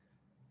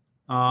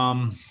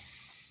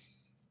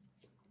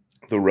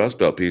 The Rust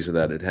Belt piece of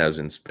that it has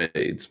in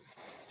spades.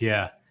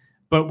 Yeah,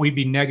 but we'd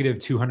be negative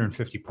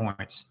 250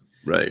 points.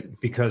 Right.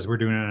 Because we're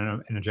doing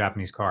it in a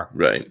Japanese car.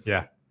 Right.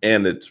 Yeah.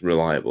 And it's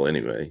reliable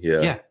anyway. Yeah.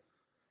 Yeah.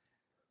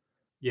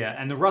 Yeah.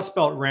 And the Rust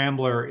Belt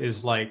Rambler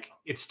is like,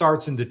 it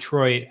starts in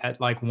Detroit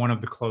at like one of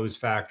the clothes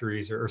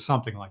factories or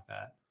something like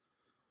that.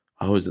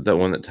 Oh, is it that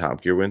one that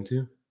Top Gear went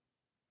to?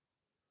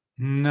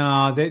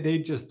 No, they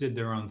just did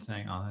their own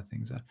thing. Oh, that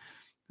thing's I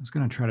was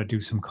going to try to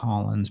do some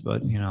call-ins,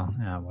 but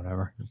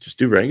whatever. Just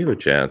do regular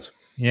chats.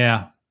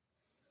 Yeah.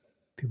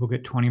 People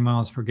get 20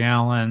 miles per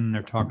gallon.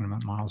 They're talking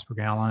about miles per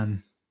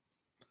gallon.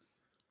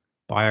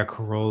 Buy a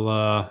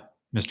Corolla,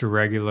 Mr.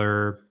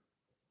 Regular,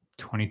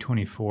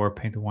 2024,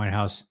 paint the White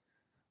House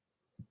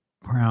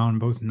brown,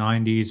 both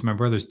 90s. My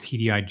brother's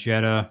TDI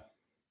Jetta.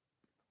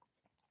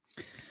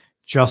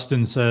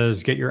 Justin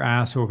says, get your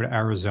ass over to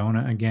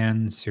Arizona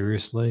again.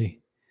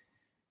 Seriously.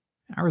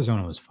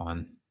 Arizona was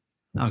fun.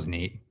 That was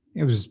neat.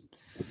 It was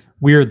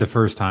weird the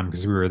first time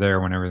because we were there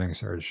when everything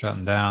started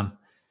shutting down.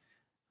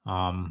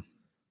 Oh,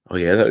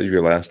 yeah, that was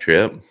your last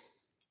trip?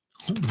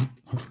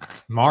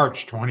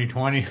 March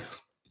 2020.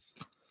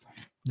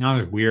 That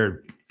was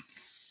weird.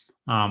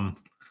 So.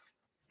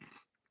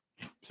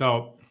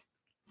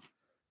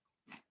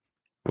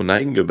 Well, now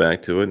you can go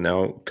back to it.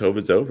 Now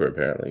COVID's over,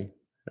 apparently.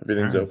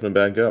 Everything's opening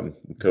back up.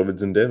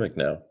 COVID's endemic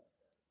now.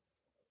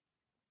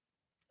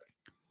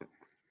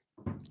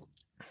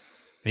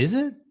 Is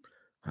it?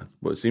 That's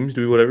what seems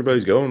to be what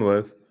everybody's going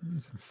with.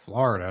 It's in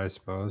Florida, I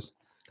suppose.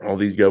 All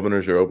these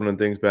governors are opening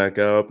things back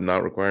up,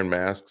 not requiring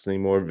masks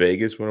anymore.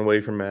 Vegas went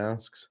away from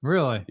masks.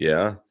 Really?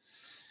 Yeah.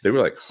 They were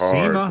like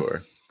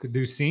hardcore. Could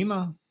do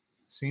SEMA.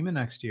 SEMA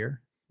next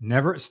year.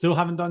 Still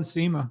haven't done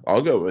SEMA.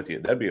 I'll go with you.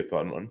 That'd be a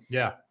fun one.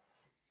 Yeah.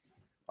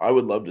 I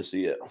would love to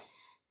see it.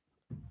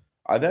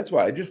 That's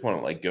why I just want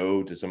to like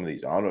go to some of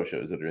these auto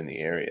shows that are in the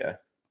area.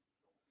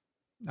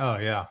 Oh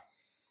yeah.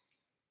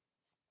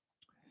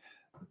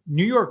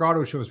 New York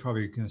Auto Show is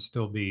probably going to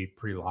still be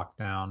pretty locked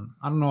down.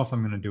 I don't know if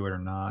I'm going to do it or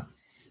not.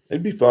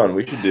 It'd be fun.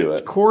 We should do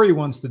it. Corey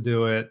wants to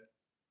do it.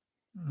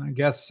 I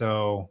guess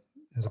so.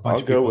 There's a bunch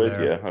I'll of people go with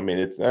there. you. I mean,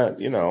 it's not,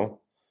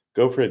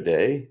 go for a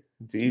day.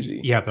 It's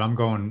easy. Yeah, but I'm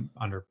going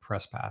under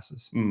press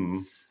passes.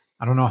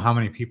 I don't know how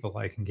many people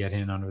I can get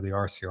in under the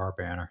RCR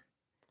banner.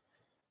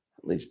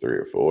 At least 3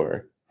 or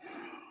 4.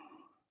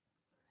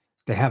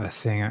 They have a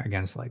thing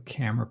against like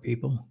camera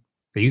people.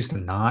 They used to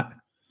not.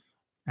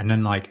 And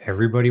then like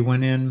everybody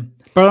went in.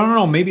 But I don't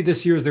know. Maybe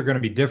this year's they're going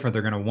to be different.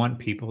 They're going to want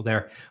people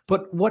there.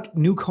 But what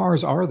new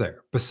cars are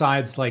there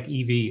besides like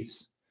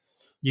EVs?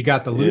 You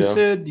got the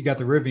Lucid. You got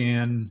the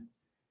Rivian.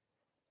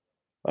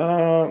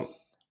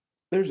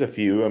 There's a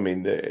few. I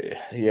mean,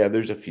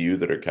 there's a few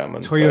that are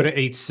coming. Toyota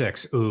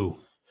 86. Ooh.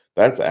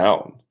 That's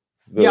out.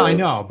 Yeah, I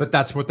know, but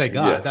that's what they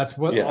got. Yeah, that's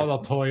what all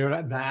the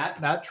Toyota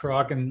that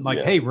truck and like,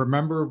 Yeah. hey,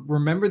 remember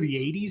the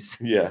 80s?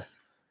 Yeah.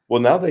 Well,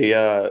 now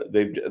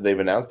they've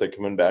announced they're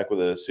coming back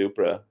with a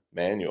Supra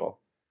manual.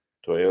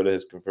 Toyota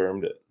has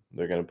confirmed it.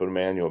 They're going to put a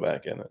manual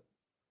back in it.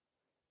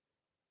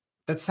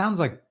 That sounds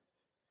like.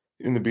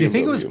 In the BMW. Do you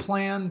think it was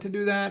planned to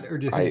do that, or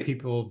do you think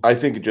people? I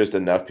think just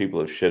enough people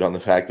have shit on the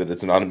fact that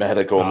it's an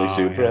automatic only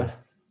Supra, yeah.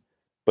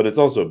 but it's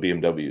also a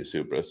BMW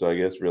Supra, so I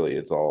guess really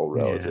it's all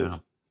relative. Yeah.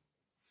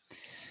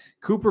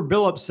 Cooper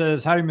Billup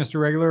says, "Howdy,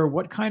 Mr. Regular.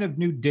 What kind of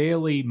new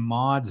daily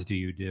mods do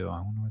you do? I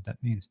wonder what that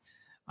means.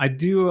 I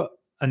do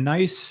a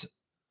nice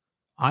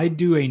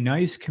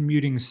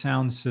commuting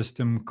sound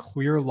system,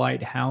 clear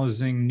light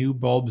housing, new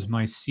bulbs,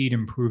 my seat,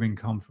 improving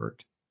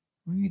comfort.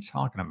 What are you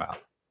talking about?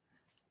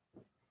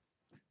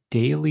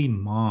 Daily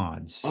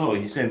mods. Oh,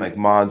 you're saying like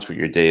mods for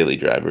your daily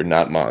driver,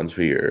 not mods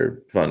for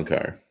your fun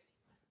car.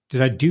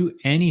 Did I do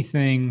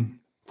anything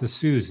to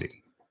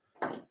Susie?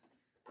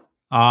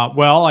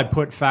 Well, I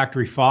put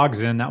factory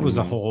fogs in. That was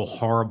a whole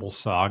horrible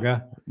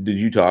saga. Did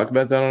you talk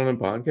about that on the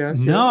podcast?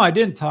 No, I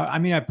didn't talk. I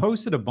mean, I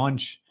posted a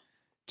bunch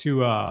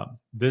to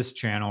this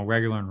channel,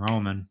 Regular and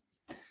Roman.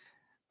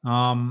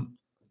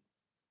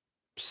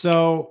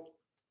 So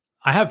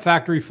I have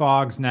factory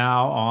fogs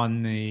now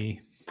on the.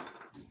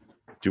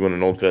 Do you want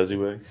an old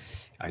Fezziwig?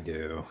 I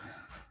do.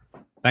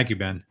 Thank you,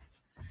 Ben.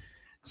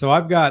 So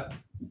I've got.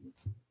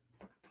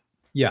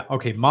 Yeah.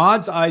 Okay.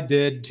 Mods I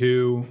did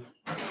to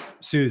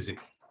Susie,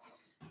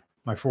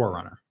 my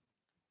 4Runner.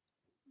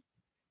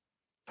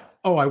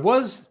 Oh, I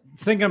was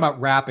thinking about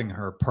wrapping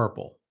her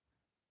purple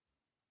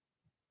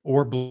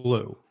or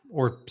blue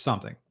or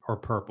something or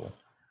purple.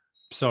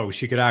 So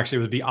she could actually,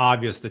 it would be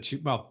obvious that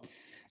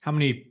how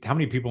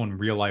many people in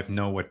real life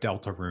know what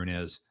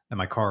Deltarune is? And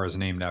my car is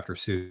named after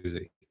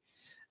Susie,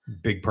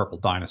 big purple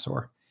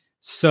dinosaur.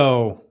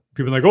 So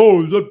people are like,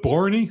 oh, is that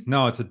Barney?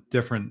 No, it's a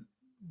different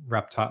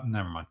reptile.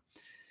 Never mind.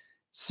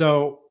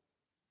 So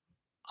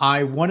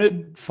I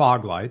wanted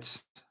fog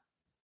lights,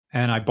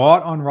 and I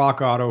bought on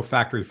Rock Auto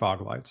factory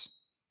fog lights.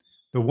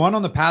 The one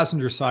on the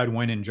passenger side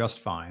went in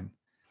just fine.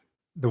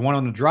 The one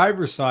on the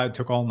driver's side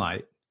took all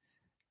night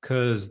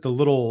because the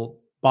little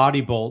body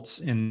bolts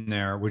in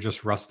there were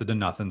just rusted to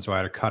nothing, so I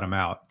had to cut them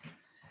out.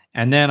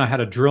 And then I had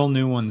to drill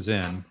new ones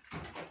in,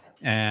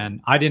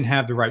 and I didn't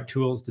have the right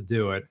tools to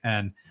do it.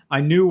 And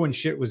I knew when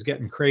shit was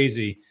getting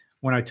crazy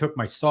when I took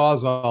my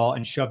Sawzall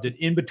and shoved it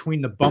in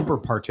between the bumper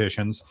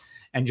partitions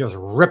and just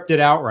ripped it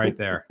out right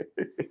there.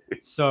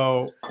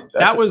 So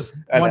that was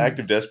an act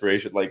of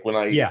desperation. Like when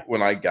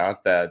I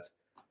got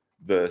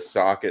the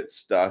socket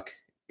stuck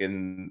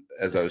in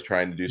as I was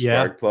trying to do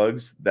spark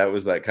plugs, that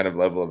was that kind of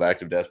level of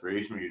active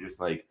desperation where you're just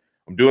like,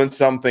 I'm doing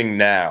something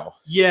now.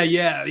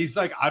 Yeah. It's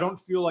like, I don't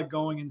feel like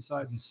going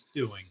inside and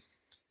stewing.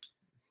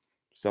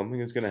 Something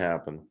is going to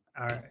happen.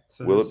 All right.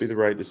 So will it be the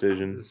right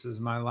decision? This is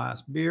my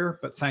last beer,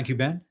 but thank you,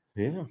 Ben.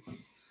 Yeah.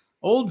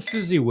 Old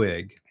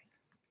Fezziwig.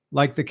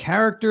 Like the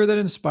character that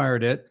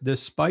inspired it,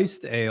 this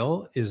spiced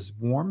ale is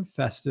warm,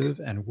 festive,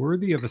 and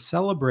worthy of a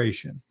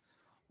celebration.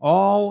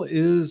 All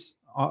is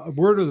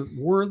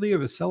worthy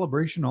of a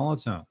celebration all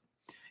its own.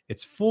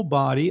 Its full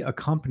body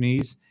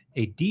accompanies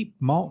a deep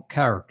malt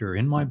character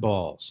in my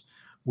balls,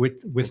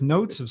 with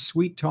notes of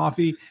sweet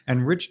toffee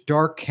and rich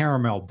dark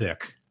caramel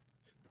dick.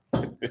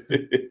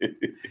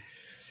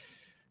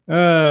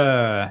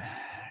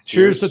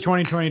 Cheers to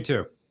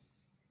 2022.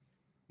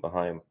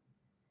 Behind.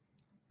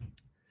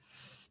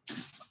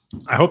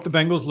 I hope the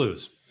Bengals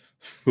lose.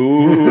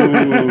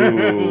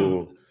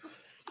 Ooh.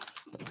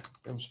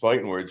 Those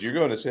fighting words. You're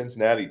going to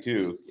Cincinnati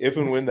too. If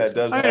and when that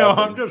does happen. I know,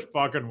 I'm just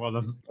fucking with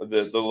them.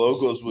 The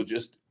locals will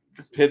just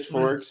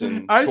pitchforks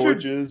and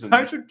torches.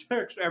 I should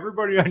text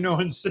everybody I know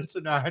in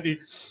Cincinnati.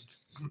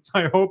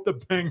 I hope the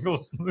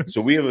Bengals lose. So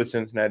we have a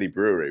Cincinnati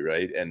brewery,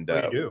 right? And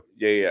we do.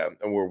 Yeah.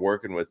 And we're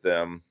working with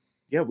them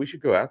Yeah, we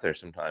should go out there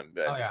sometime.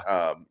 But, Oh,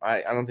 yeah.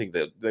 I don't think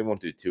that they won't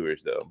do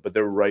tours though, but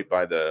they're right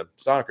by the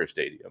soccer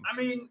stadium. I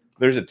mean,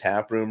 There's a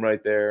tap room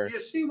right there.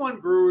 you see one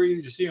brewery,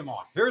 you see them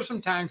all. Here's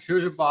some tanks.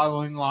 Here's a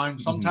bottling line.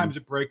 Sometimes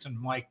it breaks, and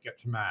Mike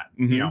gets mad.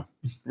 You know,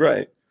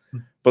 Right.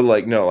 But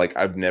like, no, like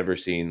I've never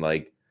seen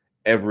like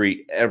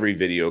every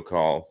video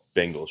call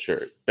Bengal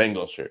shirt.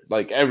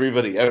 Like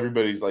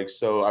everybody's like,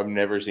 so I've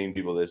never seen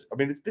people this. I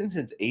mean, it's been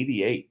since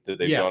 '88 that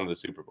they've gone to the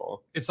Super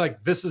Bowl. it's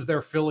like this is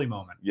their Philly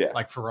moment. Yeah.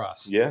 like for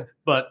us. Yeah.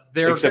 But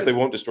they're Except they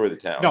won't destroy the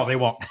town. No, they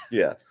won't.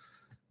 Yeah.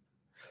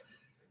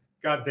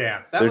 God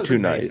damn, They're was too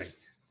amazing. nice.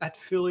 That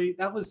Philly,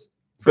 that was.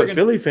 But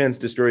Philly fans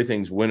destroy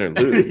things win or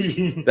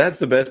lose. That's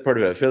the best part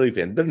about Philly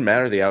fans. It doesn't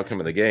matter the outcome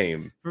of the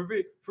game.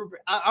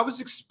 I was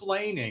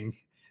explaining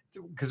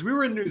because we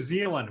were in New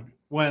Zealand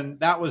when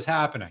that was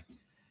happening.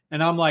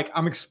 And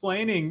I'm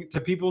explaining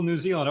to people in New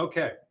Zealand,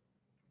 okay,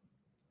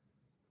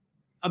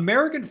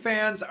 American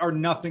fans are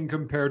nothing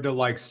compared to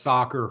like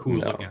soccer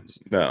hooligans.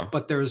 No.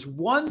 But there's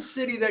one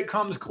city that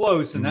comes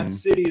close, and that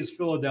city is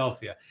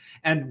Philadelphia.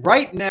 And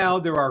right now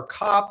there are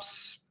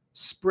cops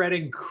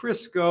spreading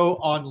Crisco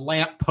on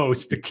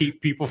lampposts to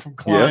keep people from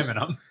climbing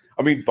them.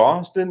 I mean,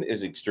 Boston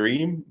is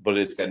extreme, but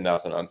it's got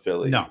nothing on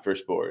Philly for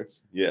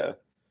sports. Yeah.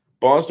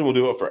 Boston will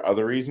do it for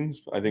other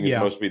reasons. I think it's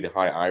mostly the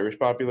high Irish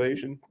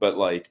population, but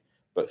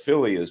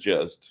Philly is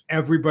just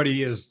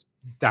everybody is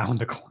down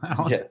to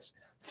clown. Yes.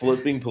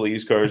 Flipping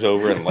police cars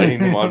over and lighting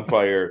them on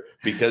fire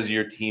because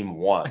your team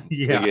won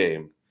the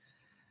game.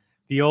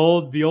 The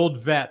old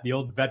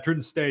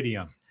veteran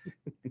stadium,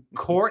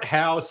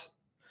 courthouse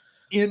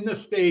in the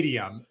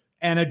stadium,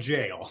 and a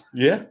jail.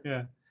 Yeah.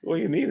 Yeah. Well,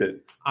 you need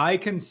it. I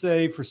can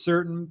say for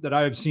certain that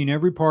I have seen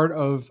every part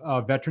of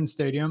Veteran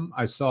Stadium.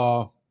 I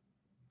saw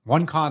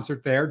one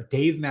concert there,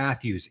 Dave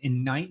Matthews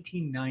in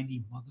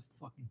 1990,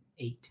 motherfucking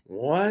 8.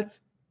 What?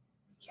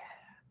 Yeah.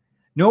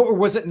 No, or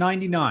was it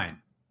 99?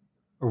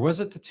 Or was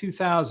it the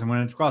 2000 when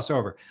it crossed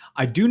over?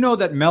 I do know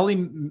that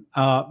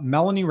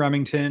Melanie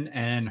Remington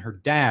and her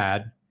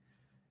dad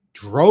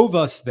drove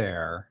us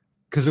there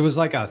because it was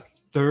like a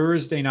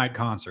Thursday night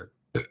concert.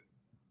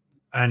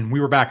 And we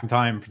were back in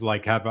time for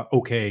like have an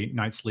okay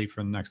night's sleep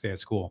for the next day at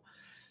school.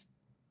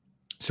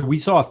 So we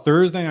saw a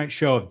Thursday night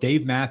show of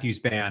Dave Matthews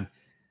Band.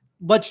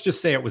 Let's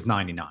just say it was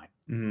 99.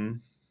 Mm-hmm.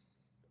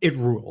 It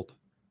ruled.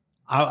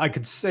 I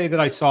could say that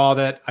I saw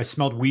that. I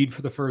smelled weed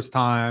for the first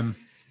time.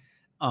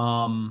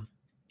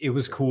 It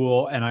was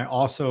cool. And I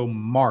also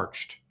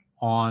marched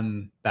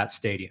on that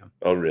stadium.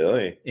 Oh,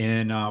 really?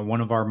 In one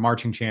of our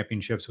marching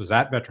championships was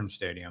at Veteran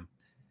Stadium.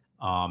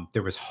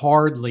 There was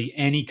hardly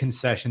any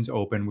concessions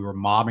open. We were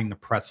mobbing the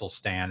pretzel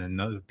stand, and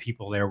the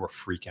people there were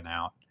freaking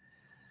out.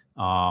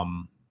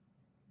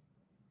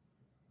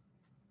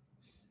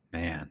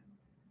 Man.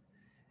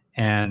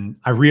 And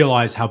I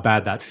realized how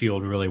bad that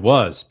field really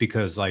was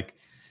because, like,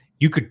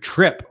 you could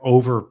trip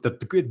over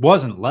it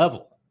wasn't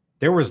level.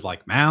 There was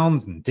like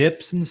mounds and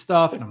dips and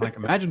stuff. And I'm like,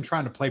 imagine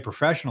trying to play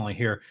professionally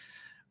here.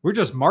 We're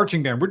just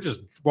marching band. We're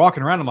just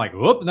walking around. I'm like,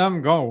 whoop, now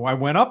I'm going. I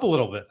went up a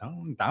little bit.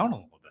 I'm down a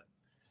little bit.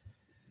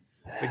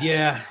 But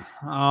yeah,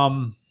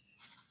 how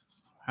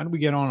did we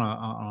get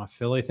on a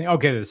Philly thing?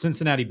 Okay, the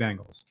Cincinnati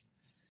Bengals.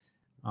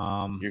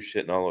 You're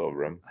shitting all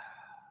over them.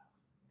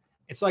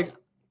 It's like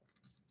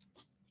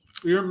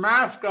your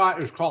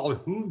mascot is called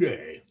Who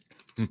Day.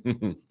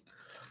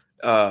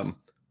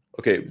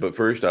 Okay, but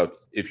first up,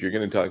 if you're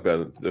going to talk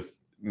about the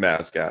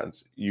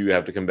mascots, you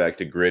have to come back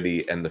to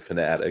Gritty and the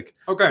Fanatic.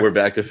 Okay, we're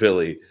back to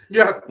Philly.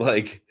 Yeah,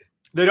 like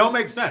they don't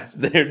make sense.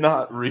 They're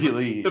not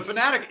really. The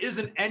Fanatic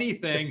isn't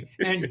anything,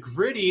 and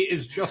Gritty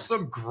is just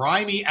some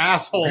grimy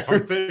asshole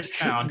from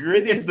Fishtown.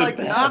 Gritty's like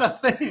best. Not a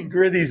thing.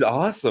 Gritty's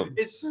awesome.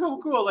 It's so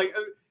cool. Like,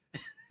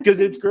 because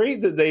it's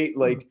great that they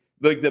like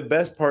the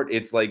best part.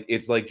 It's like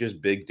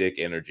just big dick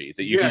energy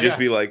that you can just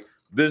be like,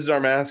 this is our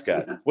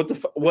mascot. What the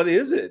what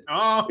is it?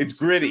 It's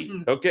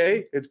Gritty.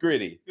 Okay, it's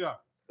Gritty. Yeah.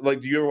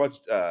 Like, do you ever watch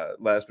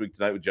Last Week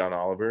Tonight with John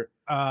Oliver?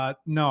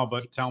 No,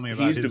 but tell me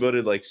about it. He's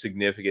devoted like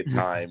significant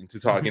time to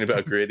talking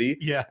about Gritty.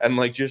 Yeah. And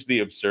like just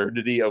the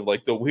absurdity of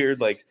like the weird,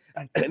 like,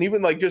 and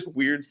even like just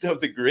weird stuff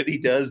that Gritty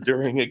does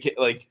during a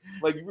like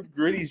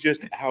Gritty's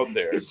just out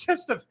there. He's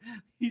just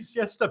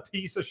a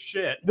piece of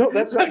shit. No,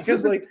 that's not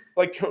because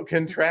like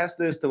contrast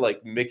this to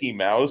like Mickey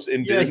Mouse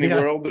in Disney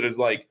World that is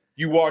like,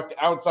 you walked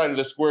outside of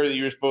the square that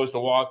you're supposed to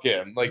walk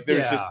in. Like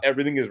there's just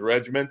everything is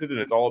regimented and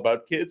it's all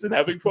about kids and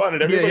having fun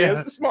and everybody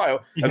has to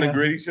smile. And then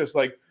Gritty's just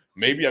like,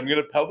 maybe I'm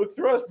gonna pelvic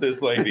thrust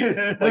this lady.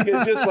 Like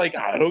it's just like,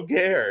 I don't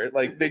care.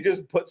 Like they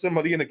just put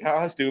somebody in a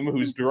costume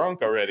who's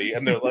drunk already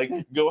and they're like,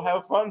 go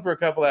have fun for a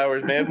couple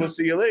hours, man. We'll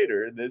see you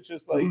later. And it's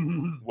just like,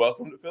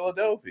 welcome to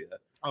Philadelphia.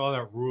 Oh,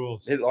 that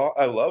rules.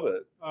 I love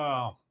it.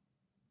 Oh,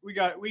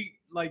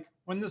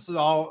 when this is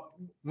all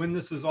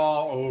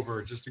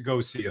over, just to go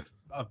see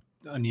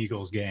an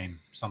Eagles game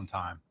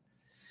sometime.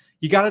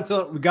 We got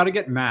to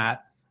get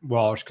Matt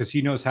Walsh because he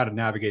knows how to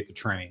navigate the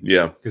trains.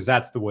 Yeah, because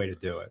that's the way to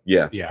do it.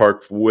 Yeah.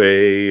 Park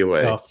way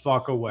away. The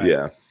fuck away.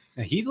 Yeah.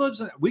 And he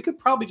lives. We could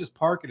probably just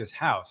park at his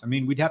house. I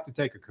mean, we'd have to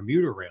take a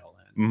commuter rail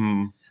in.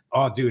 Mm-hmm.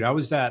 Oh, dude, I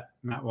was at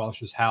Matt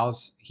Welsh's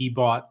house. He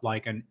bought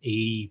like an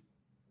 80.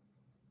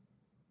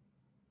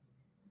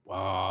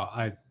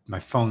 My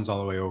phone's all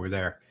the way over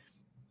there.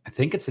 I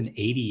think it's an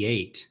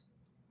 88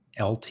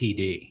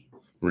 LTD.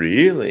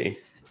 Really?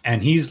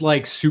 And he's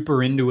like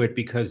super into it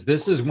because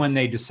this is when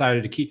they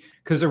decided to keep,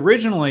 because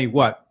originally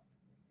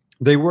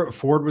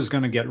Ford was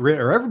going to get rid,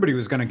 or everybody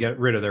was going to get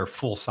rid of their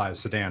full size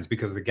sedans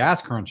because of the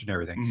gas crunch and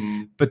everything.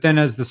 Mm-hmm. But then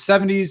as the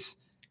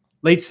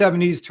late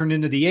 70s turned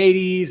into the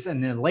 80s,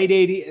 and then late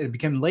 80s, it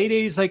became late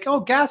 80s, like, oh,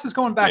 gas is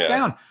going back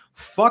down.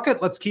 Fuck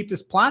it. Let's keep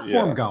this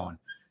platform going.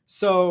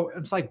 So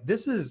it's like,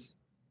 this is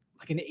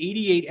like an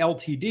 88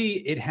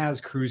 LTD. It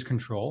has cruise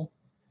control.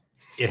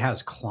 It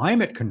has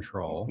climate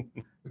control,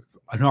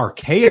 an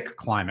archaic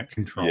climate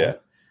control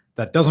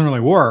that doesn't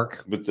really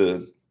work. With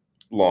the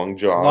long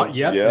jaw.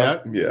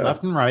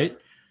 Left and right.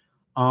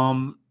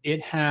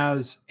 It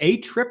has a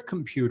trip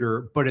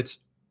computer, but it's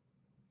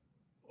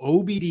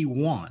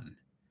OBD1.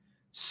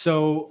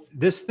 So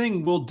this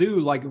thing will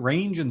do like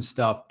range and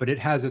stuff, but it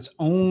has its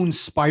own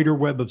spider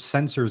web of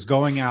sensors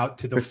going out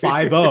to the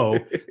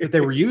 5.0 that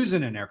they were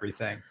using and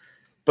everything.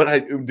 But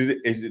did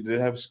it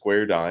have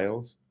square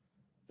dials?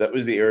 That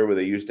was the era where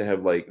they used to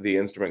have like the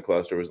instrument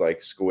cluster was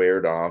like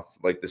squared off.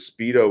 Like the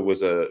Speedo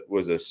was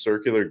a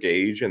circular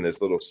gauge and this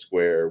little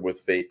square with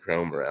fake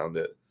chrome around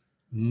it.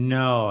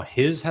 No,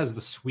 his has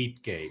the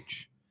sweep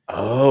gauge.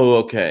 Oh,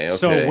 okay.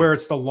 So where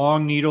it's the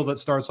long needle that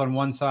starts on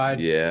one side,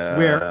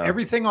 where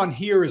everything on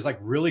here is like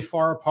really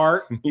far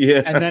apart, and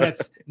then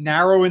it's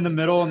narrow in the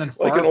middle, and then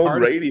far like an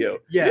apart. old radio.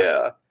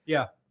 Yeah.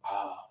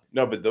 Oh,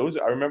 no, but those,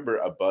 I remember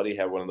a buddy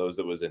had one of those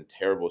that was in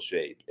terrible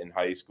shape in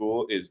high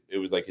school. It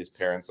was like his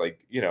parents, like,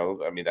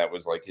 I mean, that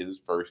was like his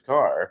first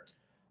car.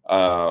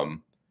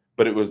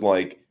 But it was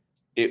like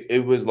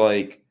it was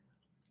like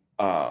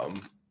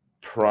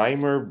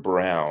primer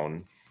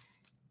brown.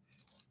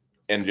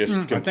 And just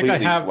completely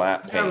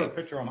flat paint. I got a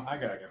picture on. I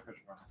gotta get a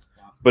picture on.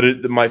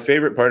 But my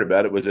favorite part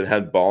about it was it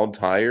had bald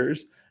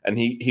tires, and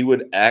he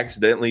would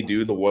accidentally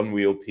do the one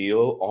wheel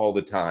peel all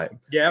the time.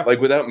 Yeah, like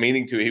without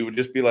meaning to. He would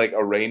just be like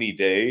a rainy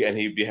day, and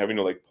he'd be having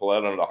to like pull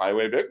out on the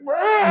highway, and be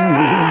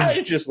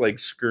like, just like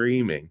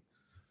screaming.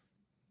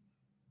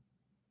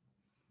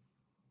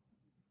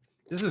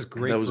 This is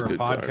great for a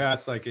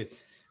podcast. Like it.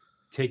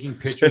 Taking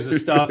pictures of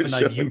stuff and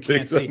like you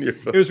can't see.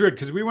 It was weird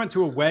because we went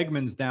to a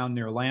Wegmans down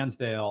near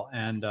Lansdale,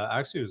 and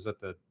actually it was at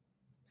the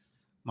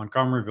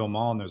Montgomeryville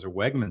Mall, and there's a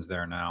Wegmans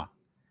there now.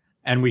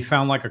 And we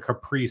found like a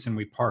Caprice, and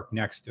we parked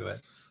next to it.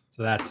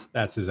 So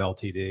that's his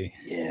LTD.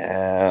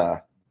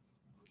 Yeah.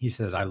 He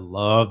says, "I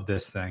love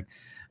this thing."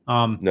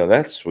 No,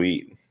 that's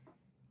sweet.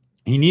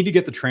 You need to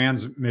get the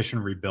transmission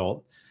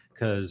rebuilt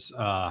because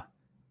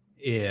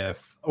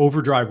if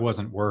overdrive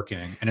wasn't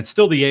working, and it's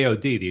still the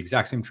AOD, the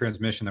exact same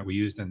transmission that we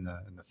used in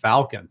the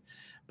Falcon,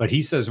 but he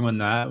says when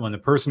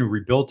the person who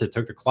rebuilt it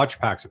took the clutch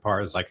packs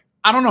apart, it's like,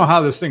 I don't know how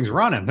this thing's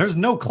running. There's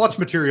no clutch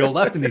material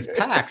left in these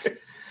packs.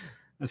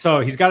 And so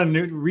he's got a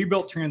new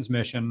rebuilt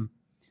transmission.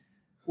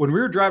 When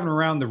we were driving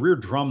around, the rear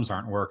drums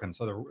aren't working,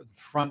 so the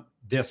front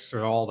discs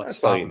are all that's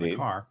stopping the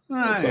car.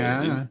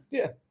 Yeah,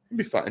 it'd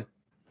be fine.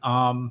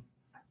 God,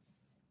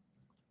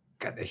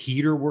 the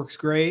heater works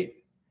great.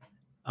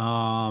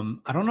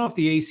 I don't know if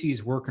the AC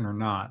is working or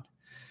not.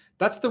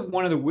 That's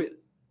by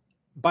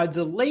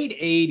the late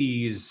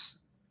 80s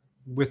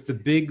with the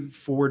big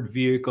Ford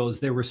vehicles,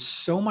 there was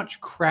so much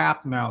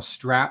crap now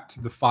strapped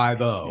to the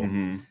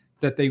 5.0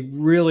 that they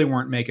really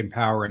weren't making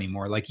power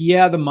anymore. Like,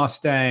 the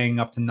Mustang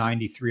up to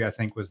 93, I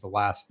think, was the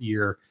last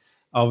year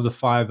of the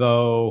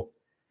 5.0.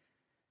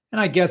 And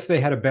I guess they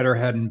had a better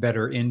head and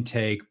better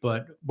intake.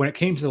 But when it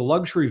came to the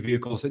luxury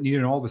vehicles that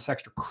needed all this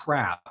extra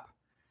crap,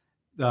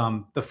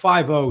 the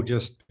 5.0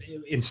 just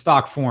in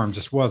stock form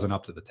just wasn't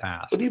up to the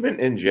task. But even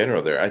in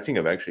general I think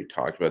I've actually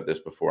talked about this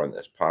before on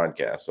this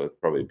podcast, so it's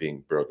probably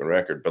being broken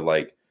record, but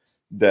like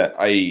that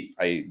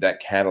that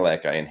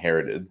Cadillac I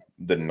inherited,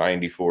 the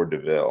 94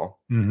 DeVille,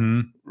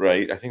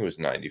 right? I think it was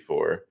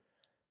 94.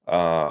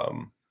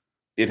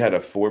 It had a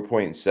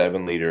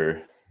 4.7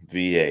 liter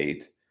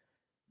V8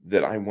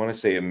 that I want to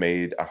say it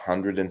made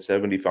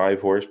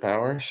 175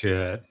 horsepower.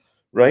 Shit.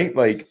 Right?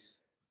 Like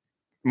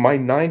my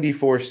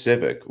 94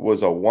 Civic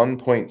was a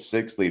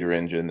 1.6 liter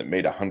engine that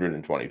made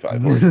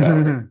 125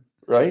 horsepower,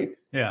 right?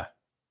 Yeah.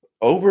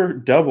 Over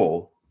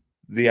double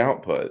the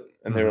output.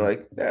 And they were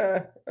like,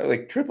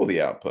 like triple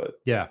the output.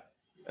 Yeah.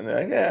 And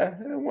they're like,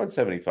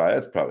 175,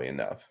 that's probably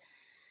enough.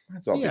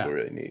 That's all people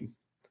really need.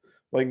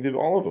 Like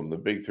all of them, the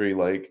big three,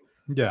 like,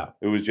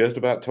 it was just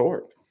about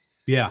torque.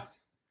 Yeah.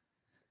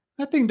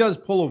 That thing does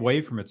pull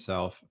away from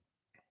itself.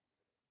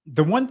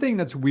 The one thing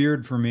that's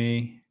weird for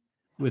me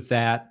with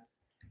that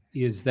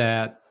is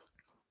that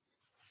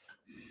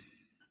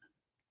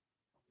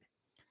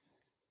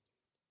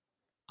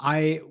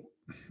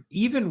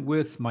even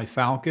with my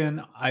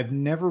Falcon, I've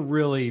never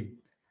really,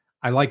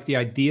 I like the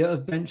idea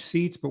of bench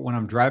seats, but when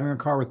I'm driving a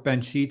car with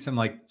bench seats, I'm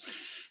like,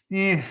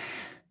 I'm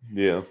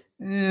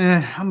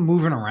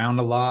moving around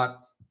a lot.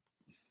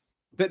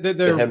 The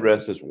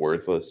headrest is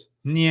worthless.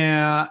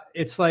 Yeah,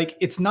 it's like,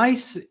 it's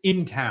nice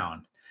in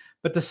town.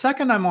 But the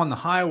second I'm on the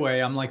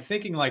highway, I'm like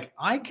thinking like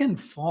I can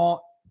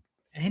fall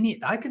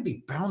I could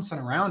be bouncing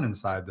around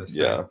inside this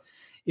Yeah.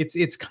 thing.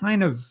 It's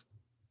kind of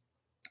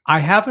I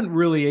haven't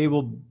really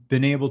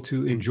been able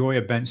to enjoy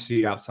a bench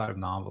seat outside of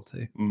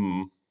novelty.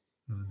 Mhm.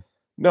 Mm.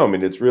 No, I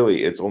mean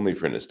it's only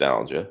for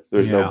nostalgia.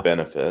 There's no Yeah.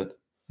 benefit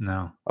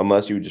No.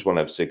 unless you just want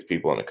to have 6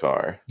 people in a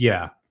car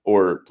Yeah.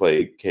 or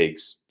play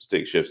cakes,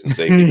 stick shifts, and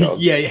safety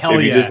belts. Yeah, hell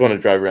if you yeah. just want to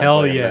drive around Hell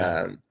playing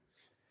yeah.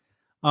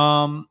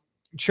 that.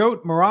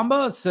 Chote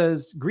Maramba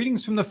says,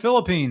 greetings from the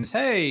Philippines.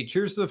 Hey,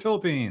 cheers to the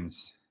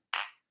Philippines.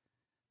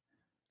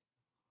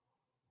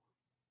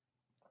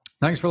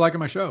 Thanks for liking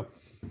my show.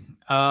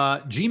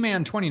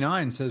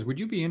 G-Man29 says, would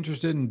you be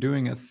interested in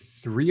doing a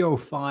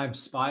 305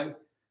 spy?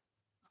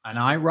 An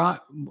IROC?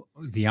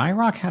 The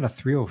IROC had a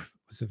 30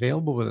 was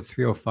available with a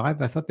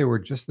 305. I thought they were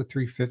just the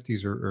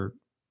 350s or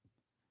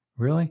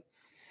really?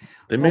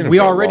 They made them we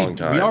for a already long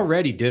time. we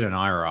already did an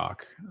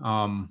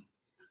IROC.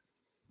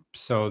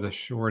 So the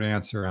short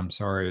answer, I'm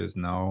sorry, is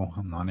no.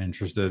 I'm not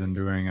interested in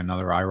doing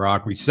another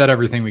IROC. We said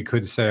everything we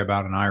could say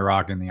about an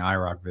IROC in the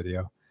IROC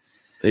video.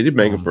 They did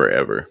make them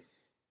forever.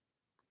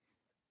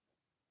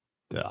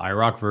 The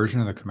IROC version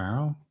of the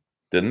Camaro?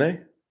 Didn't they?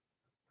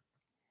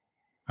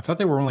 I thought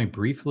they were only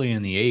briefly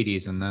in the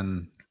 80s, and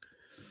then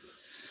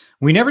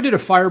we never did a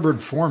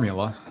Firebird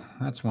Formula.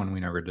 That's one we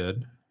never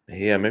did.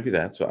 Yeah, maybe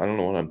that's what I don't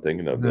know what I'm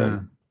thinking of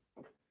then.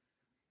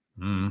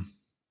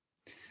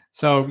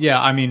 So yeah,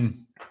 I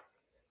mean,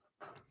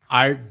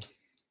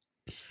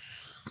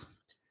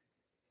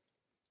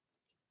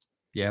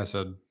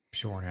 so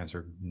short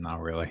answer, not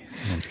really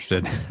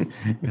interested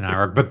in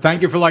IROC. But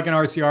thank you for liking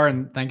RCR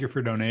and thank you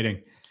for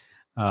donating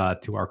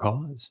to our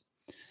cause.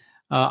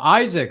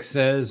 Isaac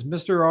says,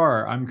 Mr.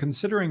 R, I'm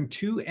considering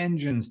 2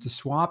 engines to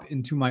swap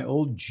into my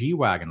old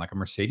G-Wagon, like a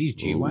Mercedes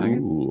G-Wagon.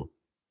 Ooh.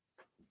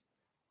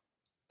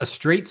 A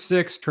straight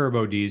 6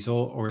 turbo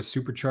diesel or a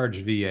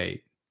supercharged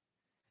V8.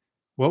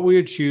 What we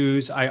would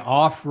choose, I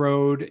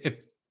off-road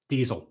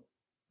diesel.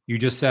 You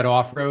just said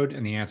off-road,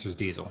 and the answer is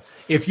diesel.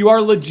 If you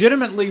are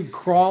legitimately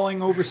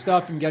crawling over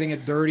stuff and getting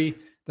it dirty,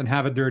 then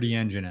have a dirty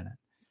engine in it.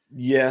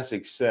 Yes,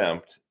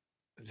 except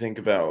think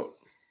about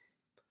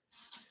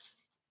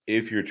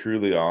if you're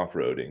truly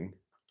off-roading,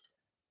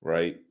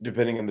 right?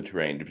 Depending on the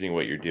terrain, depending on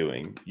what you're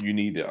doing, you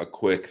need a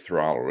quick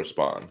throttle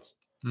response,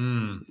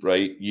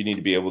 right? You need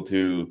to be able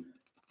to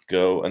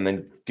go and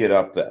then get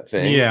up that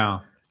thing.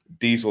 Yeah.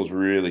 Diesels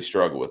really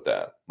struggle with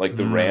that. Like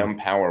the Ram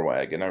Power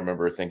Wagon, I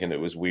remember thinking it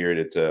was weird.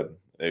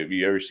 If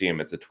you ever see them,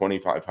 it's a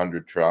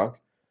 2500 truck,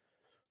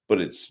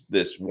 but it's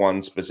this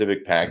one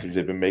specific package.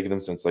 They've been making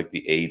them since like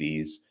the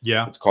 80s.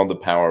 Yeah. It's called the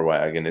Power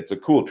Wagon. It's a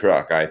cool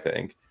truck, I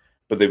think,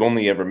 but they've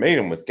only ever made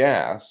them with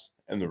gas.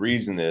 And the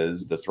reason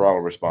is the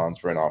throttle response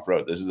for an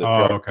off-road. This is a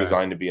truck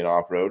designed to be an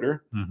off-roader.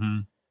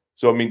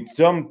 So, I mean,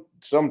 some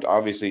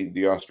obviously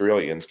the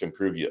Australians can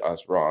prove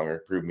us wrong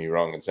or prove me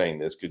wrong in saying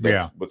this because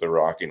that's what they're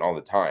rocking all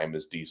the time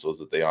is diesels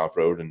that they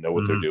off-road and know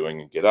what they're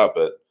doing and get up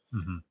it.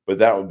 But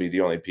that would be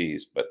the only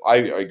piece. But I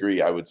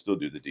agree. I would still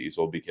do the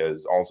diesel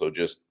because also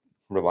just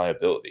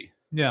reliability.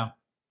 Yeah.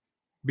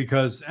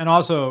 Because, and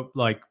also,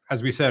 like,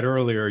 as we said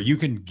earlier, you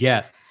can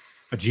get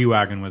a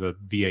G-Wagon with a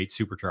V8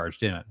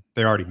 supercharged in it.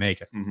 They already make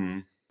it.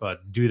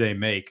 But do they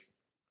make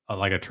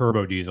like a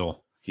turbo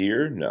diesel?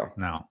 Here? No.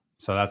 No.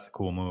 So that's the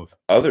cool move.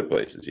 Other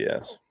places,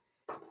 yes.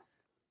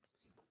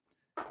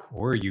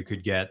 Or you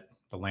could get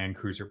the Land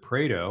Cruiser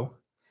Prado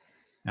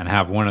and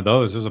have one of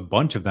those. There's a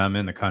bunch of them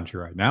in the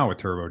country right now with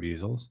turbo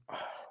diesels.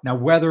 Now,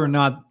 whether or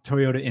not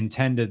Toyota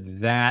intended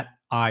that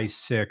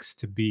i6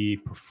 to be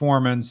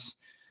performance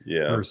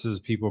versus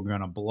people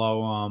going to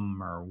blow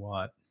them or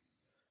what.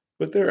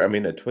 But a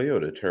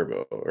Toyota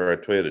turbo or a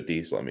Toyota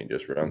diesel,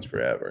 just runs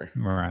forever.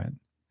 Right.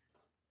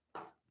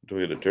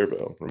 Toyota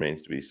turbo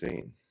remains to be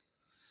seen.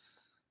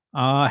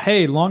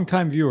 Hey,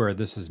 longtime viewer.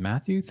 This is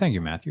Matthew. Thank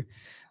you, Matthew.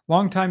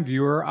 Longtime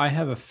viewer. I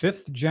have a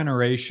 5th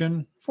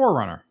generation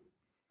 4Runner.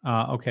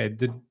 Okay.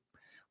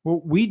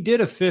 We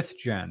did a 5th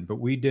gen, but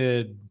we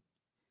did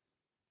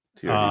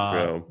TRD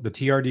Pro. The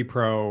TRD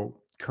Pro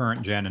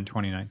current gen in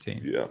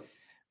 2019. Yeah.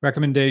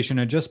 Recommendation.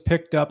 I just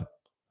picked up.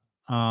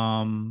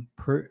 You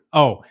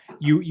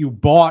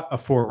bought a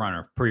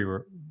 4Runner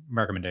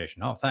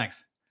pre-recommendation. Oh,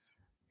 thanks.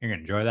 You're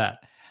gonna enjoy that.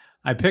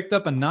 I picked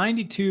up a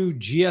 92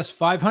 GS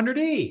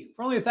 500E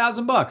for only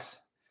 $1,000.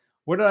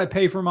 What did I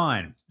pay for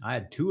mine? I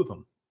had 2 of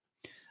them.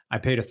 I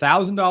paid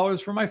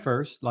 $1,000 for my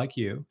first, like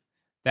you.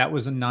 That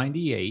was a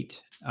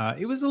 98.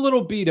 It was a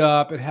little beat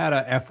up. It had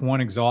a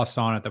F1 exhaust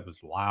on it that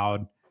was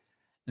loud.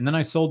 And then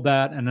I sold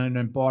that, and then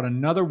I bought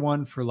another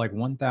one for like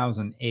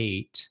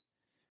 1,008.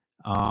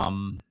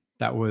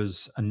 That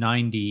was a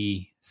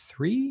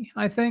 93,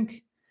 I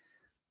think.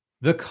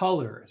 The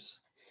colors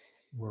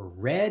were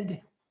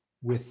red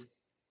with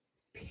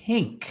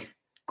pink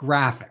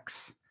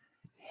graphics.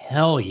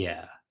 Hell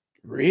yeah.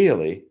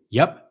 Really?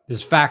 Yep.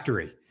 This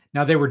factory.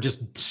 Now they were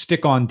just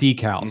stick-on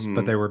decals,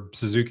 but they were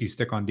Suzuki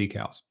stick-on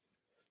decals.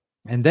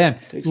 And then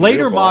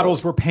later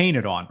models were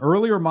painted on.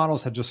 Earlier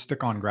models had just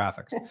stick-on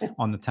graphics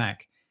on the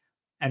tank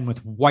and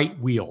with white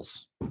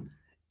wheels.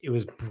 it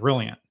was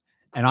brilliant.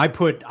 And I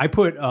put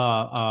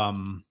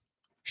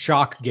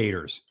shock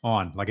gaiters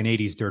on, like an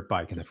 80s dirt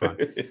bike in the front.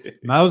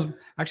 And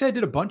I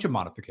did a bunch of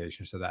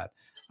modifications to that.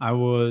 I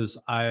was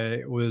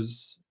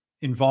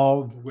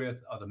involved with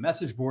the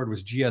message board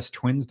was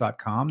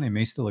gstwins.com. They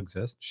may still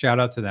exist. Shout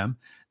out to them.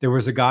 There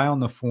was a guy on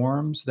the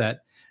forums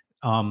that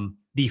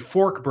the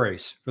fork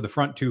brace for the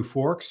front two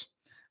forks,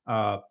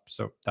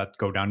 so that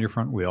go down your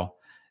front wheel.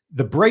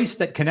 The brace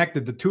that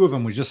connected the two of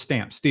them was just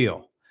stamped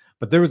steel.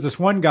 But there was this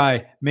one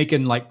guy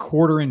making like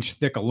 1/4-inch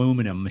thick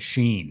aluminum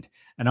machined.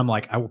 And I'm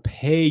like, I will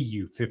pay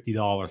you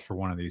 $50 for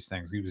one of these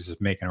things. He was just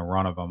making a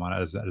run of them at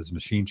his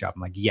machine shop.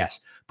 I'm like, yes,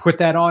 put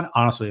that on.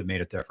 Honestly, it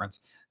made a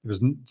difference.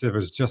 There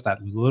was just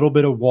that little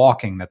bit of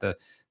walking that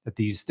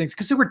these things,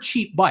 because they were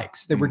cheap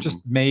bikes. They were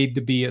just made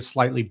to be a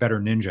slightly better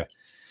Ninja.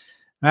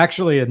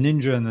 Actually, a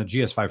Ninja and the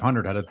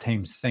GS500 had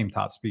the same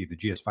top speed. The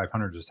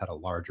GS500 just had a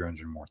larger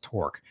engine, more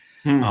torque,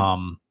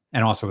 and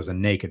also was a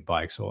naked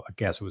bike. So I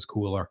guess it was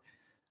cooler.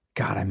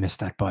 God, I miss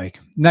that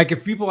bike. Like,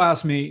 if people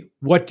ask me,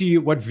 what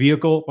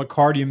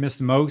car do you miss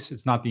the most?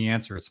 It's not the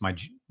answer. It's my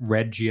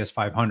red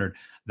GS500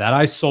 that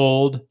I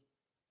sold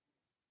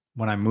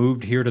when I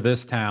moved here to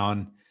this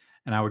town.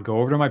 And I would go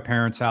over to my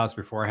parents' house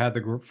before I had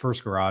the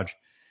first garage,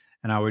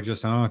 and I would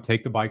just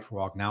take the bike for a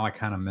walk. Now I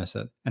kind of miss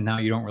it. And now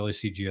you don't really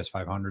see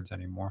GS500s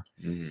anymore.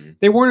 Mm-hmm.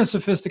 They weren't a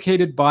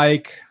sophisticated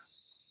bike.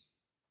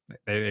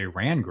 They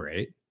ran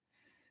great.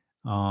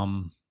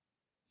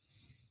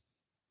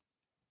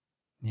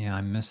 Yeah,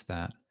 I miss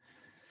that.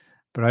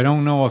 But I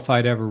don't know if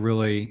I'd ever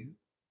really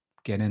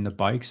get into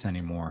bikes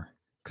anymore,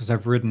 because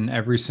I've ridden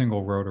every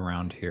single road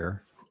around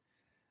here.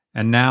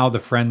 And now the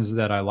friends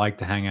that I like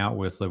to hang out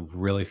with live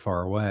really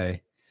far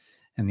away.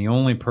 And the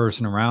only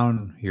person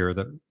around here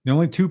the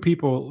only two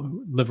people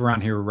who live around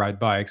here who ride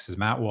bikes is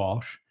Matt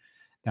Walsh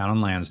down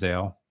in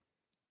Lansdale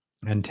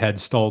and Ted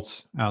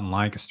Stoltz out in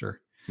Lancaster.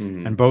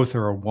 Mm-hmm. And both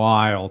are a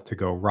while to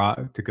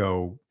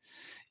go,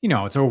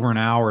 it's over an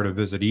hour to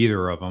visit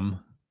either of them.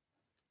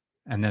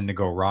 And then to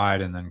go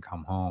ride and then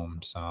come home.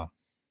 So,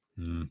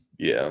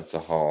 yeah, it's a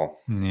haul.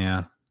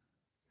 Yeah.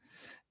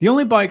 The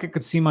only bike I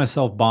could see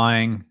myself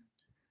buying,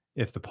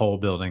 if the pole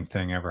building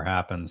thing ever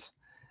happens,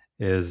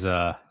 is,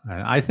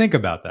 I think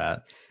about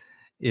that,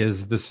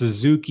 is the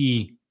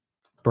Suzuki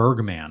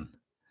Bergman,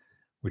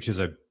 which is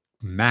a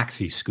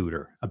maxi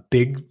scooter, a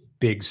big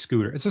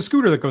scooter. It's a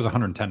scooter that goes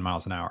 110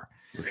 miles an hour.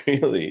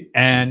 Really?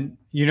 And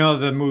you know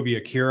the movie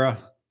Akira?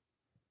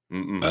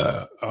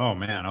 Oh,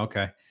 man.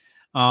 Okay.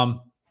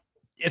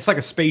 It's like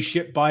a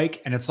spaceship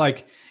bike, and it's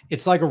like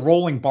a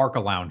rolling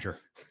Barca-Lounger.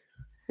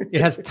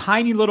 It has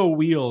tiny little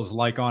wheels,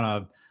 like on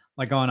a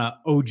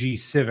OG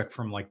Civic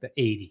from like the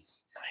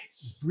 80s.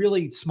 Nice,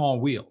 really small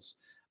wheels.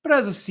 But it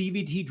has a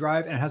CVT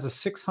drive, and it has a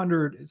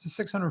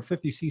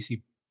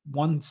 650cc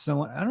one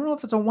cylinder. I don't know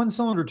if it's a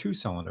 1-cylinder or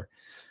 2-cylinder,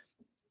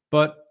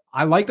 but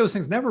I like those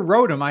things. Never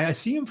rode them. I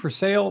see them for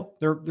sale.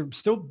 They're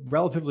still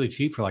relatively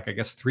cheap for, like, I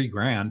guess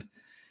 $3,000.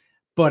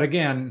 But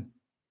again,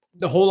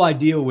 the whole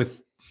idea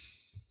with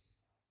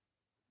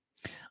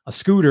a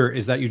scooter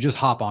is that you just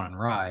hop on and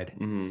ride.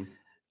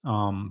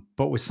 Mm-hmm.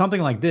 But with something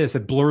like this,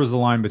 it blurs the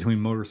line between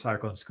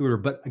motorcycle and scooter.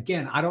 But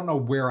again, I don't know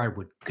where I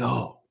would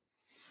go.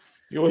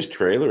 You always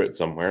trailer it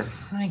somewhere.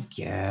 I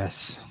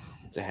guess.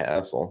 It's a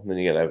hassle. Then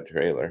you got to have a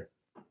trailer.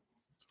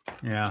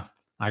 Yeah.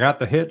 I got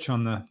the hitch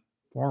on the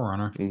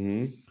 4Runner.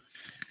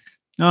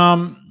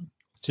 Mm-hmm.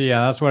 So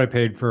yeah, that's what I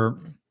paid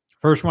for.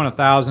 First one,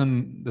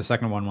 $1,000. The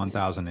second one,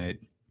 $1,008.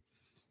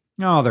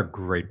 No, they're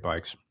great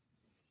bikes.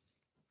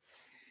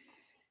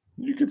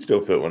 You could still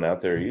fit one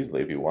out there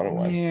easily if you wanted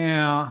one.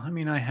 Yeah, I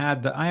mean, I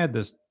had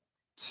this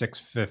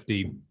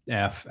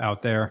 650F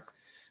out there,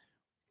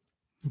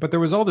 but there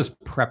was all this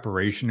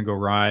preparation to go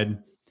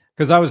ride,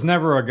 because I was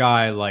never a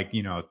guy like,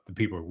 the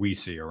people we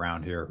see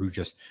around here who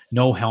just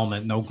no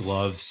helmet, no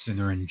gloves, and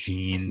they're in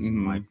jeans. Mm-hmm.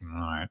 And like, all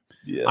right,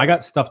 yeah, I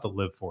got stuff to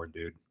live for,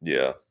 dude.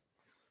 Yeah.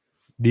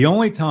 The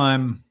only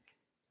time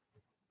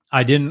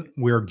I didn't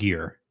wear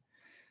gear,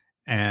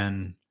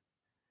 and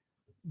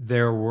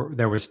there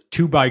was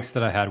 2 bikes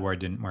that I had where I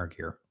didn't wear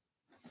gear,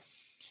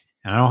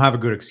 and I don't have a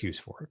good excuse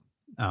for it.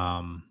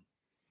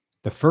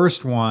 The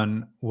first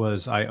one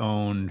was I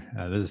owned,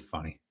 this is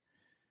funny,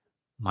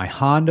 my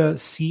Honda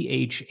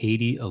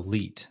CH80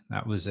 Elite.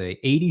 That was a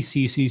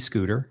 80cc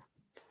scooter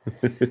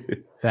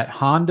that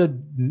Honda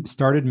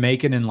started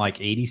making in like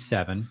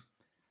 87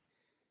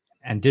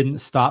 and didn't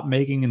stop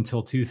making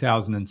until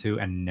 2002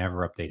 and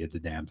never updated the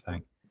damn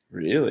thing.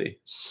 Really?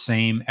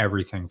 Same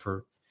everything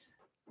for.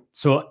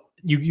 So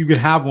you could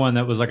have one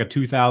that was like a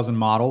 2000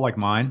 model like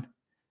mine,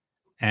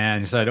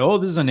 and you said, oh,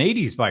 this is an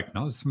 80s bike.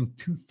 No, it's from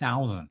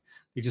 2000.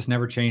 They just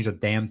never changed a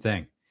damn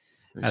thing.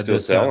 They're still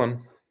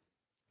selling.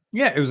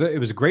 Yeah, it was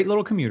a great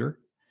little commuter,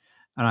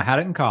 and I had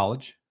it in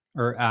college,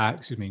 or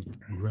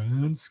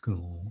grad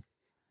school.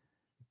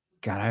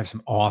 God, I have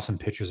some awesome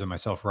pictures of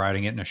myself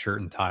riding it in a shirt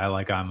and tie,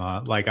 like I'm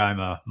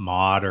a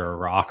mod or a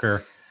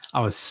rocker. I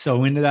was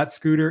so into that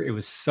scooter. It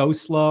was so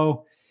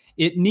slow.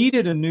 It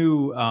needed a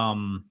new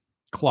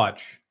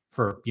clutch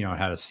for, it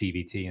had a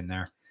CVT in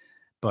there,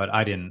 but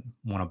I didn't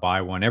want to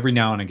buy one. Every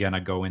now and again,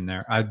 I'd go in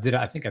there. I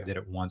think I did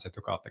it once. I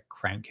took off the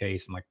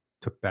crankcase and like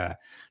took the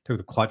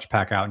clutch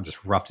pack out and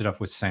just roughed it up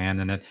with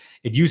sand. And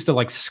it used to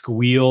like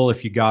squeal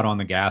if you got on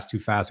the gas too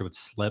fast, it would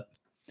slip.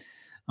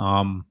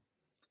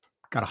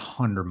 Got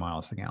 100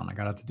 miles a gallon. I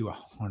got out to do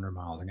 100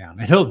 miles a gallon.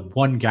 It held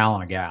 1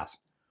 gallon of gas.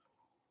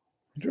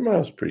 100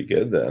 miles is pretty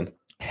good then.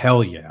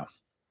 Hell yeah.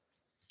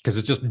 Because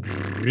it's just,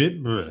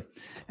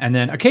 and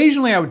then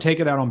occasionally I would take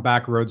it out on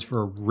back roads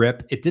for a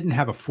rip. It didn't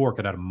have a fork.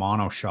 It had a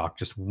monoshock,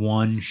 just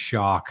one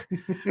shock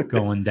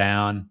going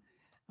down.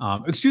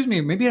 Excuse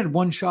me, maybe it had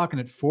one shock and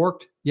it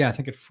forked. Yeah, I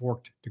think it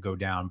forked to go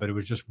down, but it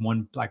was just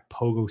one like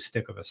pogo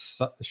stick of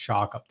a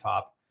shock up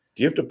top.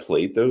 Do you have to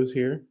plate those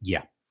here?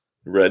 Yeah.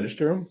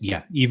 Register them?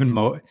 Yeah. Even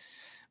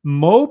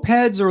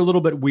mopeds are a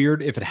little bit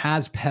weird if it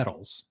has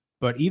pedals.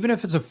 But even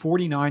if it's a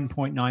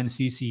 49.9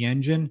 cc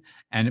engine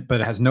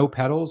but it has no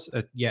pedals,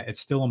 it's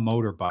still a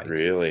motorbike.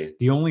 Really?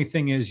 The only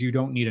thing is you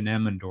don't need an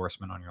M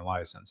endorsement on your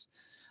license.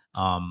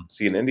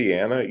 See, in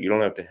Indiana, you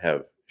don't have to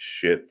have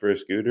shit for a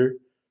scooter.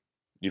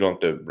 You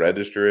don't have to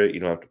register it.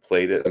 You don't have to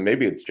plate it. And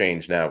maybe it's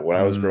changed now. But when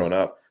I was growing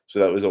up, so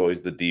that was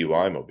always the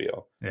DUI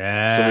mobile.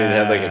 Yeah. Somebody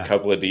had like a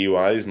couple of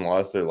DUIs and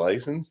lost their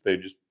license. They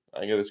just,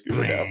 I got a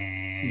scooter now.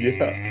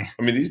 Yeah.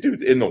 I mean, these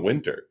dudes in the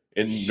winter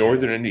in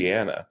northern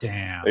Indiana,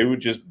 damn, they would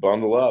just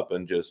bundle up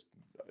and just,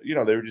 they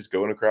were just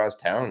going across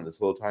town in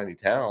this little tiny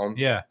town.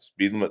 Yeah.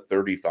 Speed limit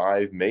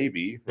 35,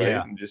 maybe, right?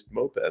 Yeah. And just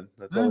moped.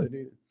 That's all they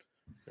needed.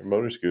 Their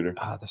motor scooter.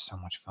 Oh, that's so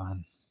much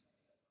fun.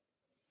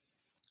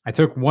 I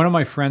took one of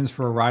my friends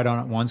for a ride on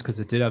it once because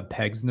it did have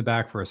pegs in the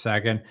back for a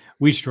second.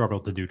 We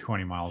struggled to do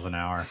 20 miles an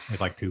hour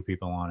with like 2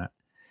 people on it.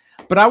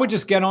 But I would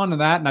just get onto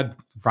that and I'd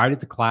ride it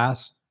to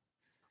class.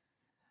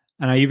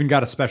 And I even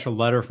got a special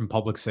letter from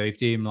public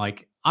safety. I'm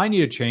like, I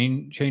need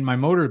to chain my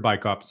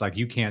motorbike up. It's like,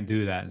 you can't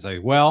do that. It's like,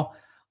 well,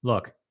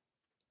 look,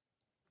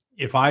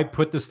 if I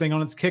put this thing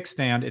on its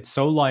kickstand, it's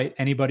so light,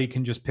 anybody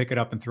can just pick it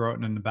up and throw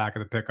it in the back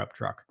of the pickup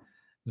truck.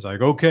 It's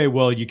like, okay,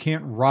 well, you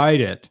can't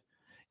ride it.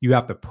 You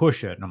have to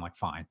push it. And I'm like,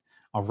 fine,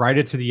 I'll ride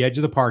it to the edge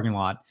of the parking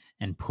lot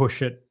and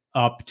push it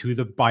up to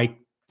the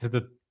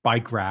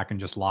bike rack and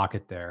just lock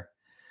it there.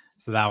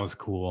 So that was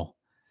cool.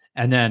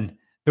 And then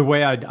the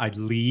way I'd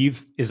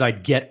leave is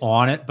I'd get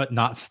on it, but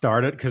not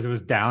start it because it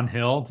was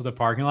downhill to the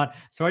parking lot.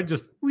 So I'd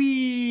just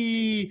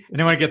whee. And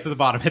then when I get to the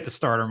bottom, hit the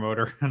starter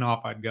motor and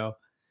off I'd go.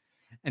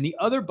 And the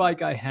other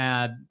bike I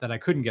had that I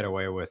couldn't get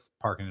away with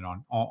parking it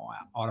on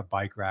a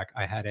bike rack,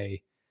 I had a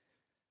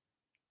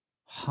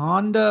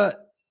Honda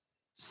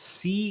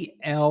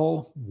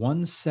CL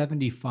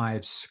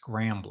 175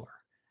 Scrambler.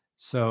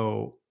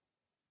 So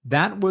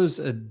that was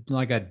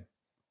like a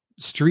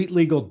street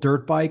legal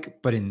dirt bike,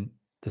 but in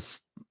the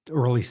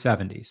early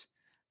 70s.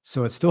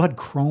 So it still had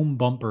chrome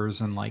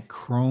bumpers and like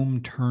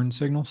chrome turn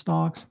signal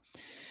stalks.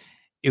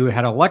 It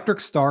had electric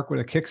start with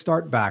a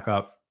kickstart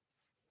backup,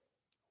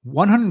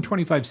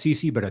 125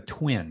 cc, but a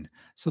twin.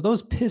 So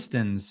those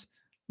pistons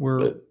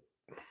were,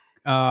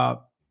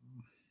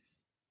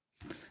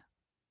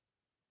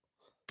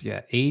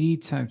 80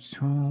 times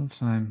 12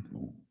 times,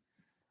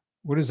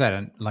 what is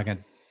that? Like a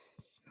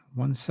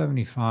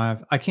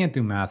 175. I can't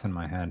do math in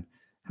my head.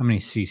 How many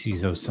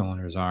cc's those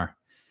cylinders are?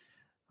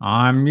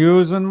 I'm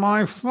using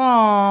my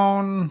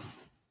phone.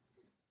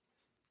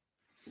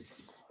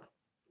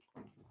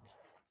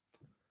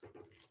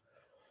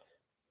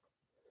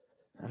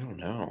 I don't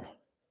know.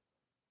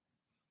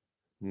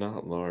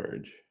 Not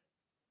large.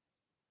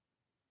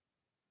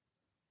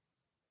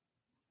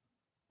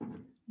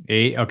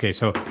 8. Okay,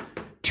 so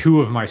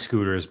 2 of my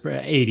scooters,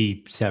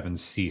 87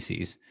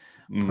 cc's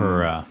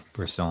per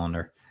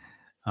cylinder.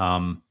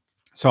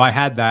 So I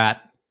had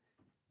that,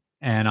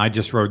 and I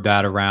just rode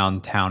that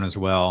around town as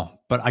well.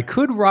 But I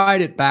could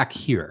ride it back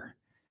here.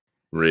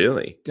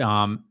 Really?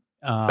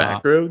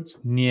 Back roads?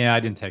 Yeah, I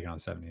didn't take it on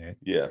 78.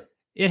 Yeah.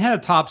 It had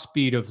a top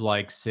speed of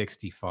like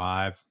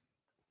 65.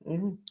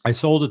 Mm-hmm. I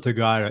sold it to a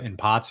guy in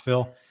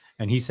Pottsville,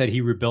 and he said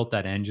he rebuilt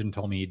that engine,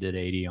 told me he did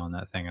 80 on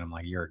that thing. And I'm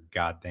like, you're a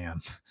goddamn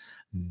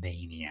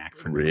maniac.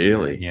 For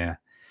really? Yeah.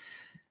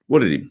 What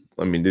did he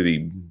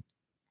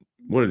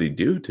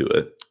do to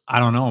it? I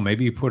don't know.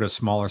 Maybe he put a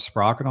smaller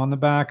sprocket on the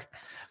back.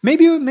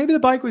 Maybe the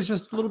bike was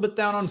just a little bit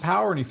down on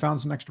power and he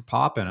found some extra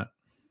pop in it.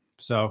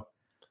 So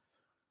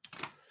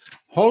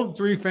hold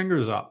 3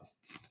 fingers up.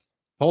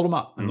 Hold them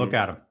up and look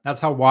at them. That's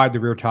how wide the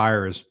rear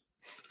tire is.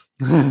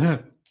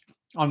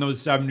 On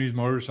those 70s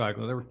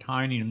motorcycles, they were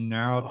tiny and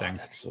narrow things.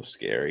 That's so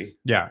scary.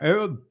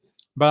 Yeah.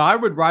 But I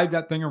would ride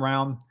that thing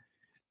around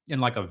in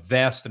like a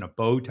vest and a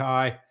bow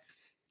tie.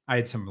 I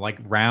had some like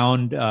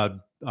round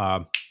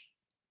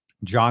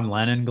John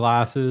Lennon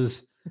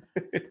glasses.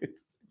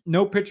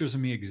 No pictures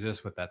of me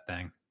exist with that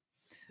thing.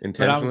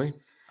 Intentionally?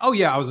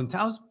 I was in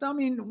town. I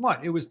mean,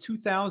 what? It was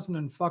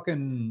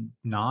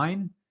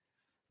 2009.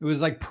 It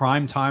was like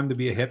prime time to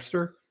be a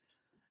hipster.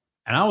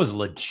 And I was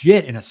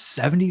legit in a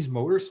 70s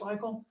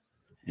motorcycle.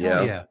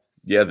 Yeah. Yeah.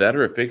 Yeah, that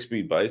or a fixed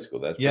speed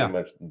bicycle. That's pretty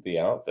much the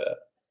outfit.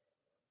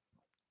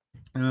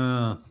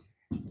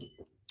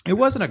 It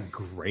wasn't a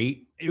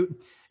great.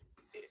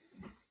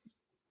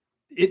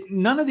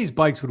 none of these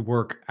bikes would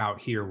work out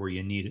here where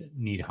you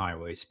need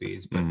highway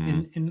speeds, but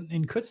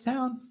in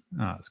Kutztown,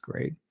 oh, it's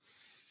great.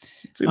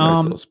 It's a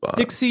nice little spot.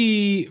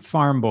 Dixie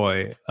Farm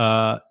Boy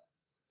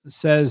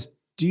says,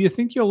 "Do you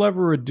think you'll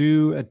ever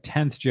do a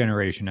 10th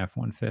generation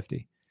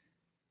F-150?"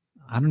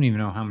 I don't even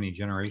know how many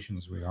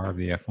generations we are of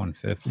the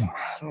F-150.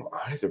 I don't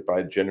either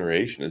by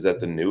generation. Is that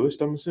the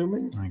newest, I'm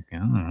assuming? Like, I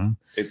don't know.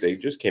 They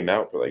just came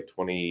out for like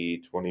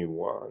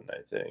 2021,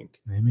 I think.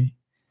 Maybe.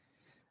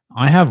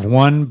 I have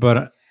one,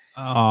 but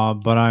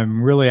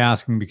I'm really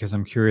asking because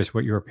I'm curious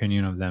what your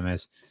opinion of them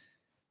is.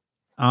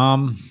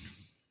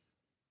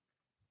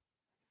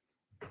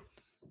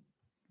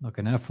 Look,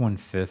 an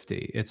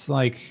F-150. It's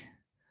like,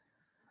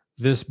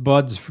 this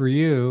bud's for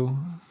you.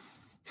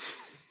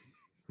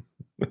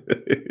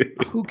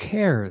 Who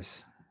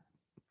cares?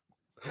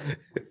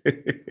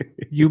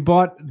 You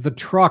bought the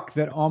truck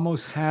that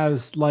almost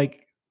has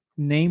like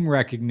name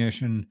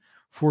recognition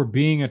for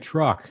being a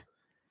truck.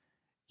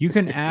 You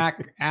can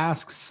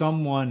ask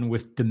someone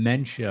with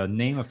dementia,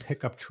 name a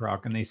pickup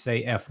truck, and they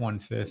say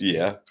F-150.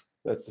 Yeah,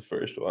 that's the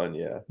first one.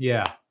 Yeah.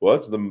 Yeah. Well,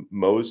 it's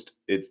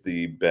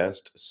the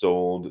best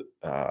sold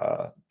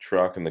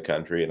truck in the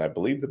country, and I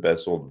believe the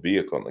best sold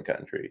vehicle in the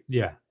country.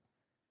 Yeah.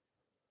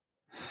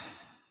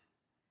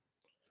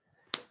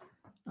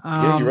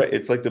 Yeah, you're right.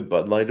 It's like the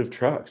Bud Light of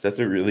trucks. That's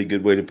a really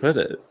good way to put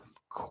it.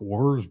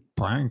 Coors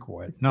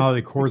Banquet. No,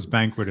 the Coors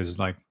Banquet is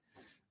like,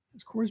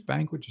 is Coors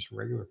Banquet just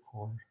regular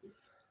Coors?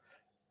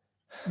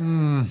 I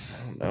don't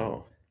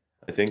know.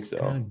 I think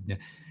so.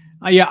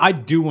 Yeah,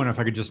 I'd do one if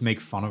I could just make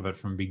fun of it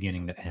from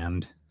beginning to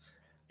end.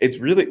 It's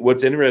really,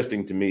 what's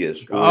interesting to me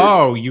is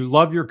oh, you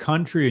love your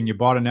country and you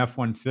bought an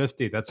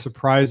F-150. That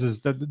surprises,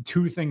 the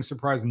two things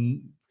surprise.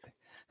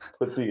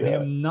 Put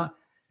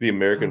the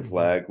American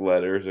flag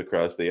letters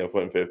across the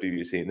F-150. Have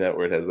you seen that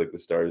where it has like the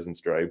stars and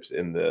stripes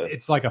in the?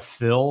 It's like a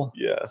fill.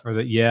 Yeah. For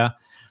the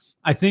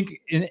I think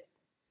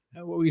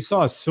we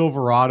saw a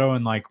Silverado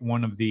in like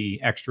one of the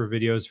extra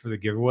videos for the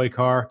giveaway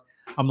car.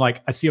 I'm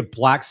like, I see a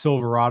black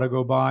Silverado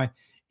go by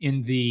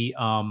in the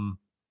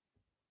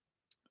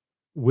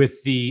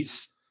with the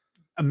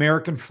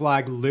American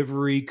flag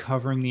livery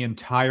covering the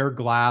entire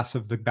glass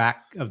of the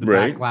back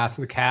back glass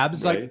of the cab.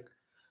 It's like,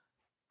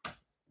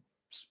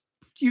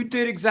 you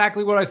did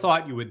exactly what I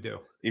thought you would do.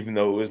 Even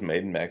though it was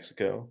made in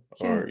Mexico,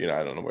 or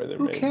I don't know where they're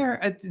made. Who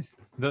cares?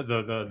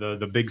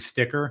 The big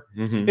sticker.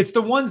 Mm-hmm. It's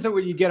the ones that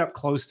when you get up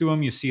close to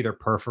them, you see they're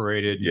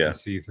perforated. You can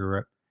see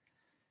through it.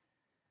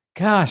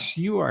 Gosh,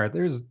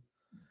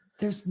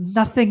 there's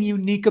nothing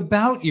unique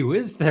about you,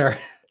 is there?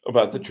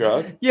 About the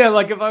truck? Yeah,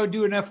 like if I would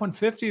do an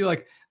F-150,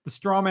 like the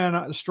straw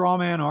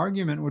man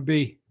argument would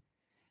be,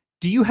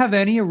 do you have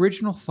any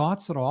original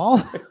thoughts at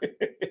all?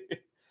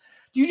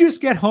 You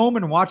just get home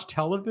and watch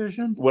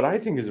television? What I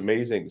think is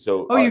amazing.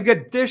 So, you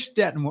get Dish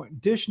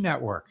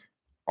Network.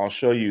 I'll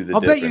show you the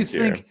difference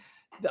here.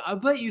 I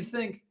bet you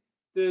think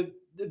the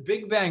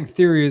Big Bang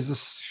Theory is a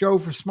show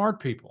for smart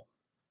people.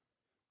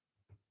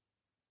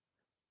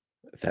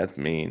 That's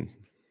mean,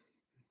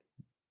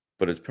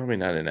 but it's probably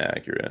not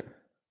inaccurate.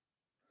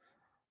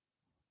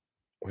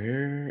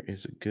 Where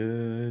is a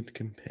good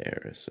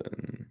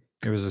comparison?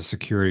 There was a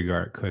security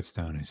guard at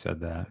Kutztown who said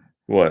that.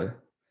 What?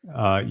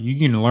 You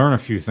can learn a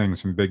few things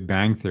from Big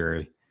Bang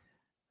Theory.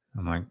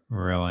 I'm like,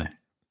 really?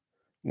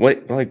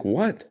 What? Like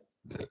what?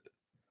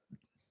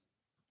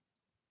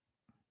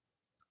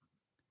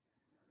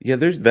 Yeah,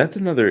 that's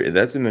an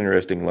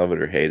interesting love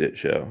it or hate it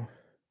show.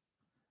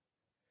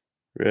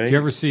 Right? Did you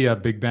ever see a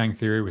Big Bang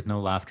Theory with no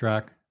laugh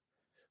track?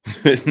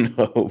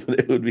 No, but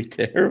it would be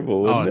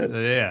terrible, wouldn't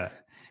it? Yeah.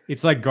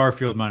 It's like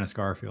Garfield minus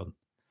Garfield.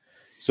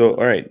 So,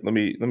 all right, let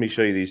me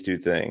show you these two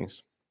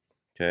things.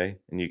 Okay,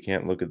 and you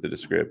can't look at the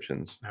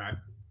descriptions. All right.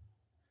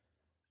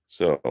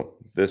 So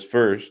this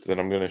first that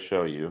I'm going to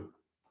show you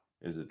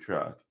is a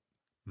truck,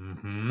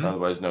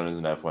 otherwise known as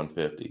an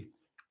F-150,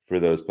 for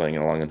those playing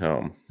along at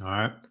home. All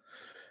right.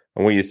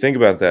 And when you think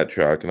about that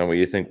truck, and when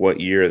you think what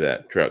year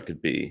that truck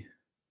could be,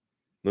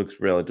 looks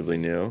relatively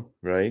new,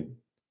 right?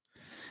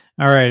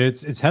 All right.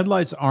 Its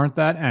headlights aren't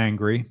that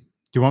angry. Do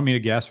you want me to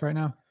guess right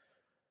now,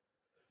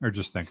 or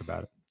just think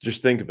about it?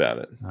 Just think about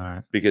it. All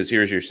right. Because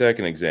here's your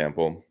second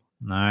example.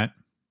 All right.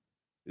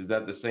 Is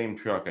that the same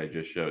truck I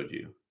just showed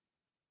you?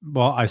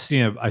 Well, I see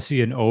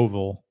an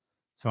oval,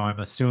 so I'm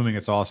assuming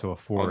it's also a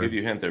Ford. I'll give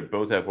you a hint. They're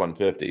both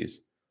F-150s.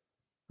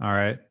 All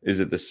right. Is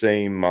it the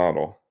same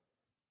model?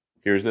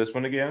 Here's this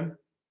one again.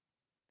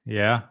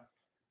 Yeah.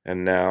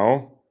 And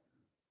now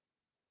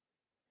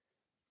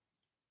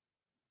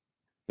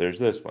there's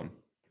this one.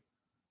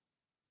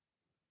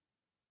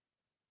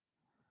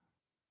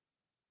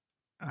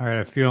 All right.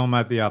 I feel I'm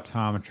at the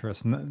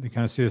optometrist.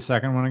 Can I see the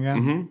second one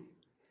again? Mm-hmm.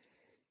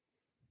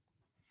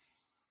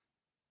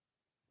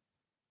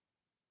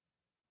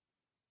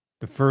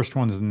 The first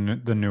one's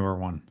the newer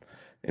one.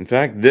 In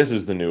fact, this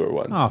is the newer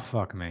one. Oh,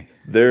 fuck me.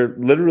 They're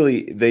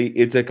literally,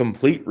 it's a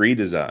complete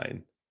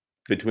redesign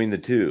between the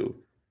two.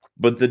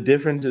 But the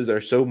differences are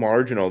so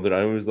marginal that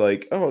I was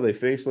like, oh, they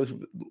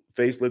facelifted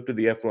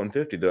the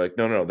F-150. They're like,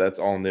 no, that's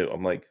all new.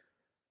 I'm like,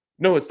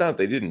 No, it's not.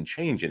 They didn't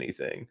change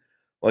anything.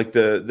 Like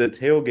the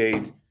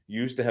tailgate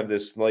used to have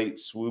this slight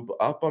swoop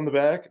up on the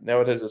back. Now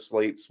it has a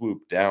slight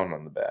swoop down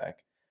on the back.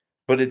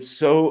 But it's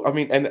so, I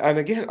mean, and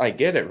again, I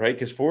get it, right?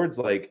 Because Ford's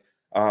like,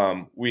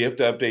 we have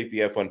to update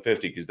the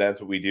F-150 because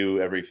that's what we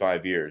do every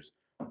 5 years.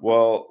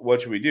 Well,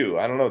 what should we do?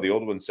 I don't know. The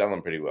old one's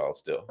selling pretty well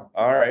still.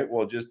 All right,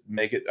 well, just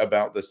make it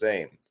about the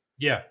same.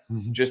 Yeah.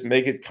 Just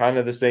make it kind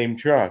of the same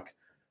truck.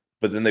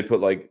 But then they put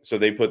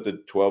they put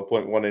the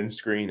 12.1 inch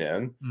screen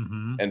in,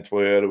 and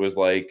Toyota was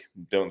like,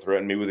 "Don't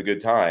threaten me with a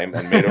good time,"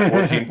 and made a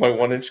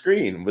 14.1 inch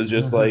screen. It was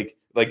just like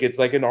it's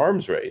like an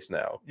arms race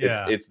now.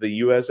 Yeah. It's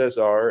the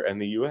USSR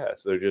and the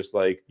US. They're just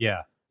like,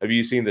 yeah. have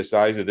you seen the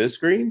size of this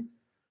screen?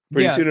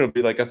 Pretty soon it'll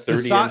be like a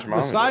 30-inch monitor.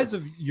 The size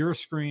of your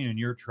screen in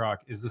your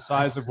truck is the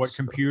size of what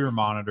computer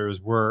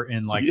monitors were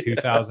in like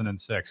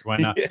 2006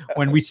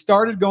 when we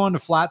started going to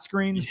flat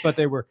screens, but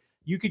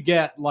you could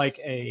get like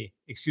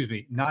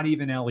not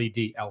even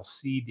LED,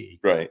 LCD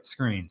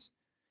screens.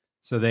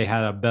 So they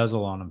had a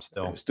bezel on them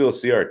still. It was still a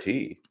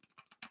CRT.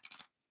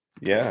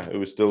 Yeah, it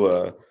was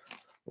still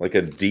like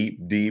a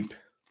deep.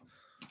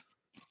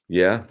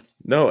 Yeah.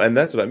 No, and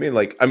that's what I mean.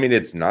 Like, I mean,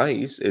 it's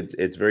nice.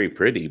 It's very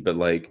pretty, but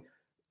like,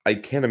 I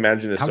can't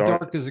imagine how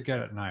dark does it get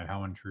at night?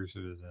 How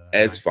intrusive is it?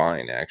 It's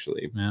fine,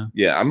 actually. Yeah.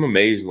 Yeah, I'm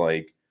amazed.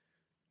 Like,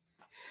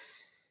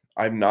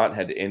 I've not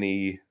had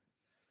the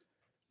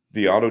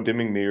auto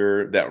dimming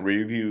mirror, that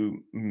rear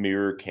view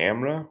mirror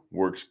camera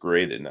works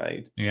great at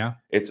night. Yeah.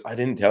 I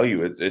didn't tell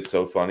you, it's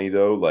so funny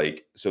though.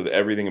 Like, so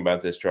everything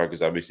about this truck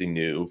is obviously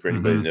new for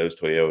anybody that knows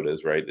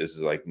Toyotas, right? This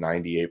is like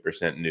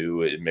 98%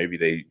 new. Maybe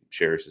they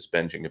share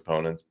suspension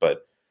components,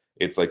 but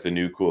it's like the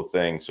new cool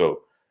thing.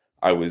 So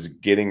I was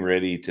getting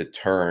ready to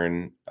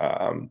turn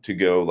to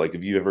go, like,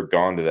 if you ever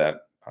gone to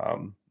that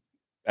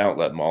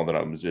outlet mall that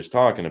I was just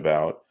talking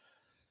about,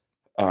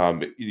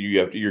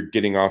 you're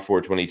getting off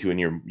 422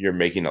 and you're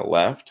making a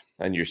left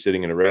and you're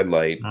sitting in a red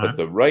light, but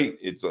the right,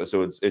 it's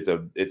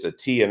a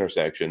T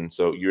intersection.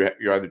 So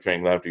you're either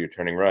turning left or you're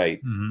turning right.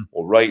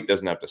 Well, right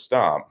doesn't have to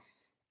stop.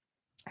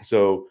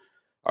 So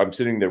I'm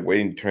sitting there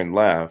waiting to turn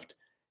left,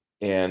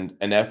 and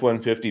an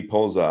F-150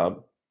 pulls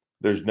up.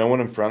 There's no one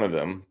in front of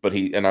him,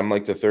 and I'm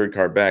like the third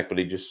car back, but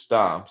he just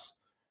stops.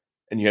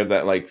 And you have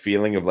that like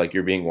feeling of like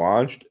you're being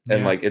watched,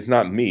 and like it's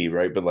not me,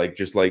 right? But like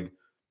just like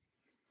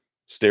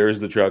stares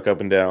the truck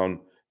up and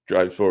down,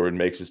 drives forward,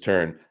 makes his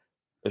turn.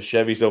 A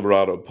Chevy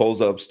Silverado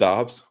pulls up,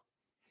 stops,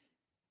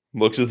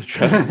 looks at the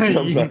truck,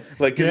 comes up.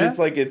 Like, cause it's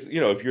like, if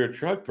you're a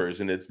truck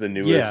person, it's the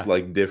newest,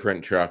 like,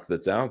 different truck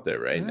that's out there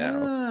right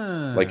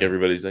now. Like,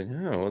 everybody's like,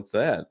 oh, what's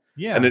that?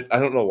 Yeah. And I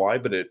don't know why,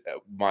 but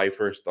my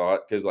first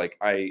thought, because like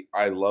I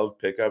love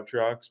pickup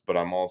trucks, but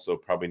I'm also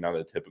probably not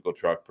a typical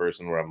truck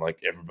person where I'm like,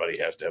 everybody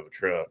has to have a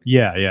truck.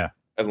 Yeah, yeah.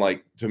 And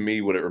like, to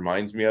me, what it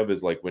reminds me of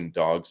is like when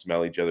dogs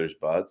smell each other's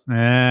butts.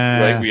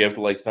 Right? We have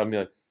to like stop and be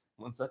like,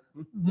 what's that?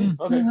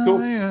 Okay,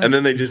 cool. And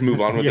then they just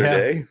move on with their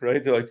day,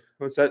 right? They're like,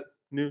 what's that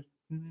new?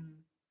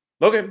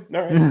 Okay,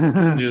 all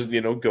right. Just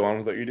go on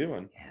with what you're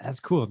doing. Yeah, that's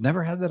cool.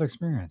 Never had that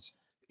experience.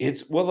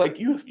 It's like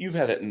you've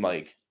had it in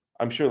like,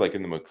 I'm sure like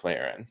in the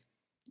McLaren.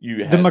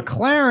 The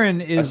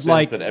McLaren is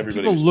like that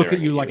people look at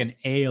you like an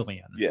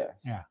alien. Yes.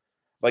 Yeah.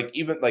 Like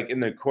even like in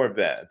the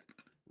Corvette,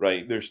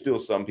 right? There's still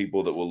some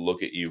people that will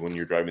look at you when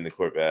you're driving the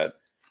Corvette.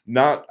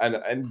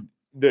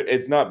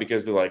 It's not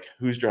because they're like,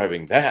 who's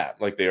driving that?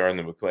 Like they are in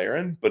the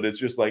McLaren, but it's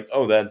just like,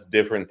 oh, that's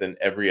different than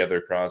every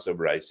other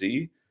crossover I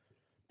see.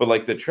 But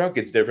like the truck,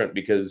 it's different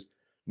because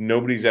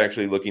nobody's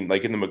actually looking.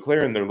 Like in the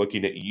McLaren, they're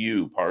looking at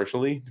you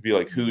partially to be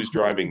like, who's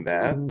driving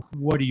that?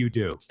 What do you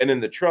do? And in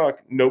the truck,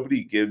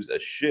 nobody gives a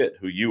shit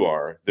who you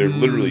are. They're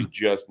literally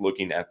just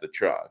looking at the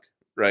truck,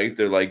 right?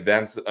 They're like,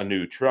 that's a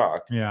new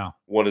truck. Yeah.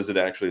 What does it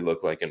actually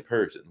look like in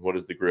person? What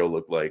does the grill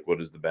look like? What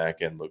does the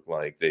back end look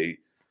like?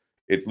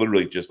 It's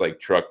literally just like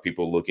truck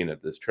people looking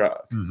at this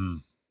truck.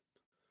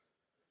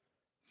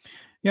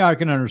 Yeah, I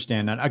can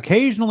understand that.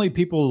 Occasionally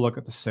people look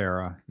at the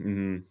Sarah,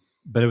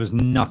 but it was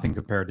nothing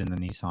compared to the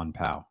Nissan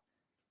POW.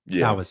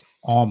 Yeah. That was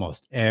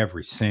almost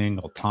every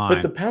single time.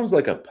 But the POW's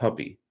like a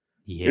puppy.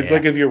 Yeah. It's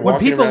like if you're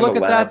walking when people around look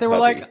at that, they were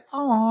puppy. like,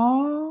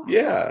 oh.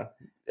 Yeah.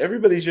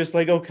 Everybody's just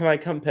like, oh, can I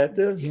come pet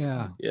this?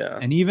 Yeah. Yeah.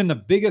 And even the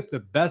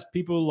best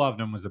people who loved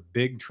them was the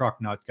big truck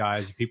nut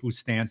guys, the people who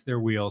stance their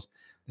wheels.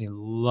 They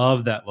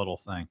love that little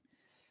thing.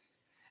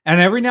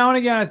 And every now and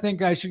again, I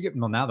think I should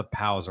now the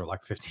POWs are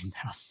like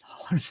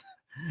 $15,000.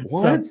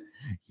 What? So,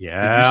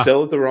 yeah. Did you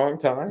sell at the wrong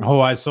time? Oh,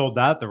 I sold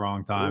that the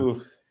wrong time.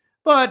 Oof.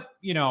 But,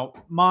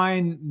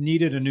 mine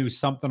needed a new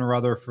something or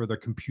other for the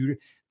computer.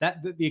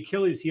 The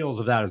Achilles heels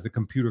of that is the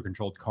computer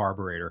controlled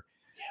carburetor,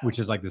 which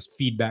is like this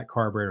feedback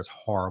carburetor. Is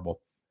horrible.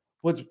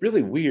 What's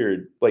really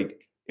weird,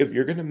 like if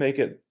you're going to make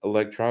it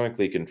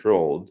electronically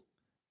controlled,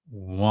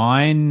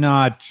 why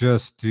not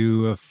just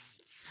do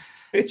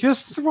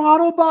just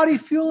throttle body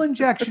fuel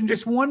injection,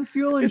 just one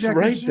fuel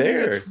injection. It's right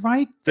there. It's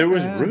right there. There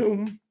was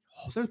room.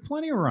 Oh, there's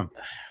plenty of room.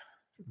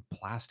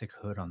 Plastic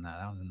hood on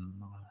that.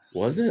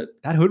 Was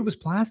it? That hood was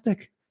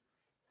plastic.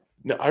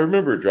 No, I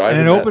remember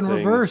driving and it that opened thing.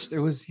 reversed. It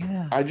was,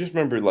 yeah. I just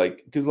remember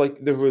because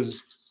there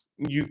was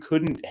you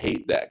couldn't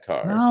hate that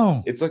car.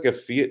 No. It's like a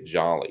Fiat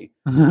Jolly,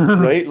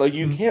 right? Like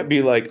you Mhm. can't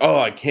be like, oh,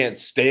 I can't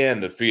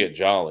stand the Fiat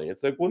Jolly.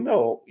 It's like, well,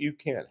 no, you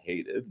can't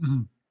hate it,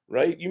 Mhm.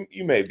 right?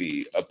 You may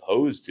be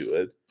opposed to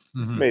it.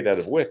 It's Mhm. made out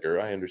of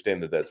wicker. I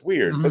understand that that's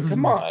weird, but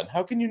come Mhm. on,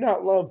 how can you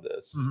not love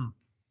this? Mhm.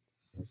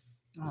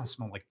 Oh, it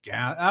smelled like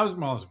gas. That was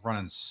when I was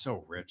running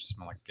so rich. It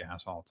smelled like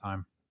gas all the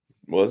time.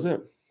 Was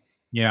it?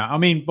 Yeah, I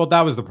mean, well,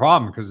 that was the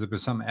problem because there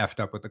was something effed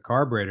up with the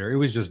carburetor. It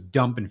was just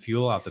dumping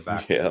fuel out the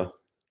back. Yeah.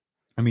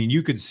 I mean,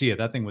 you could see it.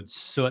 That thing would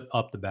soot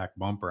up the back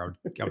bumper. I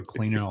would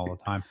clean it all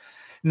the time,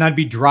 and I'd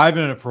be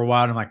driving it for a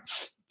while. And I'm like,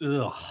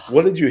 ugh.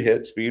 What did you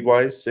hit speed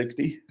wise?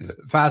 60?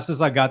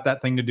 Fastest I got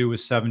that thing to do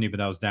was 70, but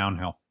that was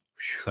downhill.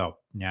 So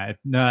yeah,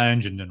 the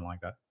engine didn't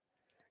like that.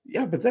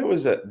 Yeah, but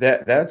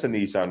that's a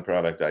Nissan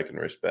product I can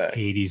respect.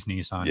 80s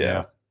Nissan.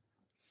 Yeah.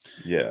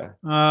 Yeah.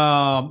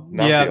 Not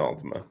Not the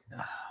Altima.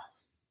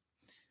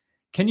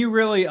 Can you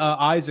really?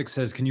 Isaac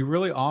says, can you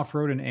really off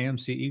road an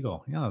AMC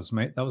Eagle? Yeah,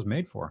 that was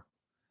made for.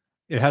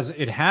 It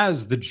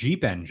has the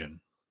Jeep engine.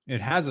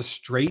 It has a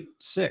straight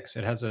six.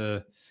 It has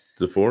a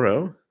It's a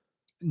 4.0?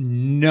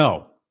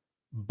 no,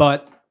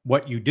 but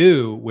what you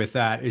do with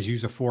that is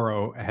use a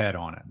 4.0 head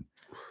on it,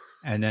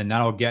 and then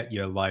that'll get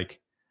you like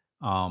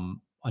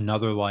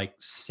another like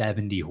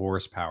 70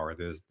 horsepower.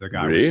 There's the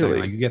guy was saying like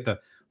Really? you get the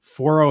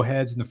 4.0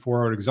 heads and the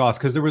 4.0 exhaust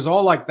because there was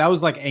all like that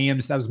was like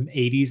AMC, that was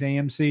 80s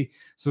AMC.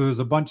 So there's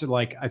a bunch of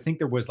like I think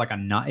there was like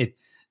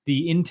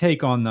the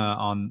intake on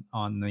the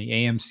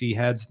AMC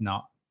heads.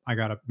 No, I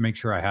gotta make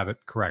sure I have it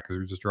correct because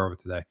we just drove it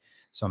today.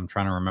 So I'm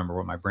trying to remember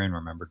what my brain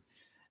remembered.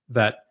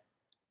 That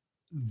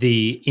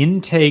the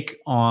intake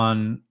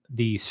on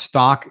the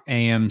stock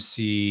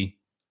AMC,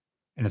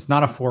 and it's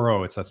not a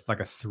 4.0, it's like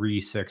a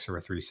 3.6 or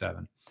a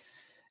 3.7.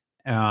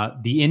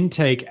 The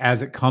intake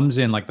as it comes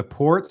in, like the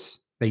ports,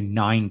 they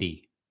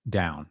 90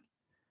 down,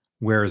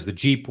 whereas the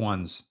Jeep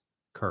ones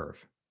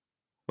curve.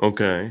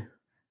 Okay.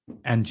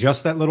 And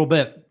just that little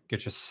bit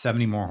gets you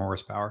 70 more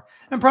horsepower.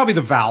 And probably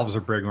the valves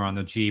are bigger on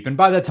the Jeep. And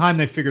by the time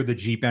they figured the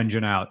Jeep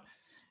engine out,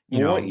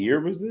 What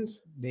year was this?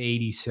 the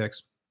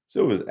 86.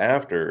 So it was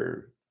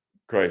after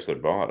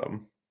Chrysler bought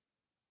them,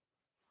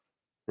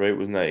 right?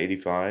 Wasn't that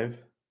 85?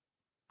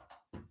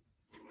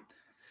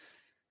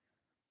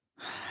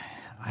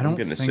 I don't I'm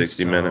getting a think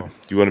 60 so. minute. Do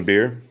you want a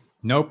beer?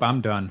 Nope,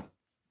 I'm done.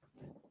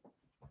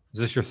 Is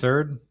this your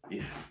third?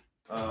 Yeah.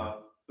 Third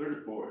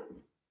or fourth.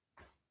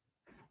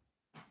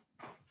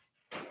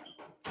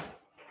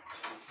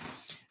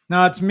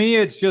 No, it's me.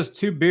 It's just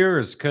 2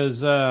 beers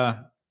because I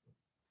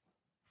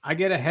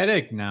get a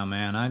headache now,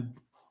 man.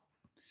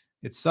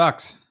 It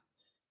sucks.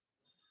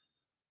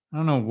 I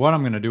don't know what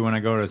I'm gonna do when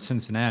I go to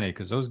Cincinnati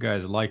because those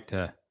guys like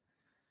to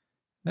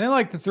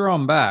throw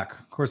them back.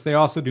 Of course, they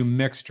also do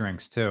mixed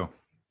drinks too.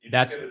 You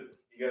That's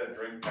gotta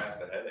drink past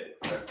the headache.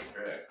 That's the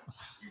trick.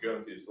 You're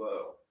going too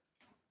slow.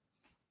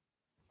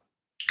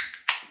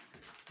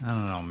 I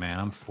don't know, man.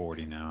 I'm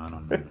 40 now. I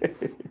don't know.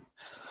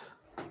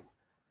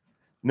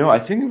 No, I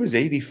think it was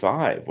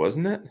 85,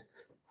 wasn't it?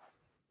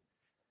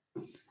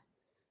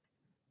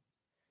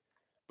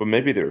 But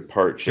maybe they were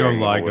part Joe sharing.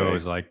 Ligo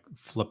is like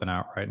flipping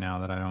out right now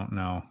that I don't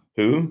know.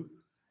 Who?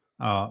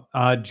 Joe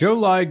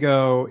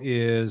Ligo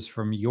is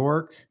from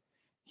York.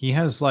 He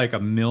has like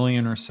 1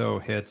 million or so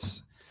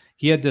hits.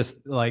 He had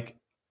this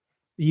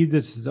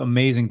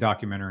amazing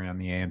documentary on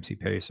the AMC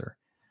Pacer,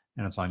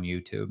 and it's on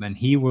YouTube. And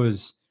he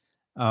was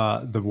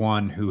the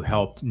one who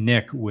helped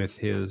Nick with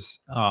his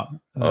yeah.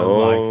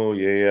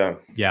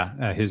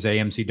 his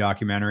AMC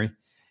documentary.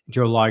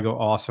 Joe Ligo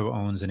also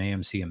owns an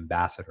AMC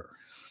Ambassador.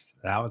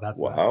 So that's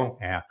wow.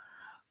 Yeah.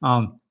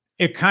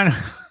 It kind of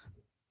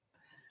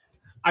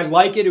I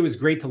like it. It was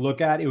great to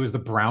look at. It was the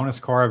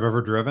brownest car I've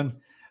ever driven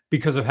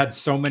because it had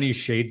so many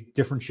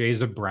different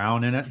shades of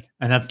brown in it,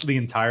 and that's the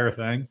entire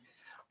thing.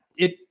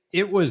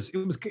 It was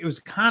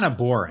kind of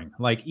boring.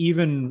 Like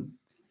even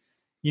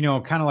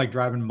kind of like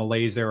driving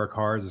Malaise era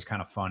cars is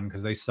kind of fun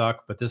because they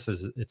suck, but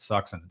it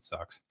sucks and it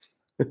sucks.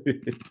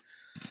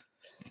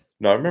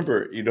 No, I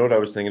remember, you know what I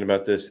was thinking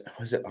about this?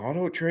 Was it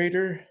Auto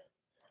Trader?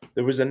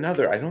 There was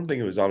another, I don't think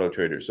it was Auto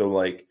Trader. So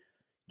like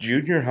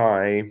junior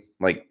high,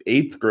 like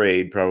 8th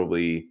grade,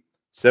 probably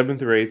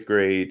 7th or 8th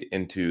grade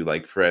into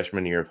like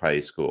freshman year of high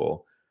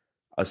school,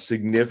 a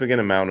significant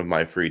amount of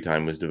my free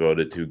time was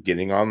devoted to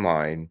getting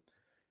online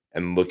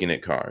and looking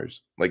at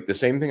cars. Like the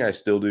same thing I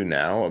still do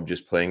now of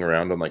just playing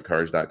around on like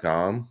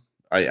cars.com.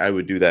 I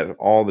would do that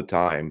all the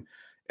time.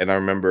 And I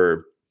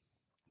remember,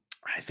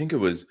 I think it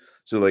was,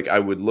 so like I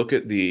would look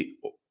at the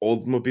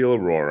Oldsmobile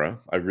Aurora.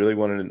 I really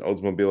wanted an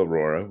Oldsmobile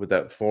Aurora with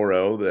that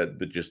 4.0 that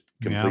would just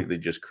completely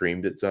just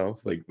creamed itself,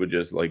 like would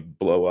just like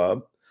blow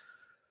up.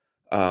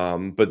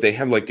 But they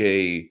had like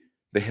a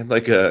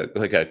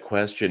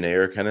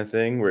questionnaire kind of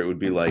thing where it would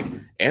be like,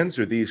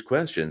 answer these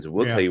questions and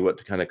we'll tell you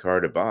what kind of car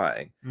to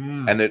buy.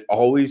 And it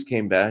always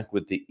came back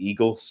with the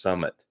Eagle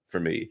Summit for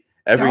me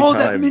every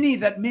time.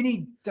 That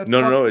mini.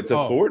 No, it's a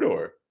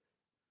 4-door.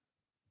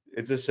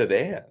 It's a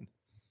sedan.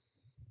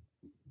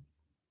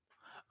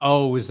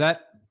 Oh, was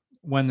that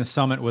when the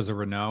Summit was a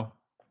Renault?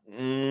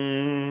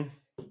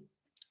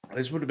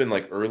 This would have been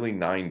like early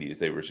 90s,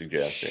 they were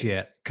suggesting.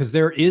 Shit. Because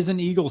there is an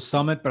Eagle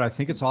Summit, but I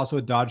think it's also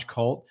a Dodge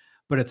Colt,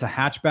 but it's a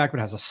hatchback, but it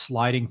has a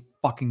sliding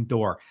fucking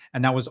door.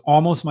 And that was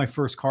almost my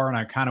first car, and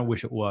I kind of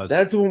wish it was.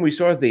 That's the one we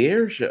saw at the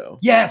air show.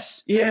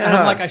 Yes. Yeah. And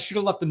I'm like, I should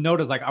have left a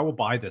note as like, I will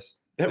buy this.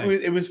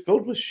 It was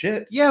filled with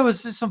shit. Yeah, it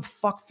was just some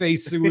fuck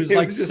face who was It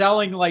like was just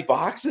selling like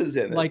boxes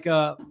in it. like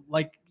Yeah,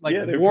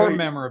 they were war selling-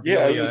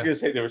 memorabilia. Yeah, I was gonna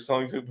say they were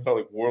selling something called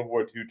like World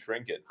War II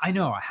trinkets. I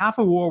know half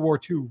a World War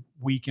II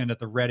weekend at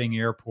the Reading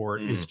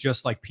Airport is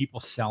just like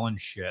people selling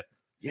shit.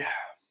 Yeah,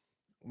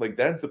 like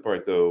that's the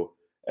part though.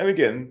 And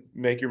again,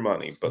 make your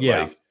money, but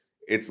Yeah. like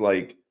it's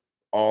like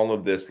all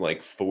of this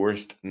like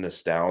forced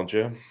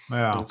nostalgia.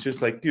 Yeah. It's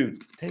just like,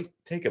 dude,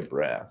 take a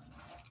breath.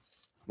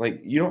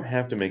 Like you don't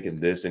have to make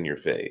it this in your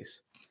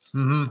face.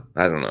 Mm-hmm.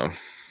 I don't know.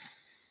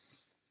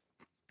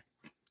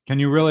 Can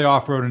you really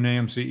off-road an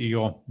AMC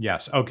Eagle?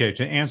 Yes. Okay.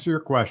 To answer your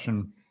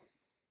question,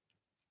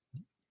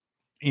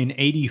 in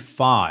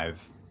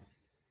 '85,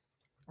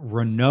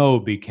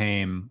 Renault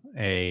became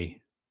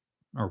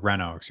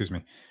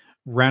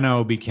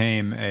Renault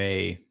became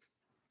a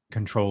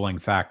controlling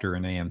factor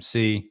in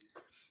AMC.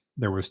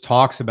 There was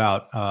talks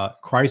about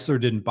Chrysler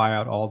didn't buy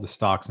out all the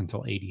stocks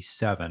until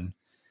 '87,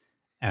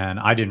 and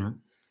I didn't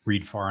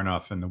read far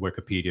enough in the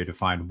Wikipedia to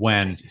find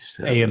when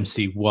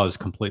AMC was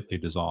completely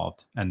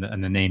dissolved and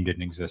the name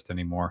didn't exist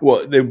anymore.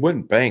 Well, they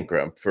went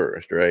bankrupt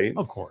first, right?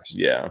 Of course.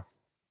 Yeah.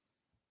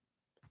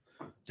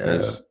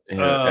 As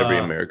every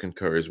American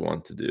cars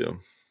want to do.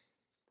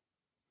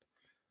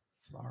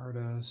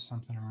 Florida,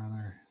 something or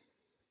other.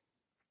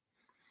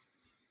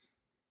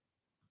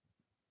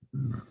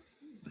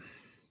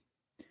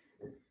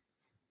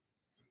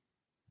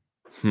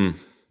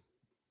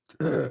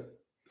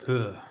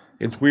 Ugh.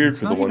 It's weird It's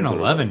for not the ones even that are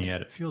 11 like-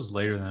 yet. It feels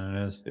later than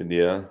it is.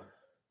 Yeah.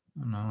 I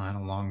don't know. I had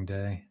a long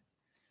day.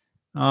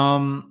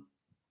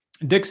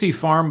 Dixie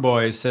Farm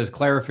Boys says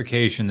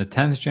clarification. The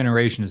 10th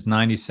generation is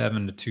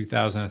 97 to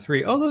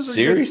 2003. Oh, those are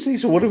Seriously?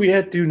 So what do we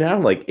have to do now?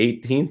 Like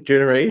 18th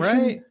generation?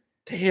 right.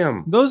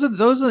 Damn. Those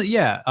are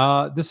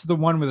yeah. This is the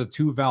one with a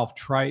 2-valve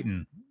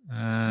Triton.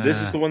 This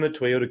is the one that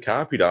Toyota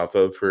copied off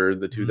of for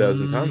the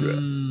 2000 Tundra.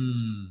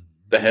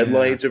 The yeah.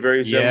 headlights are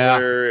very Yeah.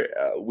 similar.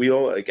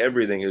 Wheel, like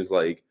everything is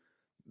like,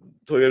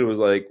 Toyota was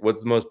like, what's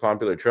the most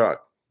popular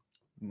truck?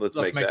 Let's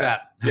make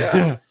that.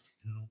 Yeah.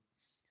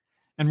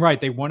 And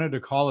right, they wanted to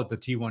call it the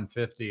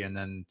T150, and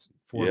then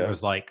Ford Yeah.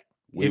 was like,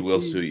 We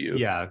will sue you.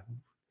 Yeah.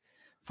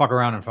 Fuck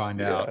around and find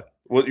Yeah. out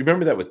Well, you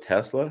remember that with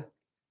Tesla?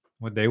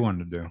 what they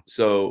wanted to do.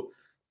 So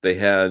they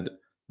had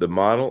the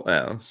Model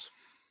S.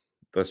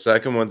 The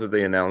second one that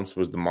they announced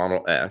was the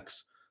Model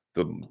X,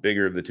 the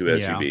bigger of the two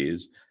Yeah.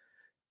 SUVs.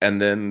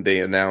 And then they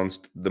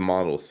announced the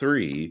Model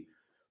 3.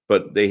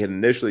 But they had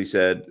initially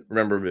said,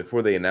 remember,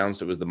 before they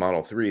announced it was the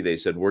Model 3, they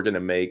said, we're going to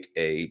make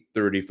a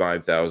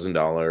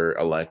 $35,000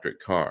 electric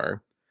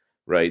car,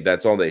 right?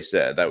 That's all they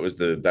said. That was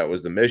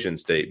the mission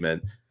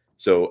statement.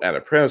 So at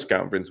a press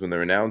conference, when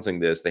they're announcing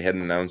this, they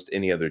hadn't announced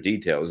any other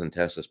details, and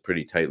Tesla's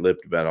pretty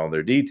tight-lipped about all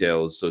their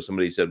details. So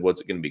somebody said,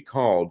 what's it going to be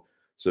called?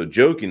 So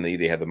jokingly,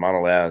 they had the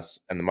Model S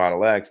and the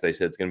Model X. They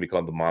said it's going to be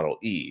called the Model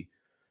E,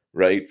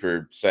 right?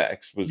 For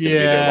sex was going to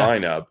be their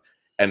lineup.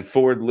 And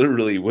Ford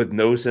literally, with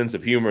no sense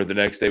of humor, the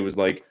next day was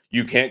like,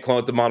 you can't call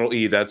it the Model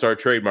E. That's our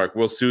trademark.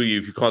 We'll sue you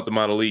if you call it the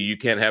Model E. You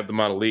can't have the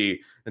Model E.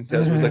 And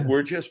Tesla was like,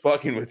 we're just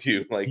fucking with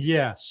you. Like,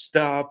 Yeah.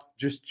 stop.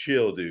 Just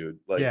chill, dude.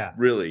 Like, Yeah.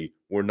 really,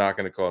 we're not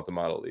going to call it the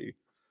Model E.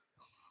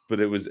 But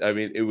it was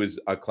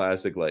a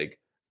classic, like,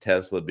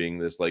 Tesla being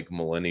this, like,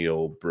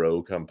 millennial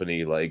bro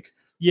company, like,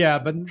 Yeah,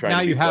 but Trying now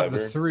to be you have clever.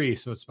 the 3,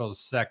 so it spells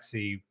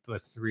sexy,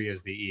 but 3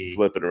 is the E.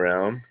 flip it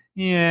around.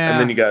 Yeah. And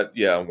then you got,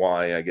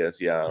 Y, I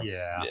guess. Yeah.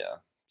 Yeah. Yeah.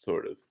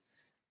 Sort of.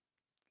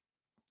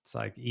 It's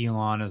like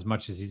Elon, as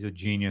much as he's a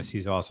genius,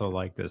 he's also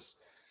like this.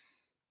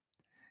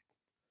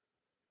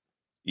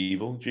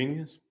 Evil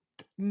genius?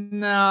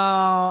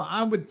 No,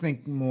 I would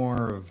think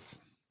more of.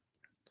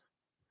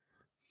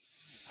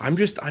 I'm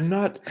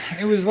not.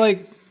 It was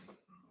like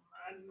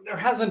there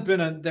hasn't been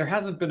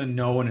a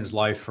no in his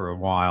life for a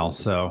while.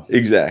 So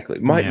Exactly.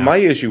 My Yeah. my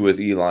issue with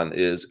Elon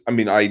is, I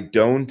mean, I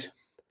don't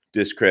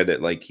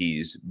discredit, like,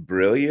 he's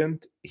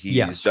brilliant. He's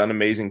Yes. done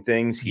amazing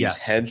things. He's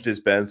Yes. hedged his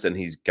bets, and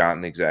he's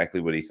gotten exactly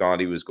what he thought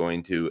he was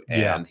going to.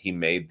 And Yeah. he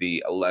made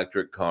the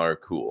electric car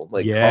cool.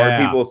 Like, Yeah.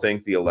 car people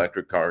think the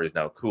electric car is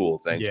now cool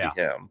thanks Yeah.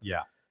 to him.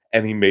 Yeah.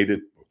 And he made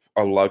it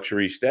a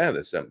luxury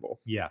status symbol.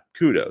 yeah,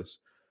 Kudos.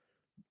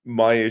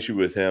 My issue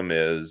with him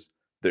is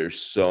there's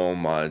so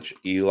much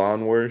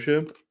Elon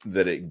worship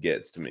that it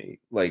gets to me.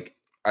 Like,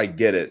 I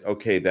get it.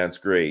 Okay, that's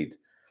great.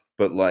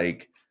 But,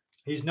 like,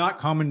 he's not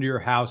coming to your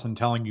house and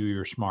telling you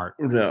you're smart.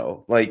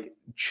 no, like,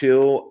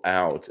 chill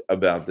out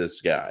about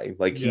this guy.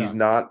 Like, Yeah. he's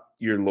not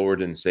your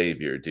Lord and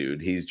Savior,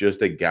 dude. He's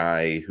just a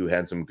guy who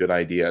had some good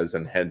ideas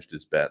and hedged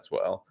his bets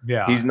well.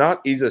 Yeah,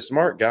 He's a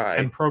smart guy.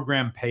 and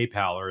programmed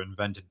PayPal or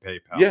invented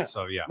PayPal. Yeah.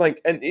 So yeah,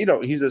 Like, and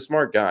he's a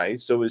smart guy.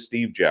 So is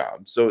Steve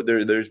Jobs. So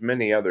there's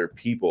many other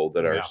people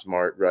that are Yeah.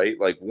 smart, right?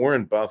 Like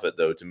Warren Buffett,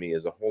 though, to me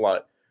is a whole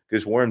lot,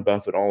 because Warren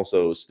Buffett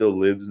also still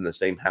lives in the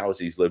same house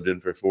he's lived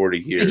in for 40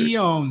 years. He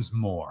owns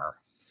more.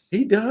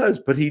 He does,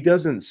 but he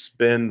doesn't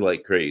spend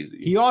like crazy.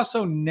 He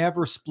also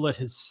never split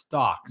his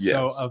stock. Yes.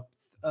 So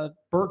a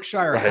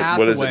Berkshire Right.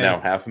 Hathaway. What is it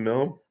now?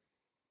 $500,000?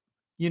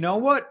 You know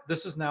what?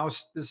 This is now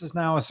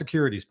a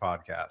securities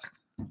podcast.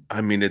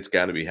 I mean, it's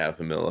got to be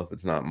 $500,000 if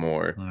it's not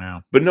more.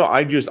 Yeah. But no,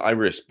 I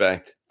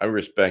respect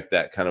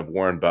that kind of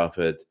Warren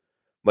Buffett.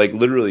 Like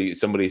literally,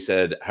 somebody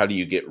said, "How do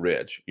you get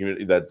rich?" You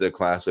know, that's a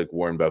classic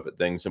Warren Buffett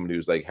thing. Somebody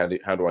was like,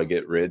 "How do I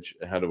get rich?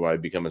 How do I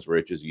become as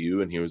rich as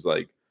you?" And he was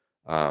like,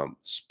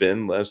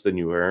 "Spend less than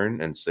you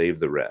earn and save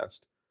the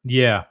rest."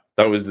 Yeah.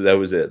 That was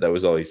it. That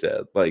was all he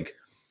said. Like,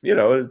 you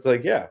know, it's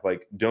like, yeah,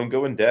 like don't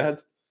go in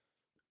debt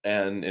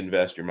and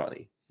invest your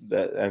money.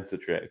 That's the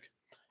trick.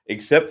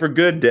 Except for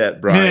good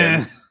debt,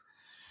 Brian.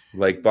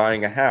 Like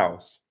buying a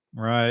house.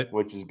 Right.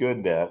 Which is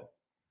good debt.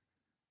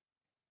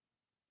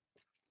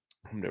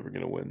 I'm never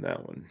going to win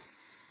that one.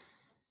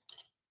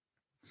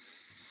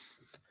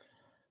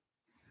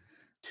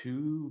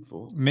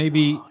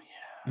 Maybe Oh,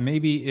 yeah.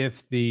 maybe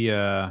if the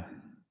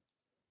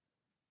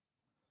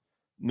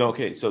No,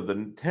 okay, so the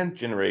 10th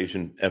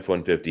generation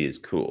F-150 is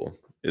cool,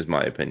 is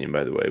my opinion,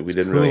 by the way. We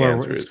didn't cooler, really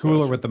answer it's his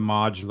cooler question. with the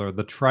modular.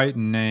 The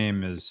Triton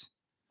name is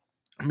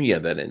I mean, yeah,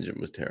 that engine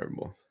was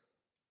terrible.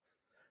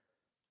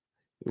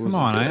 It Come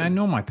wasn't on, I good.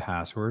 know my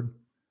password.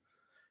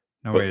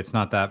 No, But- wait, it's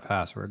not that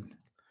password.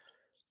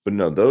 But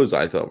no, those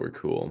I thought were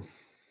cool.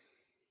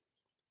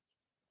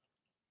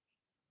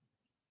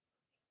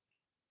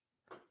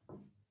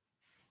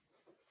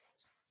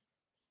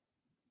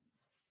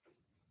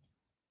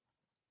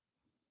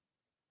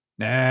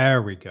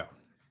 There we go.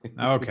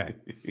 Okay.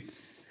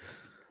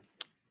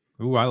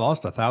 Ooh, I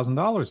lost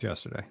 $1,000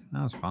 yesterday.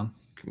 That was fun.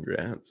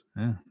 Congrats.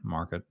 Yeah,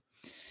 market.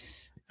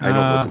 I don't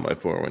look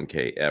at my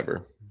 401k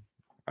ever.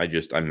 I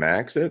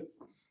max it,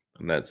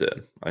 and that's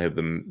it. I have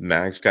the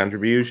max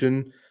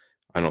contribution.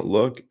 I don't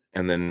look,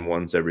 and then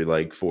once every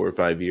like 4 or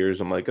 5 years,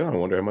 I'm like, oh, I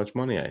wonder how much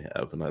money I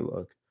have, and I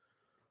look.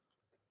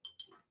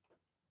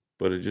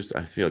 But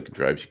I feel like it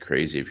drives you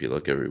crazy if you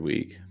look every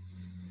week.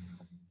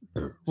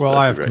 Well,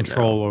 I have Especially right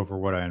control over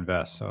what I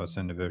invest, so it's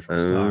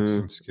individual stocks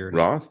and securities.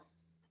 Roth?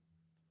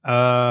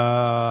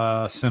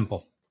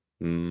 Simple.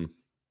 Mm.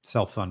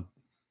 Self-fund.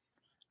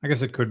 I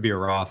guess it could be a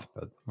Roth,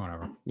 but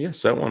whatever. Yeah,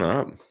 set one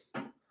up.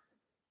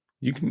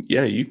 You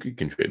could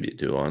contribute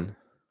to one.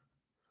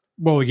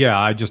 Well, yeah,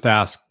 I just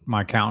asked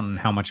my accountant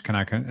how much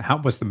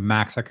what's the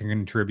max I can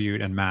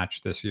contribute and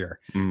match this year.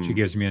 She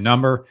gives me a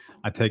number.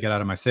 I take it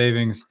out of my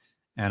savings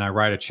and I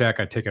write a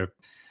check. I take a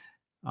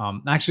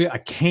actually, I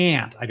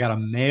can't. I got to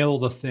mail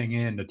the thing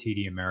in to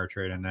TD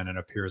Ameritrade, and then it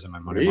appears in my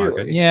money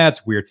market. Yeah,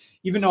 it's weird.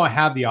 Even though I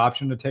have the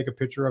option to take a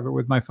picture of it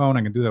with my phone,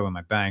 I can do that with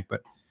my bank.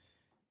 But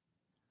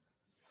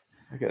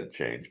I got to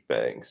change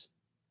banks.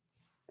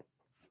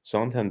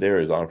 Santander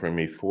is offering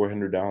me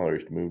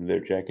 $400 to move to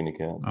their checking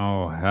account.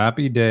 Oh,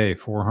 happy day!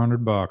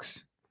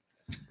 $400.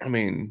 I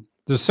mean,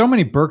 there's so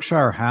many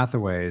Berkshire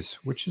Hathaways.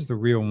 Which is the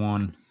real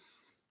one?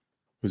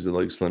 Was it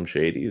like Slim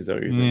Shady? Is that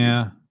what you're thinking?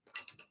 Yeah.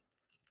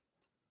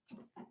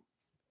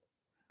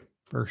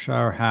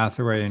 Berkshire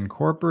Hathaway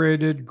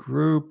Incorporated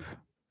Group.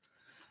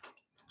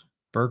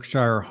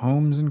 Berkshire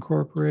Homes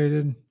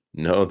Incorporated.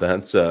 No,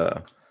 that's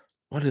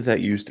what did that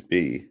used to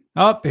be?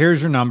 Oh,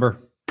 here's your number.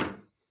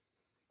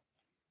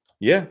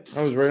 Yeah,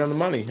 I was right on the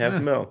money.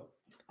 $500,000.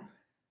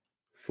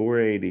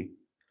 480.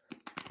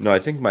 No, I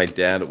think my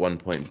dad at one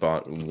point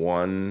bought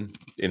one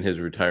in his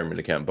retirement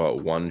account,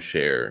 bought one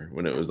share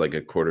when it was like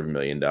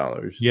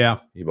 $250,000. Yeah.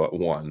 He bought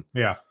one.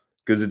 Yeah.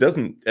 Because it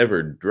doesn't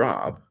ever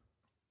drop.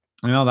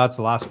 I know that's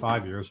the last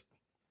 5 years.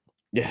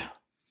 Yeah.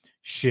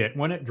 Shit.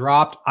 When it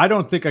dropped, I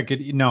don't think I could.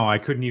 No, I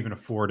couldn't even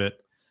afford it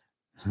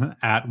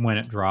at when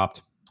it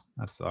dropped.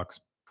 That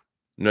sucks.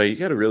 No, you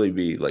got to really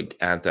be like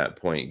at that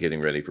point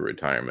getting ready for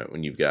retirement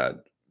when you've got,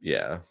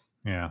 yeah,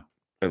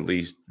 at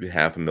least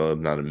 $500,000,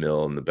 not $1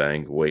 million in the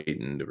bank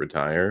waiting to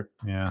retire.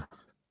 Yeah.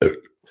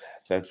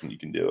 That's when you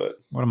can do it.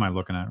 What am I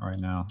looking at right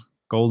now?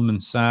 Goldman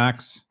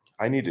Sachs.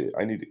 I need to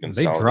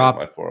consolidate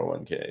my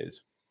 401ks.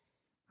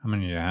 How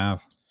many do you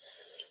have?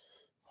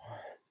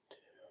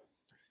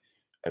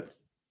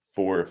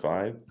 4 or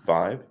 5?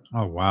 5.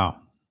 Oh, wow.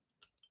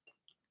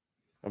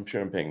 I'm sure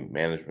I'm paying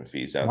management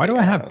fees out. Why do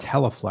I have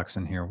Teleflex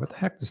in here? What the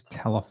heck does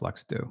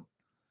Teleflex do?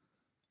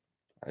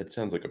 It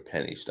sounds like a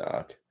penny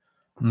stock.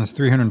 And it's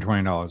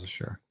 $320 a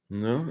share.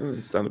 No,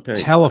 it's not a penny.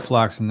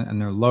 Teleflex,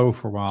 and they're low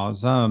for a while.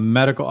 It's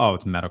medical. Oh,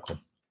 it's medical.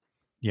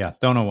 Yeah,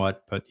 don't know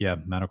what, but yeah,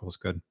 medical's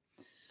good.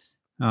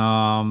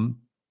 Yeah,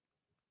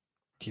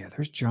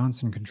 there's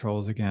Johnson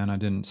Controls again. I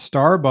didn't.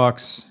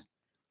 Starbucks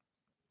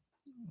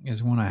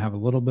is one I have a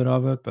little bit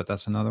of it, but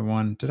that's another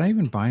one. Did I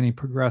even buy any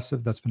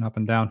Progressive? That's been up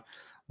and down.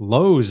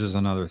 Lowe's is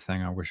another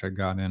thing I wish I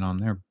got in on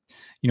there.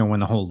 You know, when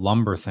the whole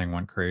lumber thing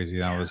went crazy,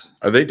 that was.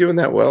 Are they doing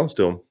that well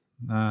still?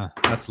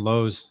 That's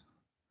Lowe's.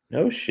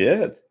 No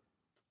shit.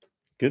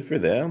 Good for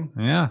them.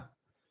 Yeah.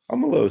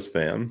 I'm a Lowe's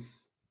fan.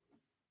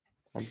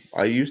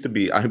 I used to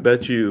be. I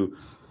bet you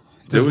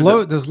Does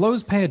was a- Does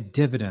Lowe's pay a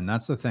dividend?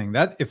 That's the thing.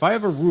 That if I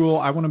have a rule,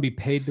 I want to be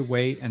paid to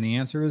wait, and the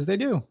answer is they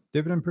do.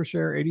 Dividend per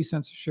share, 80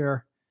 cents a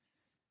share,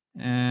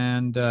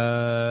 and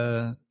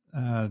their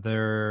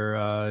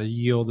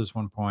yield is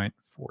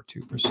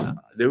 1.42%.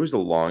 There was a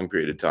long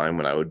period of time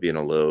when I would be in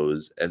a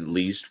Lowe's at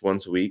least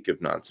once a week,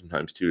 if not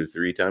sometimes 2 to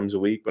 3 times a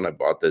week. When I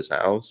bought this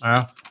house,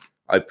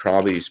 I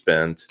probably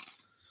spent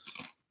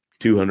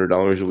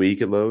 $200 a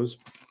week at Lowe's,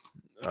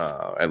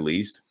 at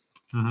least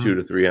Mhm.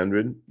 200 to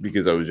 300,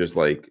 because I was just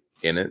like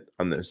in it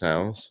on this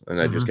house,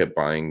 and I just Mhm. kept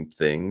buying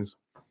things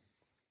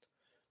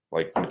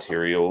like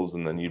materials,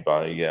 and then you'd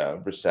buy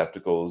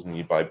receptacles, and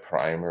you'd buy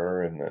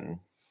primer, and then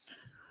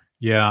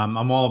Yeah,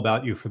 I'm all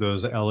about you for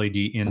those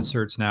LED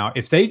inserts now.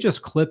 If they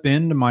just clip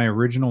into my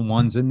original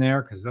ones in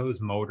there, because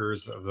those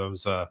motors of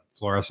those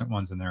fluorescent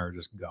ones in there are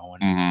just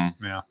going.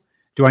 Yeah.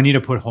 Do I need to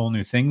put whole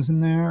new things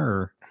in there,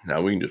 or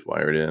now we can just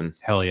wire it in.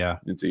 hell yeah?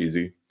 It's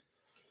easy.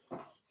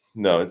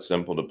 No, it's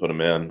simple to put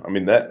them in. I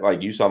mean, that,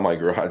 like, you saw my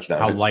garage now.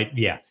 How it's, light?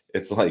 Yeah,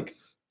 it's like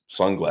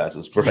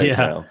sunglasses right Yeah.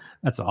 now.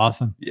 that's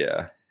awesome.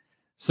 Yeah.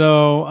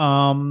 So,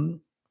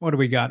 what do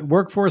we got?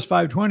 Workforce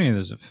 520.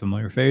 There's a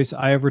familiar face.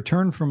 I have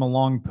returned from a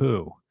long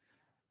poo.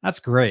 That's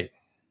great.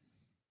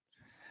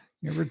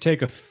 You ever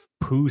take a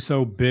poo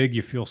so big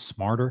you feel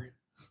smarter?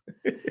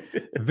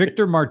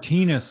 Victor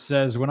Martinez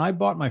says, when I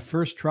bought my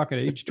first truck at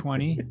age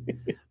 20,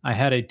 I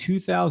had a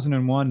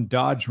 2001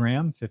 Dodge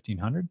Ram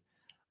 1500.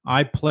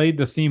 I played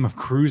the theme of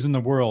Cruising the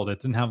World. It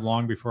didn't have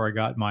long before I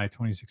got my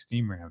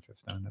 2016 Ram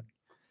 1500.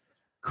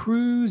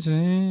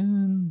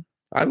 Cruising.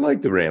 I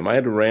like the Ram. I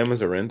had a Ram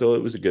as a rental.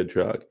 It was a good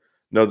truck.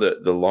 No,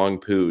 the long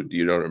poo,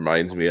 you know, it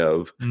reminds me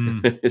of.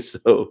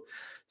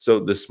 So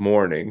this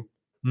morning,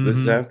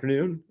 this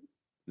afternoon,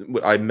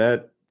 I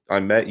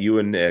met you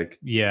and Nick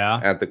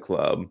at the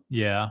club.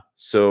 Yeah.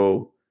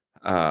 So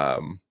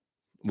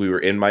we were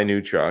in my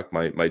new truck,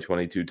 my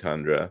 22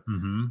 Tundra,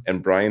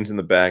 and Brian's in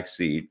the back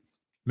seat.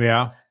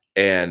 Yeah.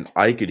 And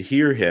I could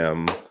hear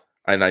him,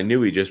 and I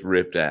knew he just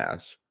ripped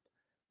ass.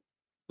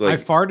 Like,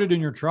 I farted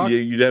in your truck? Yeah,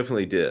 you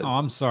definitely did. Oh,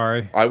 I'm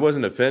sorry. I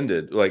wasn't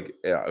offended. Like,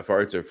 yeah,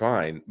 farts are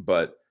fine.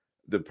 But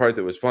the part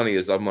that was funny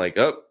is I'm like,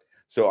 oh.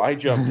 So I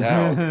jumped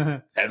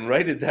out, and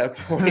right at that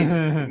point,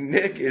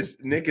 Nick is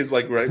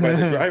like right by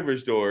the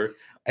driver's door,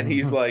 and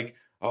he's like,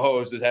 "Oh,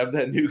 does it have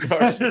that new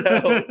car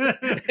smell?"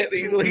 And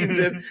he leans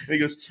in, and he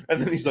goes, and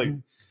then he's like,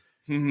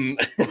 he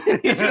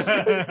just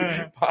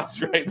like,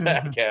 pops right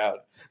back out.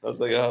 I was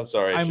like, "Oh, I'm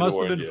sorry." I must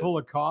have been full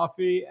of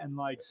coffee and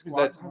like it's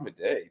that time of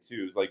day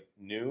too. It was like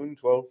noon,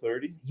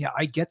 12:30. Yeah,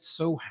 I get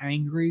so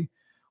hangry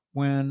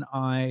when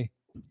I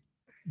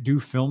do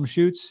film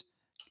shoots.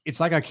 It's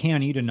like I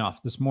can't eat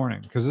enough this morning,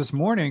 because this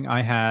morning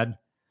I had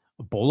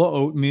a bowl of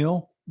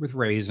oatmeal with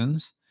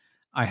raisins.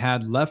 I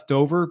had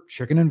leftover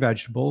chicken and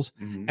vegetables,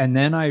 and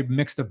then I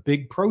mixed a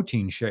big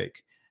protein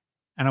shake.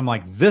 And I'm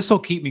like, this will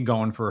keep me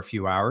going for a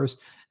few hours.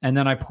 And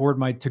then I poured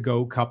my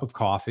to-go cup of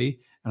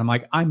coffee, and I'm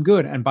like, I'm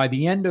good. And by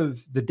the end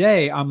of the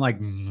day, I'm like,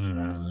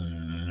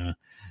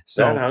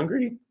 so that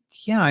hungry?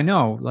 Yeah, I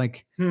know.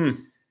 Like,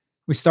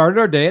 we started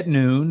our day at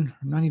noon.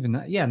 Not even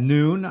that. Yeah,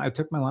 noon. I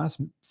took my last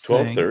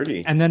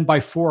 12:30, and then by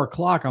 4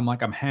 o'clock, I'm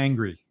like, I'm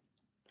hangry.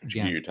 Did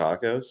you get your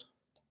tacos?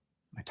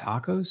 My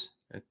tacos?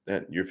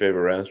 At your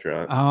favorite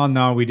restaurant? Oh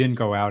no, we didn't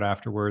go out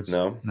afterwards.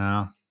 No.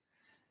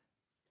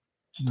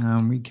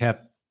 We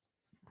kept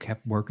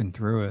working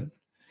through it.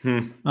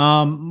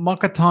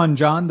 Mukatan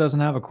John doesn't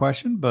have a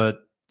question,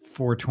 but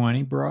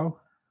 420, bro.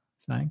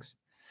 Thanks.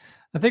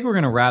 I think we're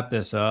gonna wrap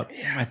this up.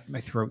 Yeah.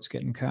 My throat's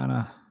getting kind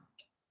of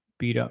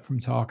beat up from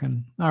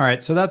talking. All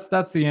right, so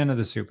that's the end of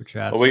the super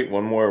chat. Oh wait,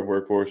 one more.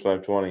 Workforce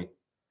 520.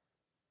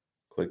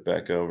 Click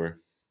back over.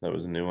 That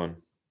was a new one.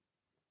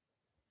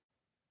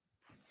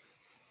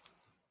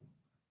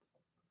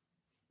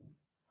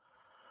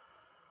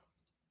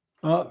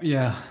 Oh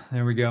yeah,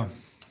 there we go.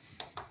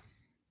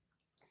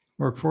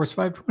 Workforce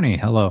 520.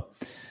 Hello.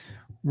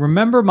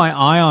 Remember my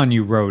Ion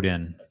you wrote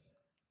in?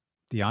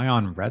 The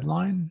Ion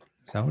Redline?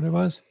 Is that what it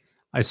was?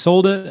 I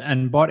sold it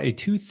and bought a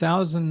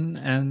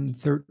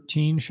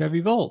 2013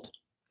 Chevy Volt.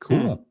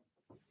 Cool.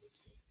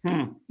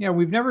 Yeah,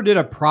 we've never did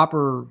a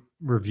proper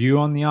review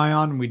on the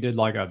Ion. We did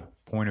like a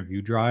point of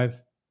view drive.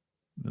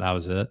 That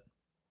was it.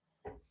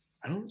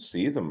 I don't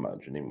see them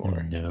much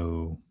anymore.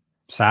 No.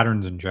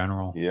 Saturns in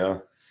general. Yeah.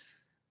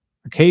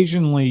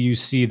 Occasionally you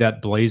see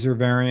that Blazer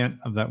variant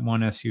of that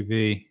one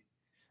SUV,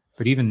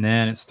 but even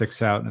then it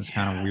sticks out and it's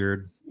kind of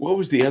weird. What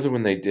was the other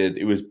one they did?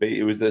 It was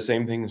the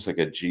same thing. It was like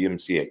a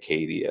GMC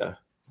Acadia.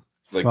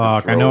 Like,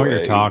 fuck, I know what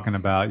you're talking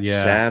about.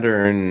 Yeah.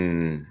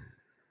 Saturn.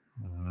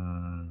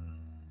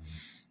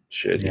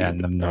 Shit heap. Yeah,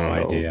 no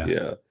idea.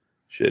 Yeah.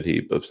 Shit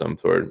heap of some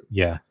sort.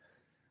 Yeah.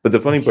 But the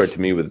funny part to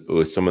me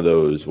with some of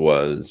those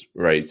was,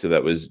 right, so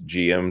that was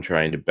GM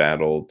trying to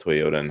battle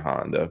Toyota and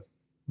Honda.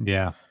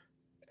 Yeah.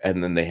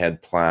 And then they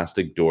had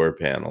plastic door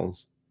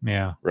panels.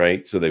 Yeah.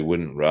 Right? So they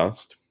wouldn't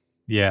rust.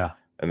 Yeah.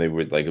 And they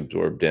would like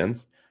absorb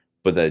dents.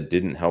 But that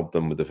didn't help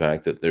them with the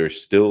fact that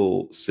there's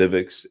still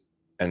Civics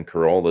and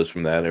Corollas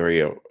from that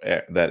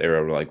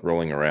era were like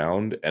rolling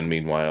around. And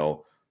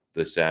meanwhile,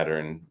 the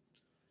Saturn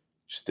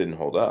just didn't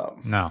hold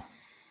up. No.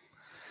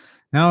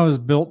 Now it was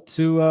built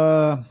to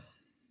a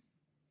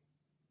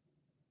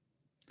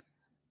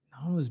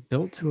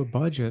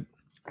budget.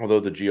 Although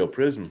the Geo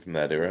Prism from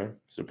that era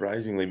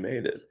surprisingly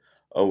made it.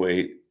 Oh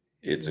wait,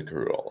 it's a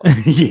Corolla.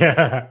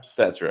 Yeah.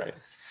 That's right.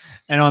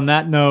 And on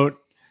that note,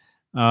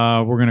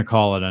 we're gonna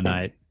call it a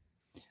night.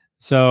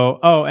 So,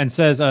 and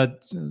says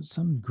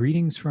some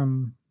greetings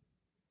from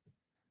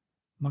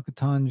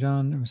Makatan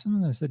John. There was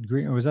someone that said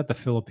greet, or was that the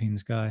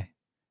Philippines guy?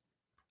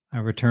 I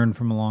returned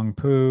from a long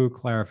poo.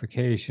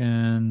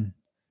 Clarification.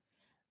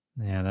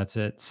 Yeah, that's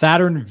it.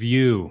 Saturn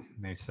View.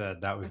 They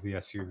said that was the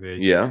SUV.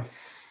 Yeah.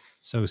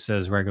 So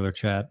says regular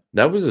chat.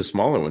 That was a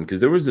smaller one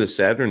because there was a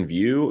Saturn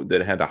View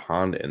that had a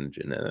Honda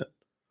engine in it.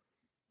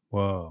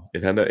 Whoa.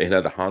 It had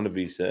a Honda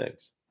V6.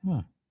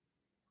 Huh.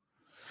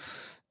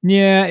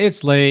 Yeah,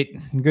 it's late.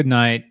 Good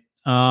night.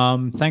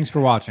 Thanks for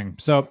watching.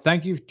 So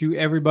thank you to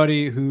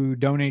everybody who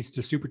donates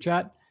to Super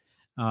Chat.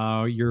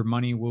 Your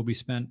money will be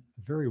spent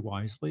very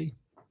wisely.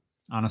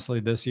 Honestly,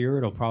 this year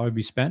it'll probably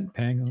be spent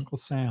paying Uncle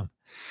Sam.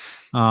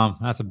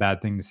 That's a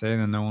bad thing to say.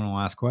 Then no one will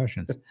ask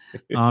questions.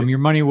 Your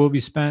money will be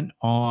spent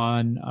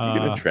on. You're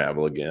gonna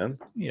travel again.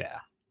 Yeah,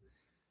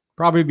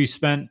 probably be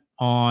spent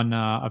on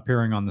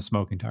appearing on the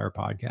Smoking Tire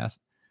podcast.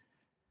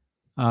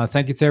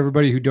 Thank you to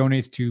everybody who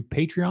donates to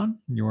Patreon.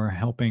 You are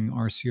helping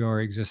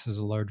RCR exist as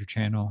a larger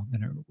channel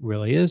than it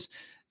really is.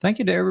 Thank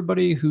you to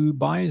everybody who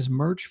buys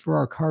merch for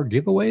our car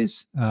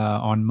giveaways.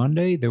 On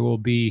Monday, there will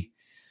be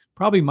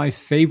probably my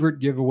favorite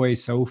giveaway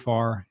so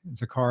far.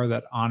 It's a car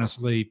that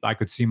honestly I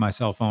could see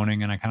myself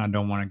owning, and I kind of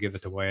don't want to give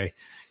it away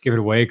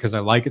because I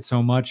like it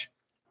so much.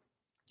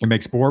 It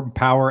makes more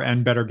power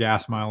and better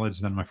gas mileage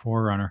than my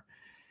 4Runner.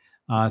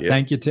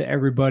 Thank you to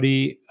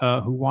everybody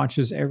who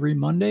watches every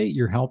Monday.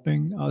 You're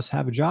helping us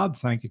have a job.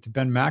 Thank you to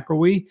Ben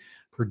McElwee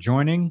for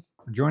joining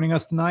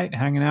us tonight,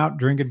 hanging out,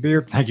 drinking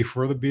beer. Thank you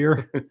for the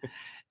beer.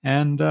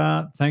 And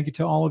thank you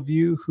to all of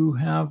you who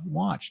have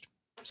watched.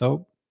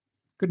 So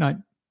good night.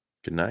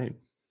 Good night.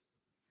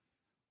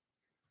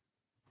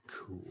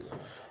 Cool.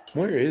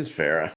 Where is Farah?